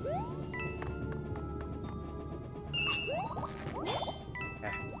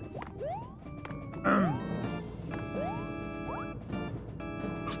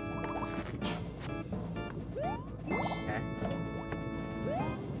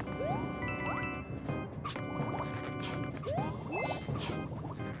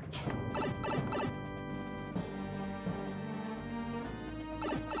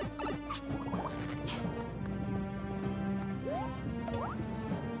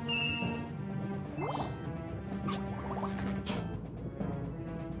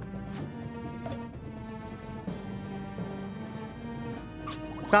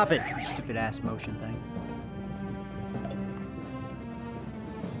 Stop it, you stupid ass motion thing.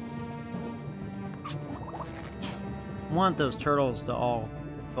 I want those turtles to all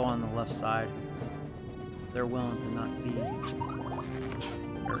go on the left side. They're willing to not be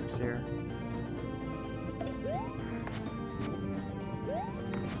jerks here.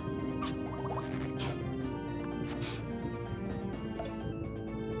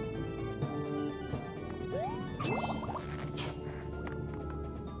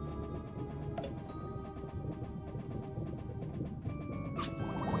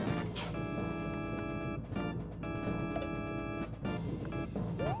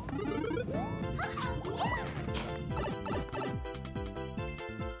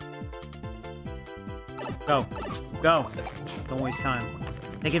 Go. Go. Don't waste time.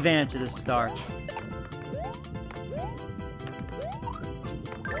 Take advantage of this star.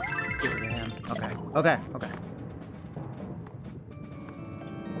 Get rid of him. Okay. Okay. Okay.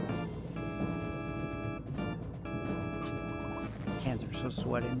 Hands are so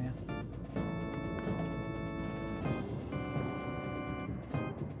sweaty, man.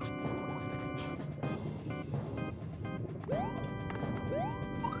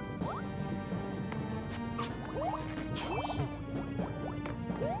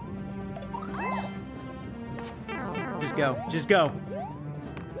 Just go. Just go.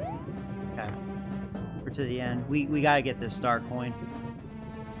 Okay. We're to the end. We gotta get this star coin.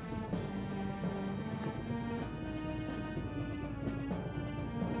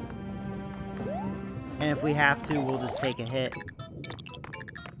 And if we have to, we'll just take a hit.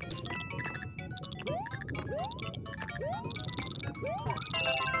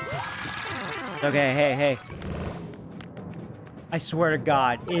 Okay, hey. I swear to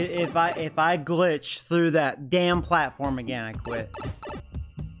God, if I glitch through that damn platform again, I quit.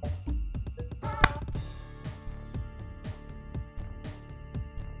 Of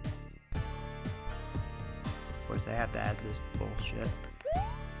course, I have to add this bullshit.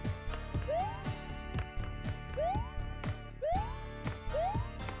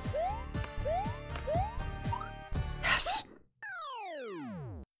 Yes.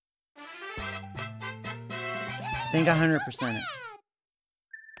 I think 100% it.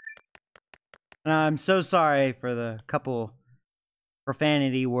 I'm so sorry for the couple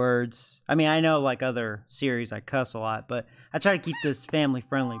profanity words. I mean, I know like other series I cuss a lot, but I try to keep this family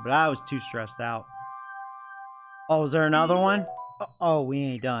friendly, but I was too stressed out. Oh, is there another one? Oh, we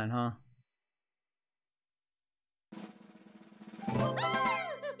ain't done, huh?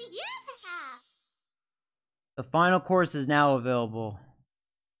 The final course is now available.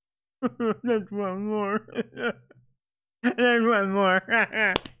 There's one more. There's one more.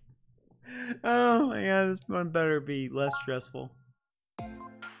 Oh my God, this one better be less stressful. I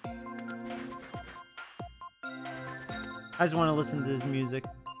just want to listen to this music.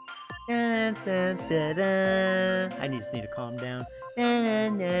 I just need to calm down. You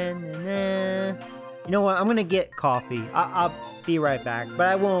know what? I'm gonna get coffee. I'll be right back, but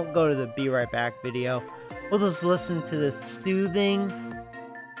I won't go to the be right back video. We'll just listen to this soothing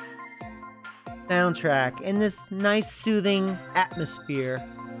soundtrack in this nice soothing atmosphere.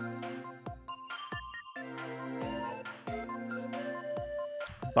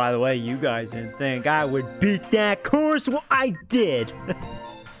 By the way, you guys didn't think I would beat that course? Well, I did!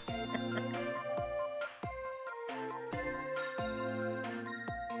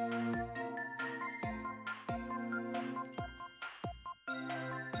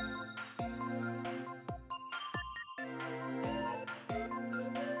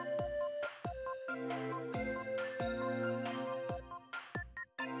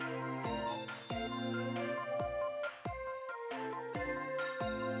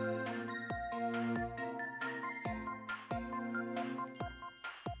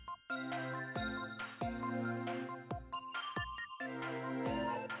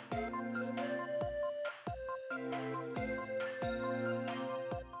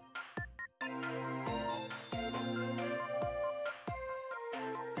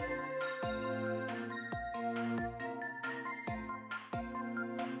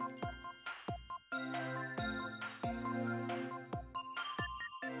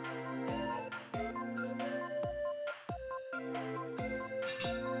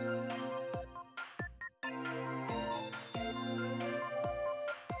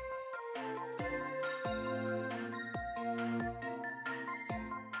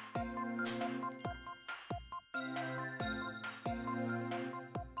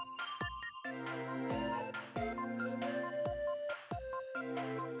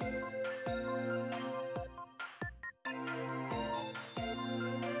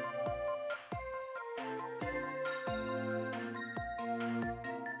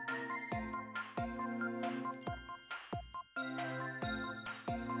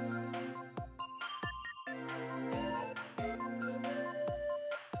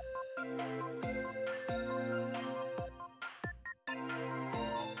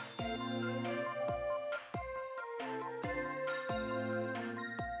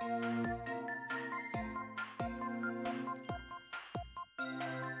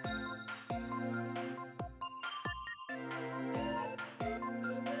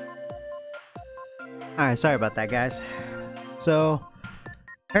 Alright, sorry about that, guys. So,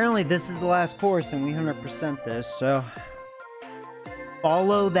 apparently this is the last course and we 100% this, so...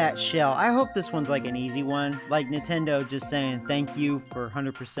 Follow that shell. I hope this one's like an easy one. Like Nintendo just saying thank you for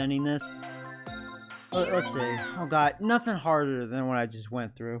 100%ing this. Let's see. Oh god, nothing harder than what I just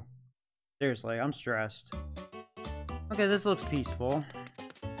went through. Seriously, I'm stressed. Okay, this looks peaceful.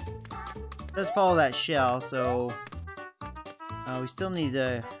 Let's follow that shell, so... we still need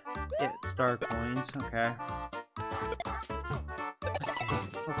to get star coins. Okay. Let's see.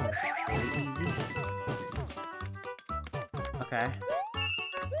 Hopefully it's really easy. Okay.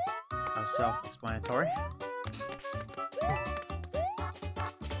 That was self-explanatory.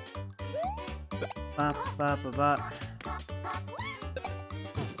 Bop, bop, bop, bop.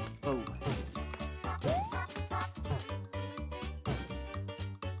 Oh.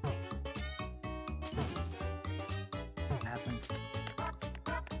 What happens?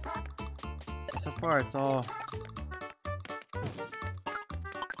 So far, it's all...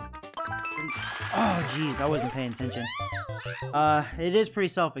 Oh, jeez, I wasn't paying attention. It is pretty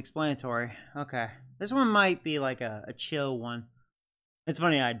self-explanatory. Okay. This one might be like a chill one. It's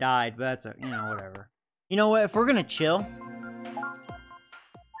funny I died, but that's you know, whatever. You know what? If we're gonna chill,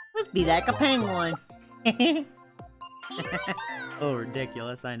 let's be like a penguin. Oh,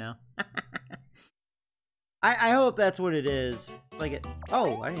 ridiculous, I know. I hope that's what it is. Like it.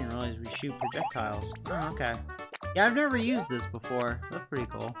 Oh, I didn't realize we shoot projectiles. Oh, okay. Yeah, I've never used this before. That's pretty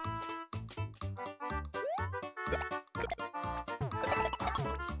cool.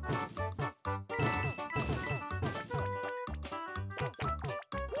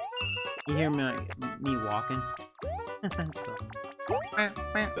 You hear me walking? So.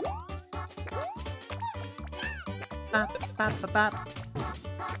 Bop, bop, bop, bop.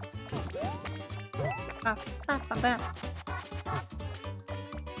 Bop, bop, bop, bop.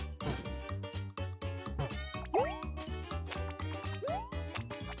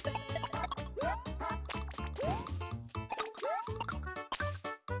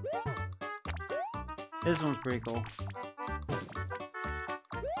 This one's pretty cool.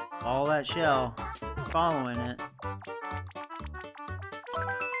 All that shell, following it.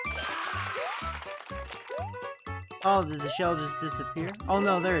 Oh, did the shell just disappear? Oh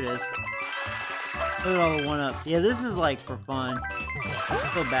no, there it is. Look at all the one-ups. Yeah, this is like for fun. I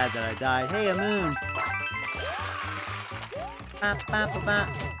feel bad that I died. Hey, a moon! Bop, bop, bop, bop.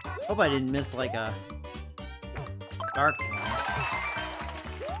 Hope I didn't miss like a dark one.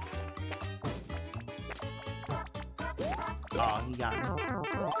 Oh, he got me.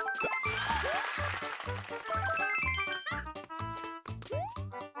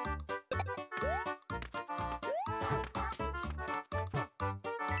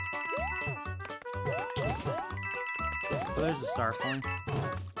 Oh, there's a star coin.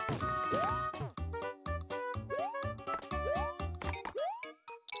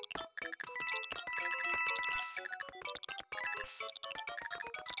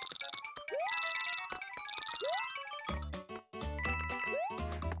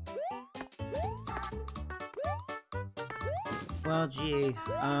 Well, gee,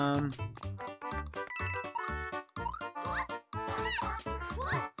 I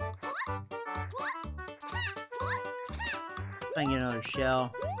can get another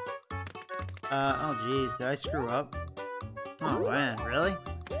shell. Oh jeez, did I screw up? Oh man, really?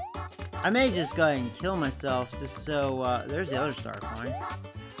 I may just go ahead and kill myself just so, there's the other star coin.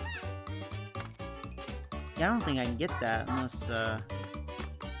 Yeah, I don't think I can get that unless,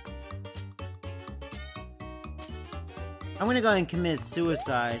 I'm gonna go ahead and commit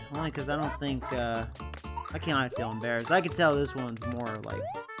suicide, only because I don't think, I can't feel embarrassed. I can tell this one's more, like,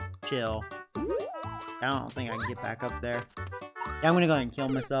 chill. I don't think I can get back up there. Yeah, I'm gonna go ahead and kill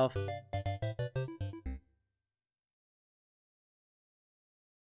myself.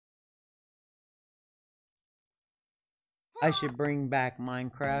 I should bring back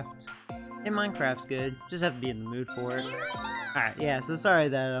Minecraft. Hey, Minecraft's good. Just have to be in the mood for it. Alright, yeah, so sorry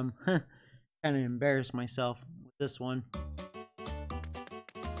that I'm kind of embarrassed myself with this one.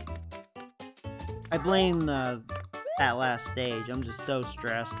 I blame that last stage. I'm just so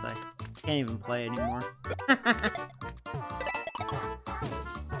stressed. I can't even play anymore.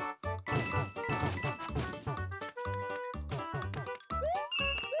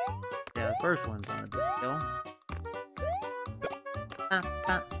 Yeah, the first one's not a big deal.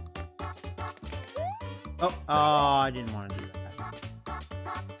 Oh, I didn't want to do that.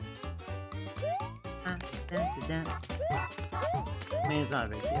 I mean, it's not a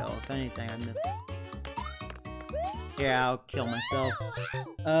big deal. If anything, I missed. Yeah, I'll kill myself.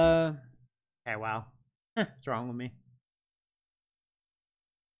 Okay, wow. What's wrong with me?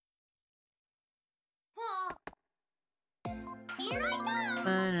 Here I go.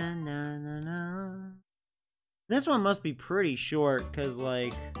 Na-na-na-na-na. This one must be pretty short, because,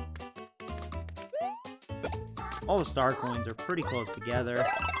 like, all the star coins are pretty close together.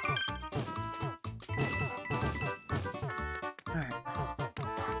 Alright.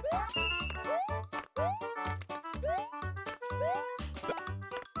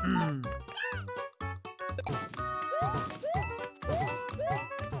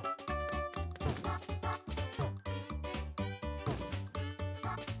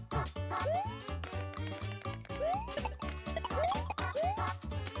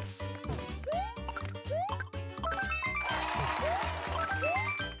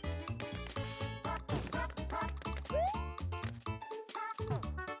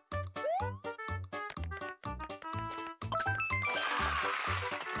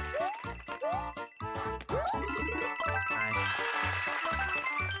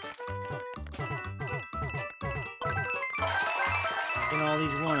 Getting all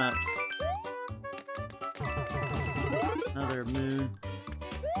these one-ups. Another moon.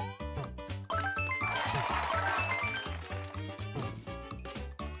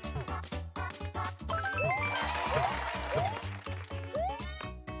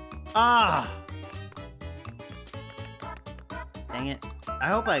 Ah! Dang it. I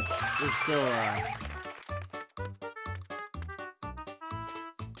hope there's still,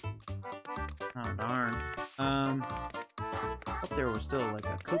 oh, darn. Hope there was still, like,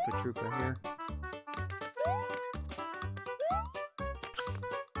 a Koopa Troopa here.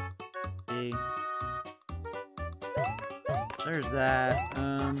 See. There's that.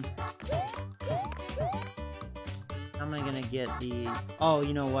 How am I gonna get the... Oh,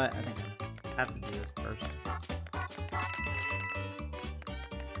 you know what? I think I have to do this first.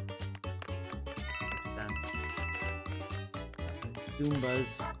 Makes sense.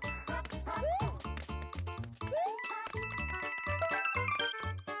 Goombas.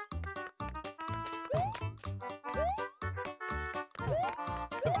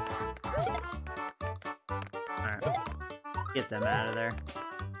 Alright. Get them out of there.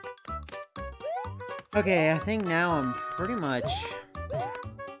 Okay, I think now I'm pretty much...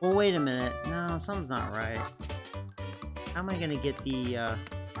 Well, wait a minute. No, something's not right. How am I gonna get the, How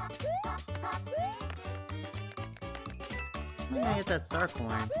am I gonna get that star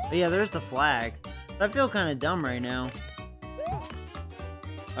coin? But yeah, there's the flag. I feel kind of dumb right now.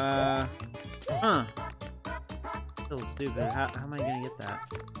 Huh. Still stupid. How am I gonna get that?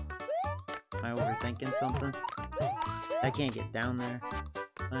 Am I overthinking something? I can't get down there.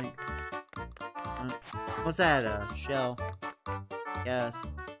 Like... What's that, shell? Yes.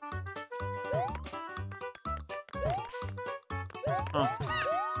 Huh.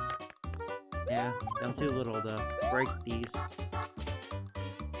 Yeah, I'm too little to break these.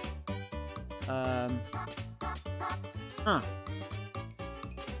 Huh.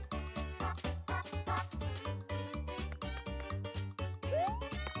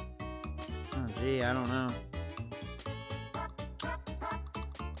 Oh, gee, I don't know.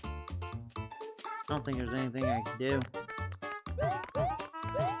 I don't think there's anything I can do.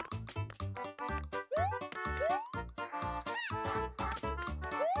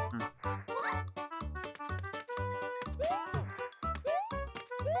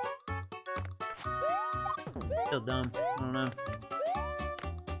 Still dumb. I don't know.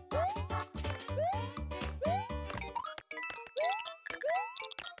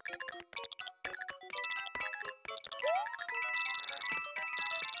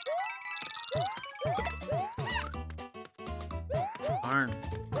 Darn.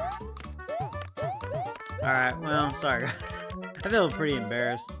 Alright, well, sorry. I feel pretty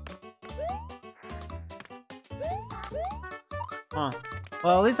embarrassed. Huh.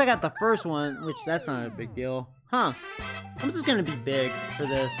 Well, at least I got the first one, which that's not a big deal. Huh. I'm just gonna be big for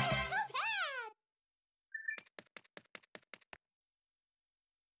this.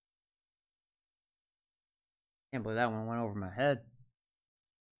 Can't believe that one went over my head.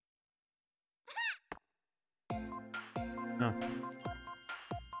 No.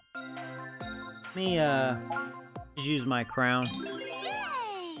 Let me, just use my crown.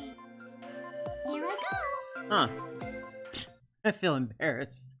 Yay! Here I go. Huh. I feel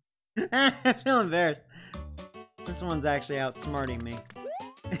embarrassed. I feel embarrassed. This one's actually outsmarting me.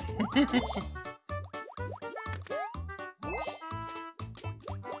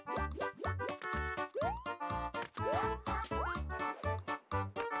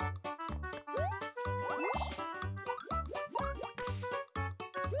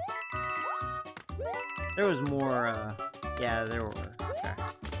 There was more, yeah, there were. Okay.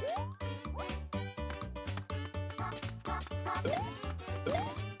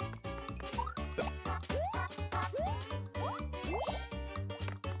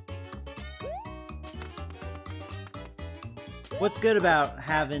 What's good about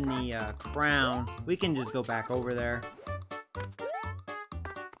having the crown, we can just go back over there.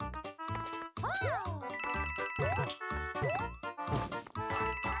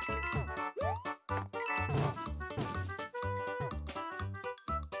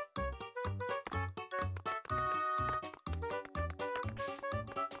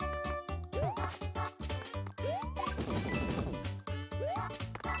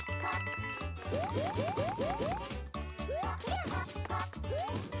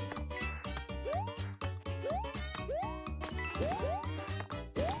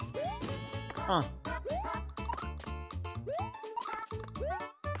 Huh.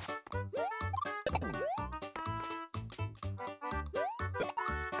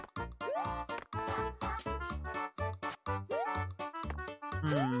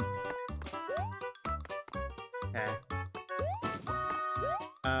 Hmm. Okay.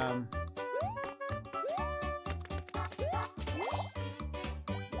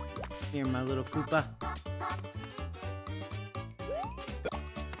 Here, my little Koopa.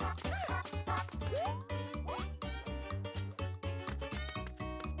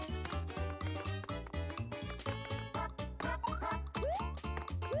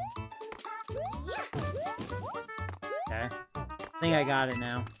 Okay. I think I got it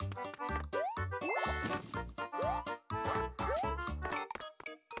now.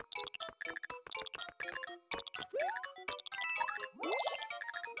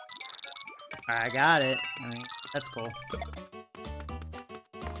 I got it. Alright, that's cool.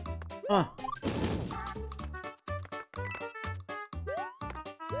 Huh.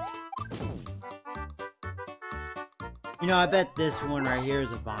 You know, I bet this one right here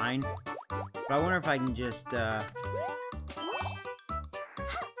is a vine. But I wonder if I can just, oh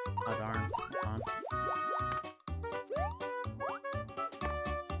darn. Hold on.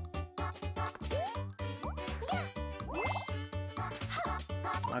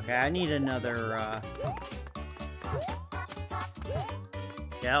 Okay, I need another,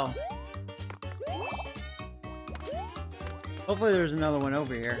 gel. Hopefully there's another one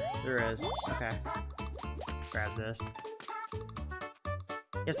over here. There is. Okay. Grab this.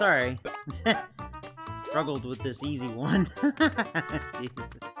 Yeah, sorry. Struggled with this easy one. Jesus.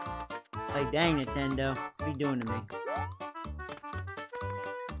 Like, dang, Nintendo. What are you doing to me?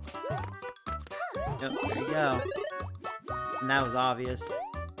 Yep, there you go. And that was obvious.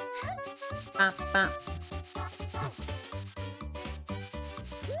 Bop, bop.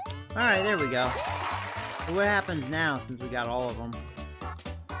 Alright, there we go. So what happens now since we got all of them?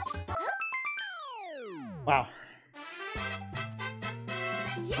 Wow.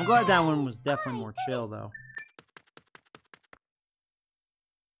 I'm glad that one was definitely more chill, though.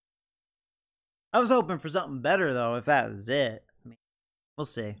 I was hoping for something better, though, if that was it. I mean, we'll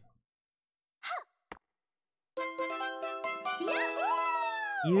see.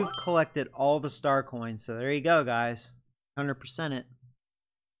 You've collected all the star coins, so there you go, guys. 100% it.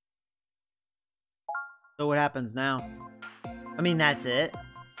 So what happens now? I mean, that's it.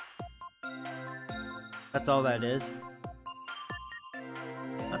 That's all that is.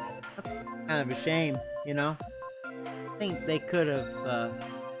 That's kind of a shame, you know? I think they could have,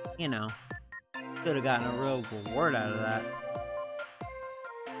 you know, could have gotten a real reward out of that.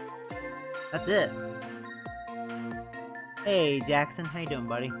 That's it. Hey, Jackson. How you doing,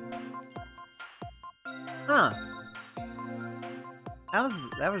 buddy? Huh.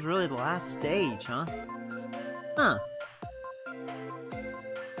 That was really the last stage, huh? Huh.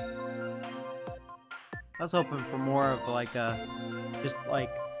 I was hoping for more of like a, just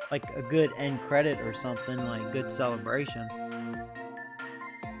like a good end credit or something, like good celebration.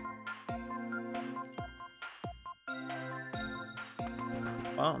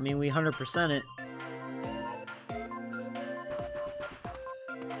 Well, I mean, we 100% it.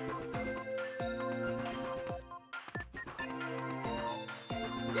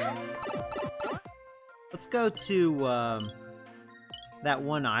 Let's go to that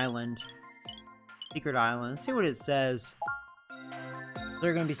one island. Secret island. Let's see what it says. Is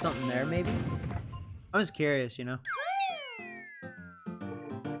there gonna be something there, maybe? I'm just curious, you know?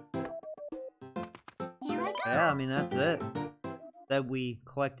 Here I go. Yeah, I mean, that's it. That we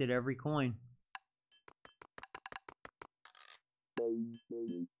collected every coin.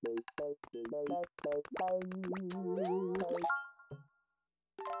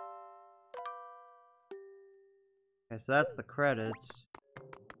 Okay, so that's the credits.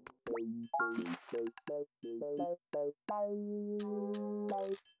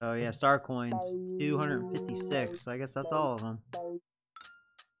 Oh yeah, star coins, 256. I guess that's all of them.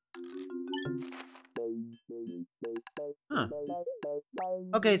 Huh.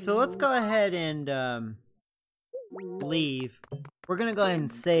 Okay, so let's go ahead and leave. We're gonna go ahead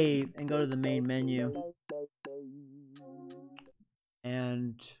and save and go to the main menu.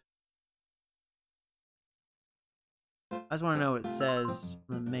 And I just want to know what it says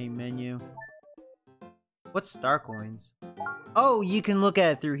on the main menu. What's star coins? Oh, you can look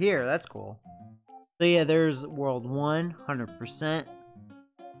at it through here. That's cool. So yeah, there's World 1, 100%.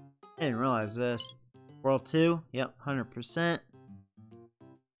 I didn't realize this. World 2, yep, 100%.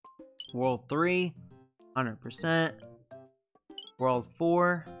 World 3, 100%. World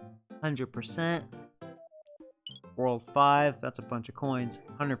 4, 100%. World 5, that's a bunch of coins,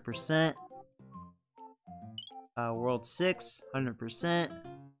 100%. World 6, 100%.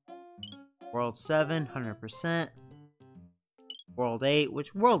 World 7, 100%. World 8,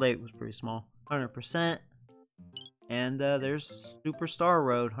 which World 8 was pretty small, 100%. And there's Superstar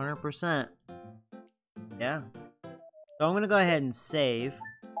Road, 100%. Yeah. So I'm gonna go ahead and save.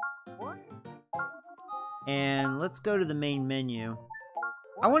 And let's go to the main menu.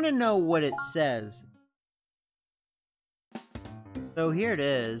 I want to know what it says. So here it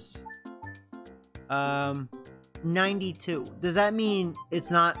is. 92. Does that mean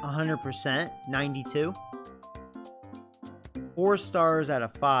it's not 100%? 92? 4 stars out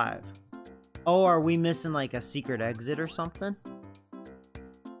of 5. Oh, are we missing like a secret exit or something?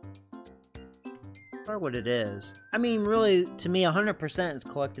 I wonder what it is. I mean, really, to me, 100% is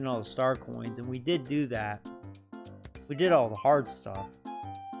collecting all the star coins, and we did do that. We did all the hard stuff.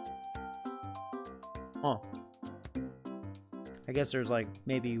 Huh. I guess there's like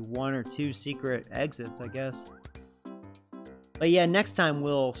maybe 1 or 2 secret exits, I guess. But yeah, next time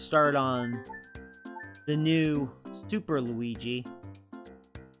we'll start on the new Super Luigi.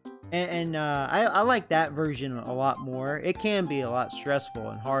 And I like that version a lot more. It can be a lot stressful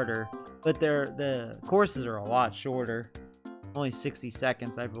and harder, but the courses are a lot shorter. Only 60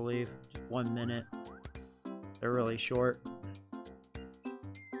 seconds, I believe. Just 1 minute. They're really short.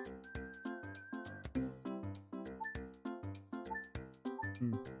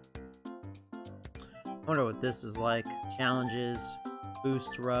 I wonder what this is like. Challenges,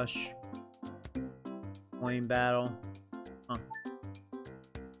 boost rush, coin battle. Huh.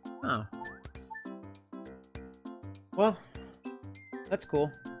 Oh. Well, that's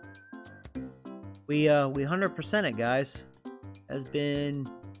cool. We 100% it, guys. It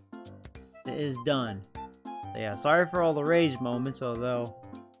is done. So yeah, sorry for all the rage moments, although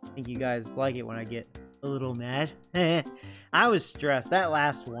I think you guys like it when I get a little mad. I was stressed. That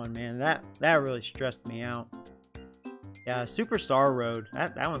last one, man, that really stressed me out. Yeah, Superstar Road.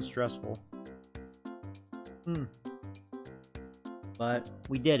 That one's stressful. But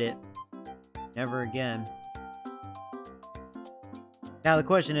we did it. Never again. Now the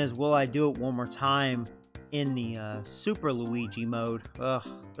question is, will I do it one more time in the Super Luigi mode? Ugh,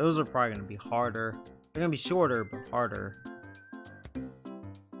 those are probably going to be harder. They're going to be shorter, but harder.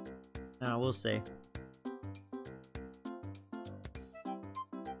 We'll see.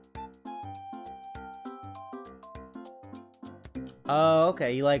 Oh,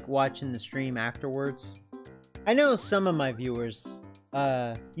 okay. You like watching the stream afterwards? I know some of my viewers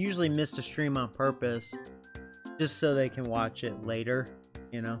usually miss the stream on purpose just so they can watch it later,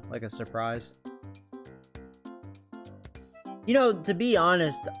 you know, like a surprise. You know, to be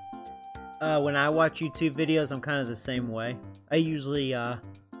honest, when I watch YouTube videos, I'm kind of the same way. I usually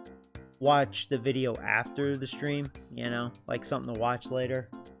watch the video after the stream, you know, like something to watch later.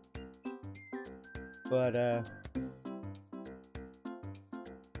 But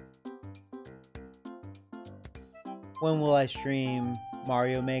when will I stream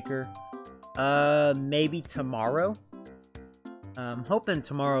Mario Maker? Maybe tomorrow. I'm hoping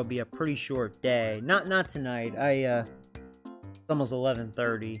tomorrow will be a pretty short day. Not tonight. It's almost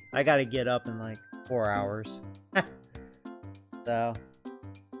 11:30. I gotta get up in like 4 hours. So,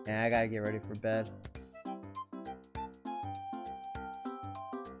 yeah, I gotta get ready for bed.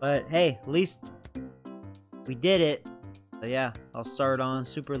 But hey, at least we did it. So yeah, I'll start on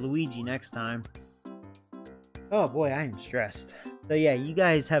Super Luigi next time. Oh boy, I am stressed. So yeah, you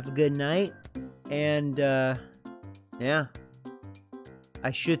guys have a good night. And yeah,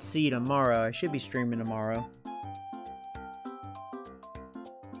 I should see you tomorrow. I should be streaming tomorrow.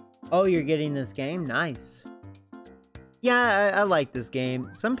 Oh, you're getting this game? Nice. Yeah, I like this game.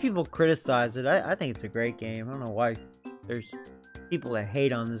 Some people criticize it. I think it's a great game. I don't know why there's people that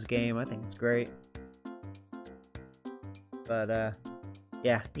hate on this game. I think it's great. But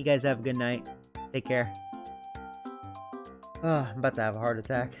yeah, you guys have a good night. Take care. Oh, I'm about to have a heart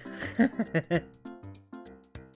attack.